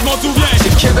 ouais, le gros, je m'en souviens.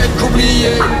 C'est Québec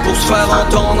oublié, pour se faire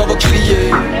entendre on va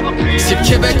crier. C'est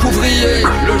Québec ouvrier,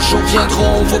 le jour viendra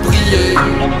on va briller.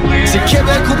 C'est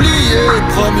Québec oublié,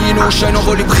 promis nos chaînes on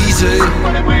va les briser.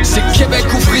 C'est Québec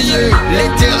ouvrier, les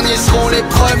derniers seront les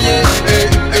premiers.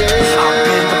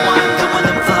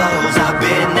 I've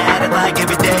been at it like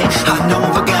every day. I know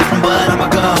I'm forgotten but I'ma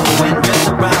go and dress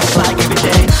around like every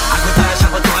day. 아그다시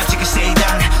한번 도와주기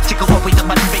세단 지금 what we the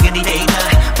button bigger than data.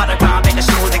 Para ground make a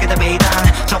show nigga the baitan.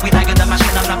 So we like the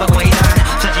machine I'm not waiting.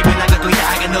 사집이 나가 또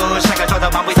이다가 너 샤가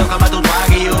쳐다만 we talk about the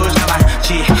waggy use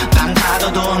가만히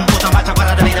단타도 돈 부터 맞춰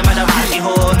가라다 내려 맞아 말이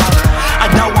혼. I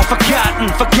know I'm forgotten,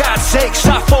 for God's sakes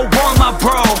I forewarn my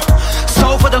bro.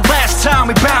 So for the last time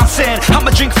we bouncing, I'ma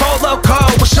drink full loco.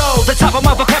 We'll show the top of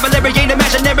my vocabulary ain't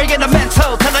imaginary and a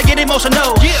mental till I get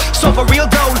emotional. So for real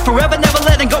though, forever never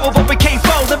letting go of what we came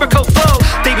for. Lyrical flow,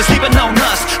 they been sleeping on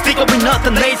us. Think we'll be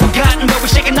nothing, they've forgotten but we're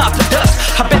shaking off the dust.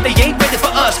 I bet they ain't ready for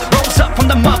us. Rose up from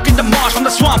the muck in the marsh, from the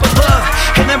swamp of love.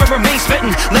 And never remain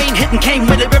spitting, lane hitting, came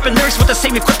with it, ripping lyrics with the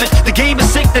same equipment. The game is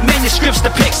sick, the manuscripts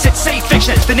depicts it, say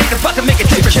fiction. The native buck can make a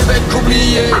difference. C'est Québec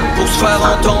oublié, pour se faire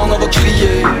entendre on va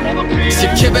crier.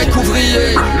 C'est Québec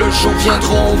ouvrier, le jour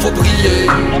viendra on va briller.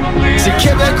 C'est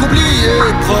Québec oublié,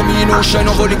 promis nos chaînes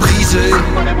on va les briser.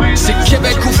 C'est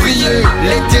Québec ouvrier,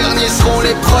 les derniers seront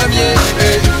les premiers.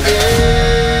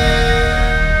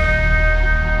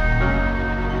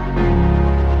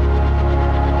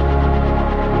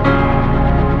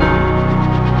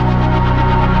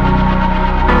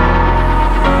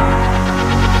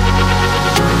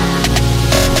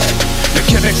 Le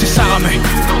Québec c'est Saramé,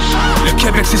 le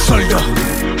Québec c'est Soldat,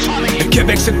 le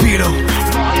Québec c'est Pilo,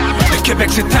 le Québec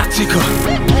c'est Tactica,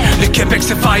 le Québec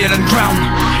c'est Violent Ground,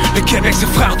 le Québec c'est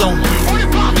Frardon,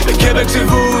 le Québec c'est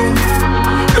vous,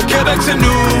 le Québec c'est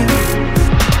nous.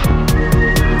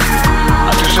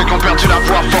 À tous ceux qui ont perdu la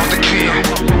voix, force de crier.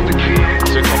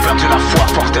 Ceux qui ont perdu la foi,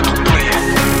 force d'être priés.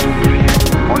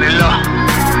 On est là.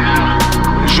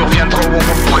 Le jour viendra où on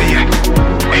va prier.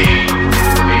 Et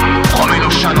promets nos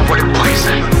chaînes, on va les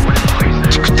briser.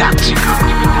 Tic-tac, tic.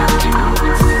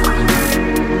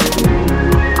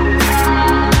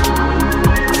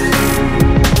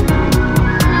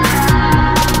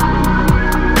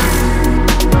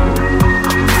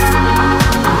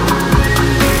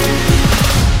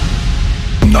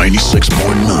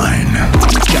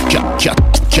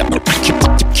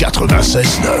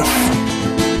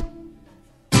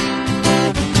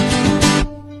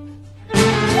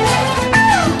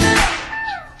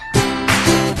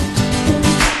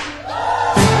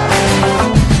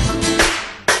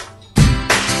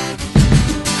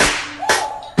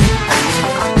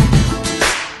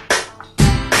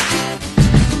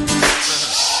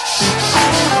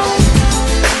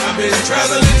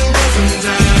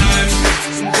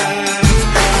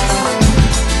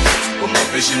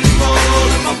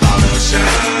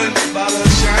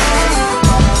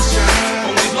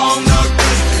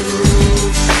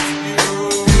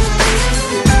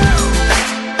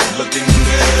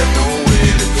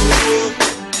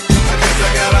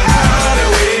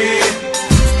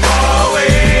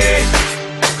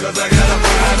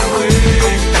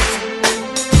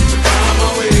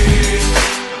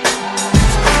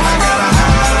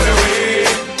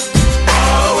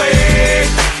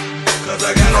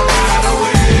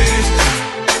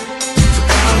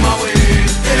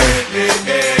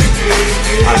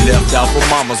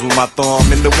 mamas with my thumb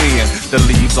in the wind. The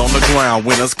leaves on the ground,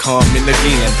 winners coming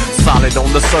again. Solid on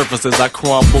the surface as I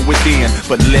crumble within.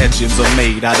 But legends are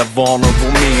made out of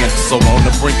vulnerable men. So on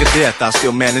the brink of death, I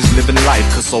still manage living life.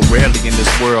 Cause so rarely in this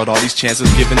world are these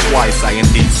chances given twice. I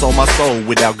indeed sold my soul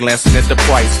without glancing at the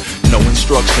price. No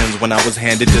instructions when I was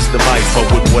handed this device.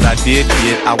 But with what I did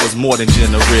get, I was more than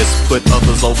generous. Put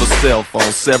others over self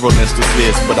on several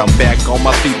instances. But I'm back on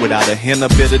my feet without a hint of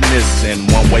bitterness.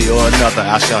 And one way or another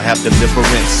I shall have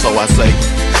deliverance. So I say,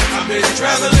 I've been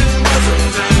traveling for some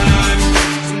time.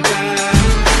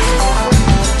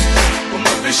 But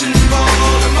my vision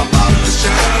ball and my bottle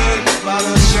shine.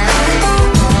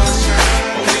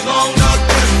 Only long dark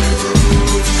dusty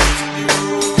roads.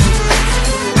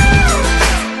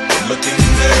 Looking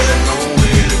there,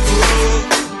 nowhere to go.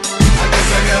 I guess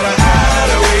I gotta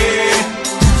hide away,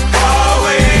 far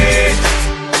away.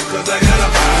 Cause I gotta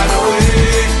find a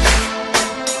way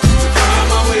to find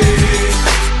my way.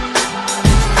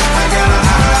 I gotta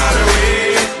hide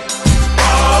away,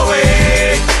 far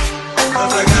away.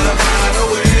 Cause I gotta find a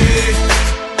way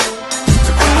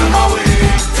to find my way.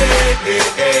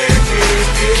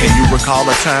 can you recall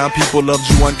a time people loved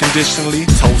you unconditionally?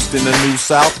 Toast in the New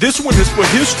South, this one is for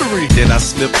history. Then I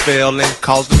slipped, fell, and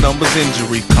caused the numbers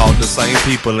injury. Called the same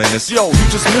people and it's, yo, you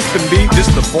just missed them, B. This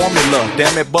the formula,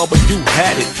 damn it, Bubba, you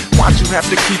had it. Why'd you have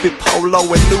to keep it Polo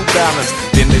and New Balance?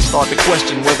 Then they start to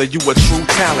question whether you a true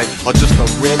talent or just a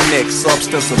redneck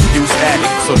substance abuse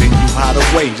addict. So then you hide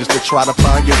away just to try to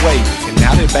find your way. And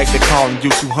now they're back to calling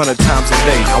you 200 times a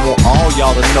day. I want all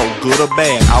y'all to know, good or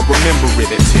bad, I'll remember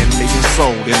it at 10 million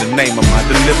sold in the name of my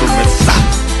deliverance.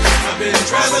 I've been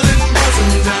traveling for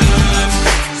some time.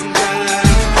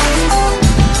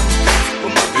 But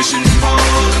my vision ball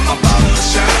and my bottle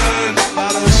shine.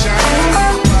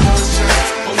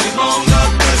 Only long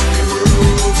dark dusty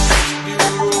roads.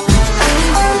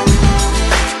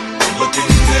 I'm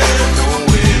looking there,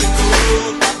 nowhere to go.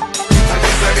 I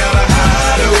guess I gotta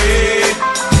hide away,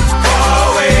 far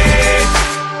away.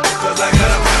 Cause I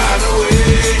gotta find a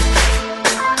way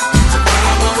to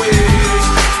find my way.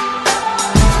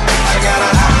 I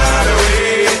gotta hide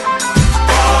away,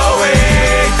 far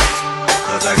away.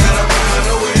 Cause I gotta find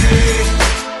a way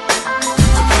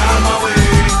to find my way.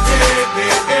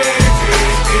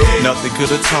 Nothing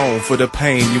could atone for the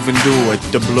pain you've endured.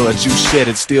 The blood you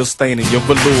shedded still staining your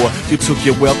velour. You took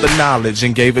your wealth of knowledge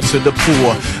and gave it to the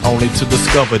poor, only to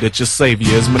discover that your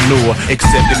savior is manure.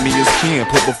 Accepting me as kin,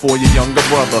 put before your younger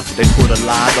brother. They put a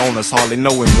lie on us, hardly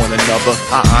knowing one another.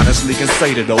 I honestly can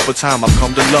say that over time I've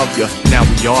come to love you. Now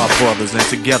we are brothers and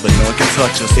together none can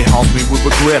touch us. It haunts me with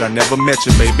regret, I never met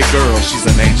your baby girl. She's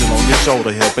an angel on your shoulder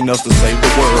helping us to save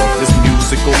the world. This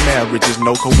musical marriage is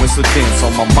no coincidence.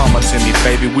 On my mama tell me,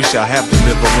 baby, we shall have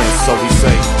deliverance. So we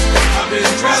say, I've been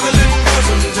traveling for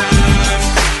some time.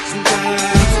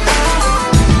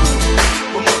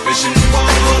 But my vision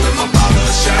ball and my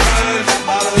bottle shine.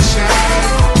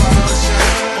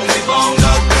 Only long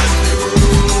dark dusty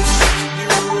roads.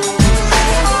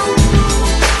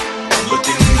 I'm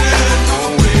looking there,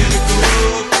 nowhere to go.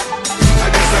 I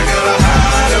guess I gotta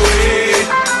hide away,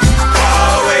 far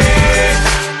away.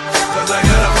 Cause I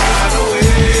gotta find a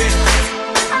way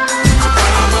to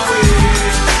find my way.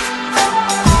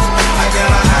 I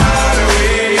gotta hide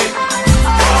away,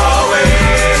 far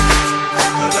away.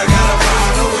 Cause I gotta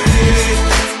find a way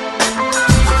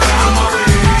to find my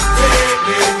way.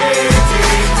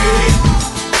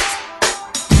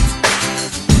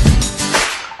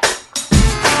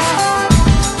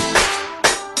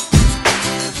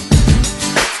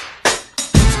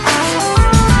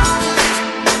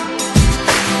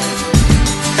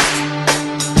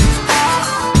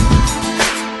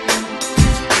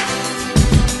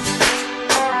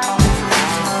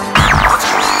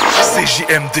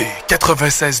 CJMD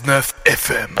 96.9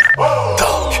 FM.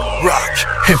 Talk, rock,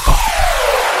 hip-hop.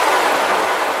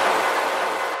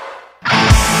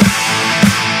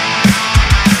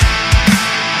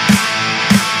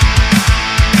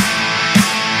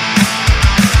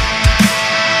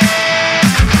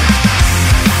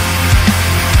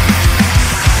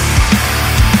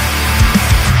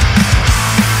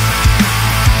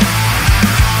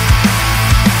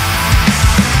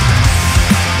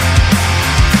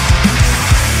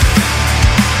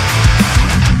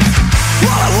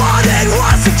 All I wanted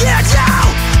was to get you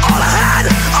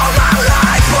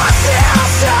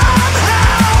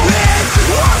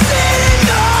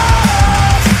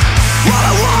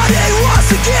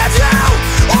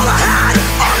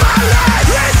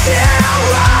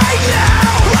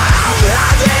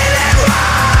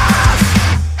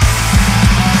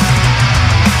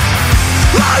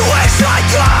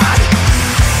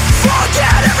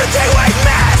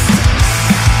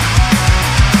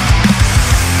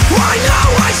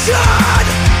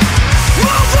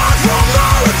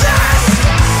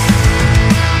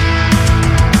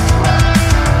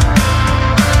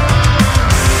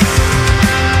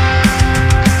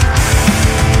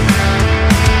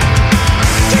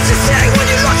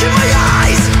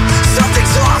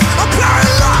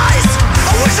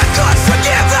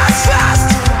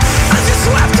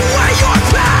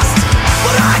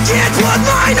put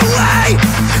mine away.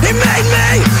 It made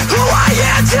me who I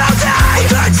am today.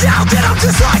 Turns out that I'm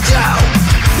just like you.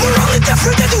 We're only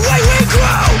different in the way we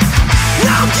grew.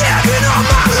 Now I'm giving all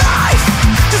my life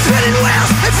to spinning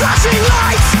wheels and flashing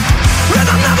lights, and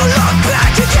I'll never look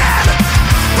back again.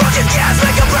 Broken gears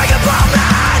make a breakable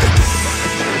man.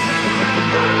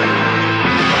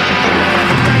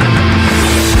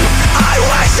 I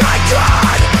wish I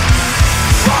could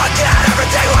forget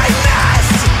everything we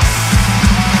missed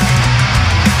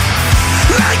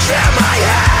and clear my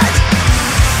head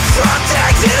from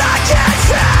things that I can't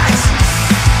fix.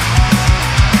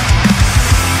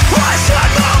 I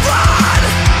should move on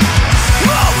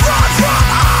from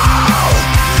all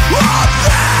of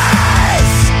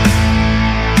this.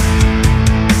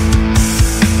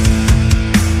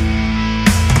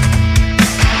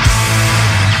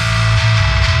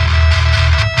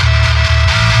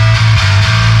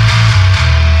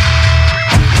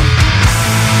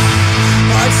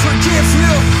 I forgive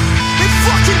you, it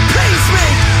fucking pains me,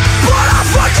 but I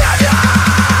forgive you.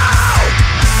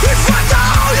 If I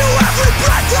don't owe you every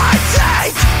breath I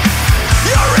take,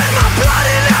 you're in my blood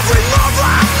in every move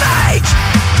I make.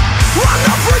 I'm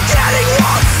not forgetting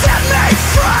what set me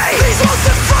free. These won't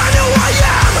define who I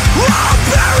am, I'll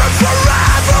bear it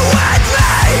forever with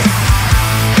me.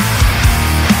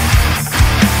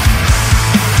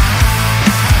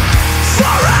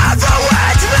 Forever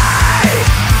with me.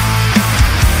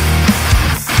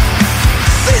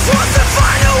 These won't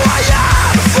define who I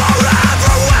am,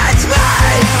 forever with me.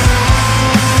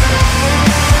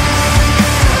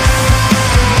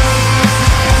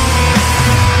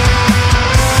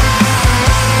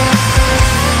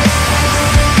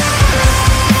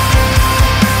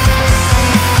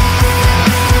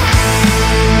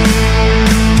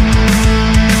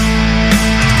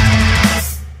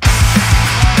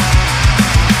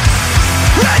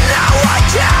 And now I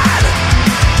can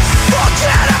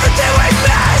forget everything we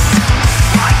missed.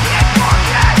 I can't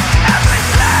forget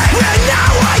everything. And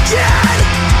now I can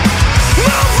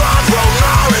move on from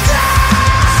all of this.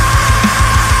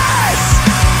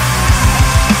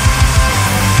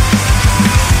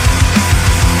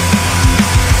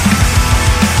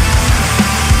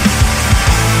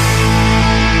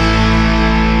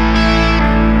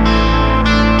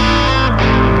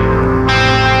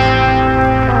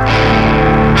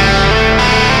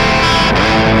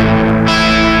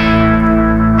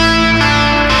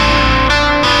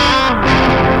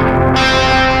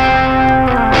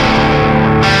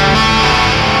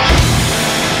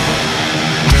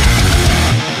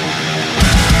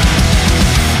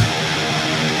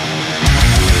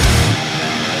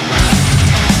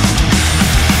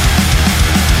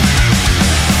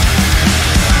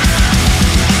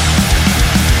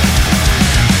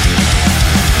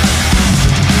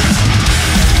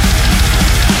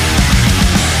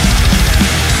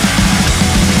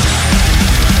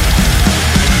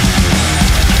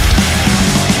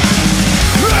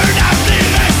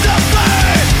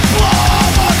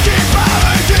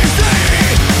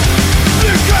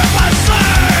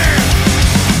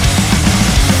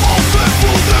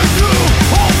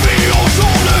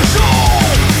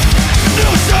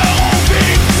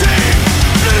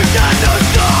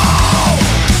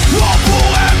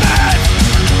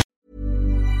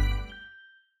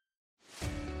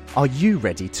 Are you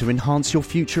ready to enhance your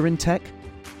future in tech?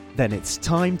 Then it's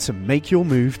time to make your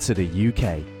move to the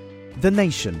UK, the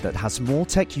nation that has more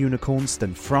tech unicorns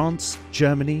than France,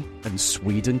 Germany, and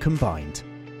Sweden combined.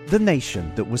 The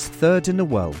nation that was third in the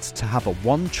world to have a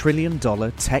 $1 trillion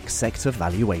tech sector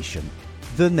valuation.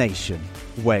 The nation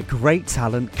where great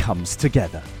talent comes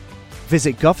together.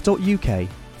 Visit gov.uk/great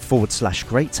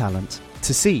talent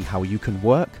to see how you can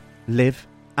work, live,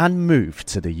 and move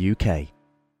to the UK.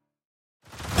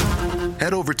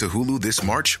 Head over to Hulu this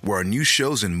March, where our new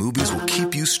shows and movies will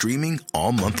keep you streaming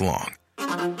all month long.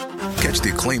 Catch the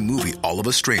acclaimed movie All of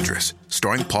Us Strangers,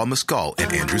 starring Paul Mescal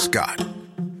and Andrew Scott.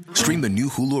 Stream the new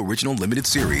Hulu original limited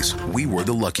series We Were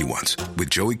the Lucky Ones with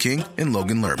Joey King and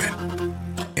Logan Lerman.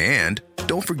 And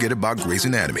don't forget about Grey's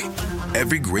Anatomy.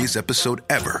 Every Grey's episode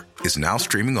ever is now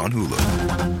streaming on Hulu.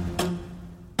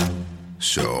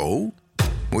 So,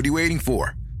 what are you waiting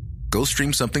for? Go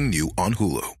stream something new on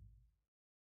Hulu.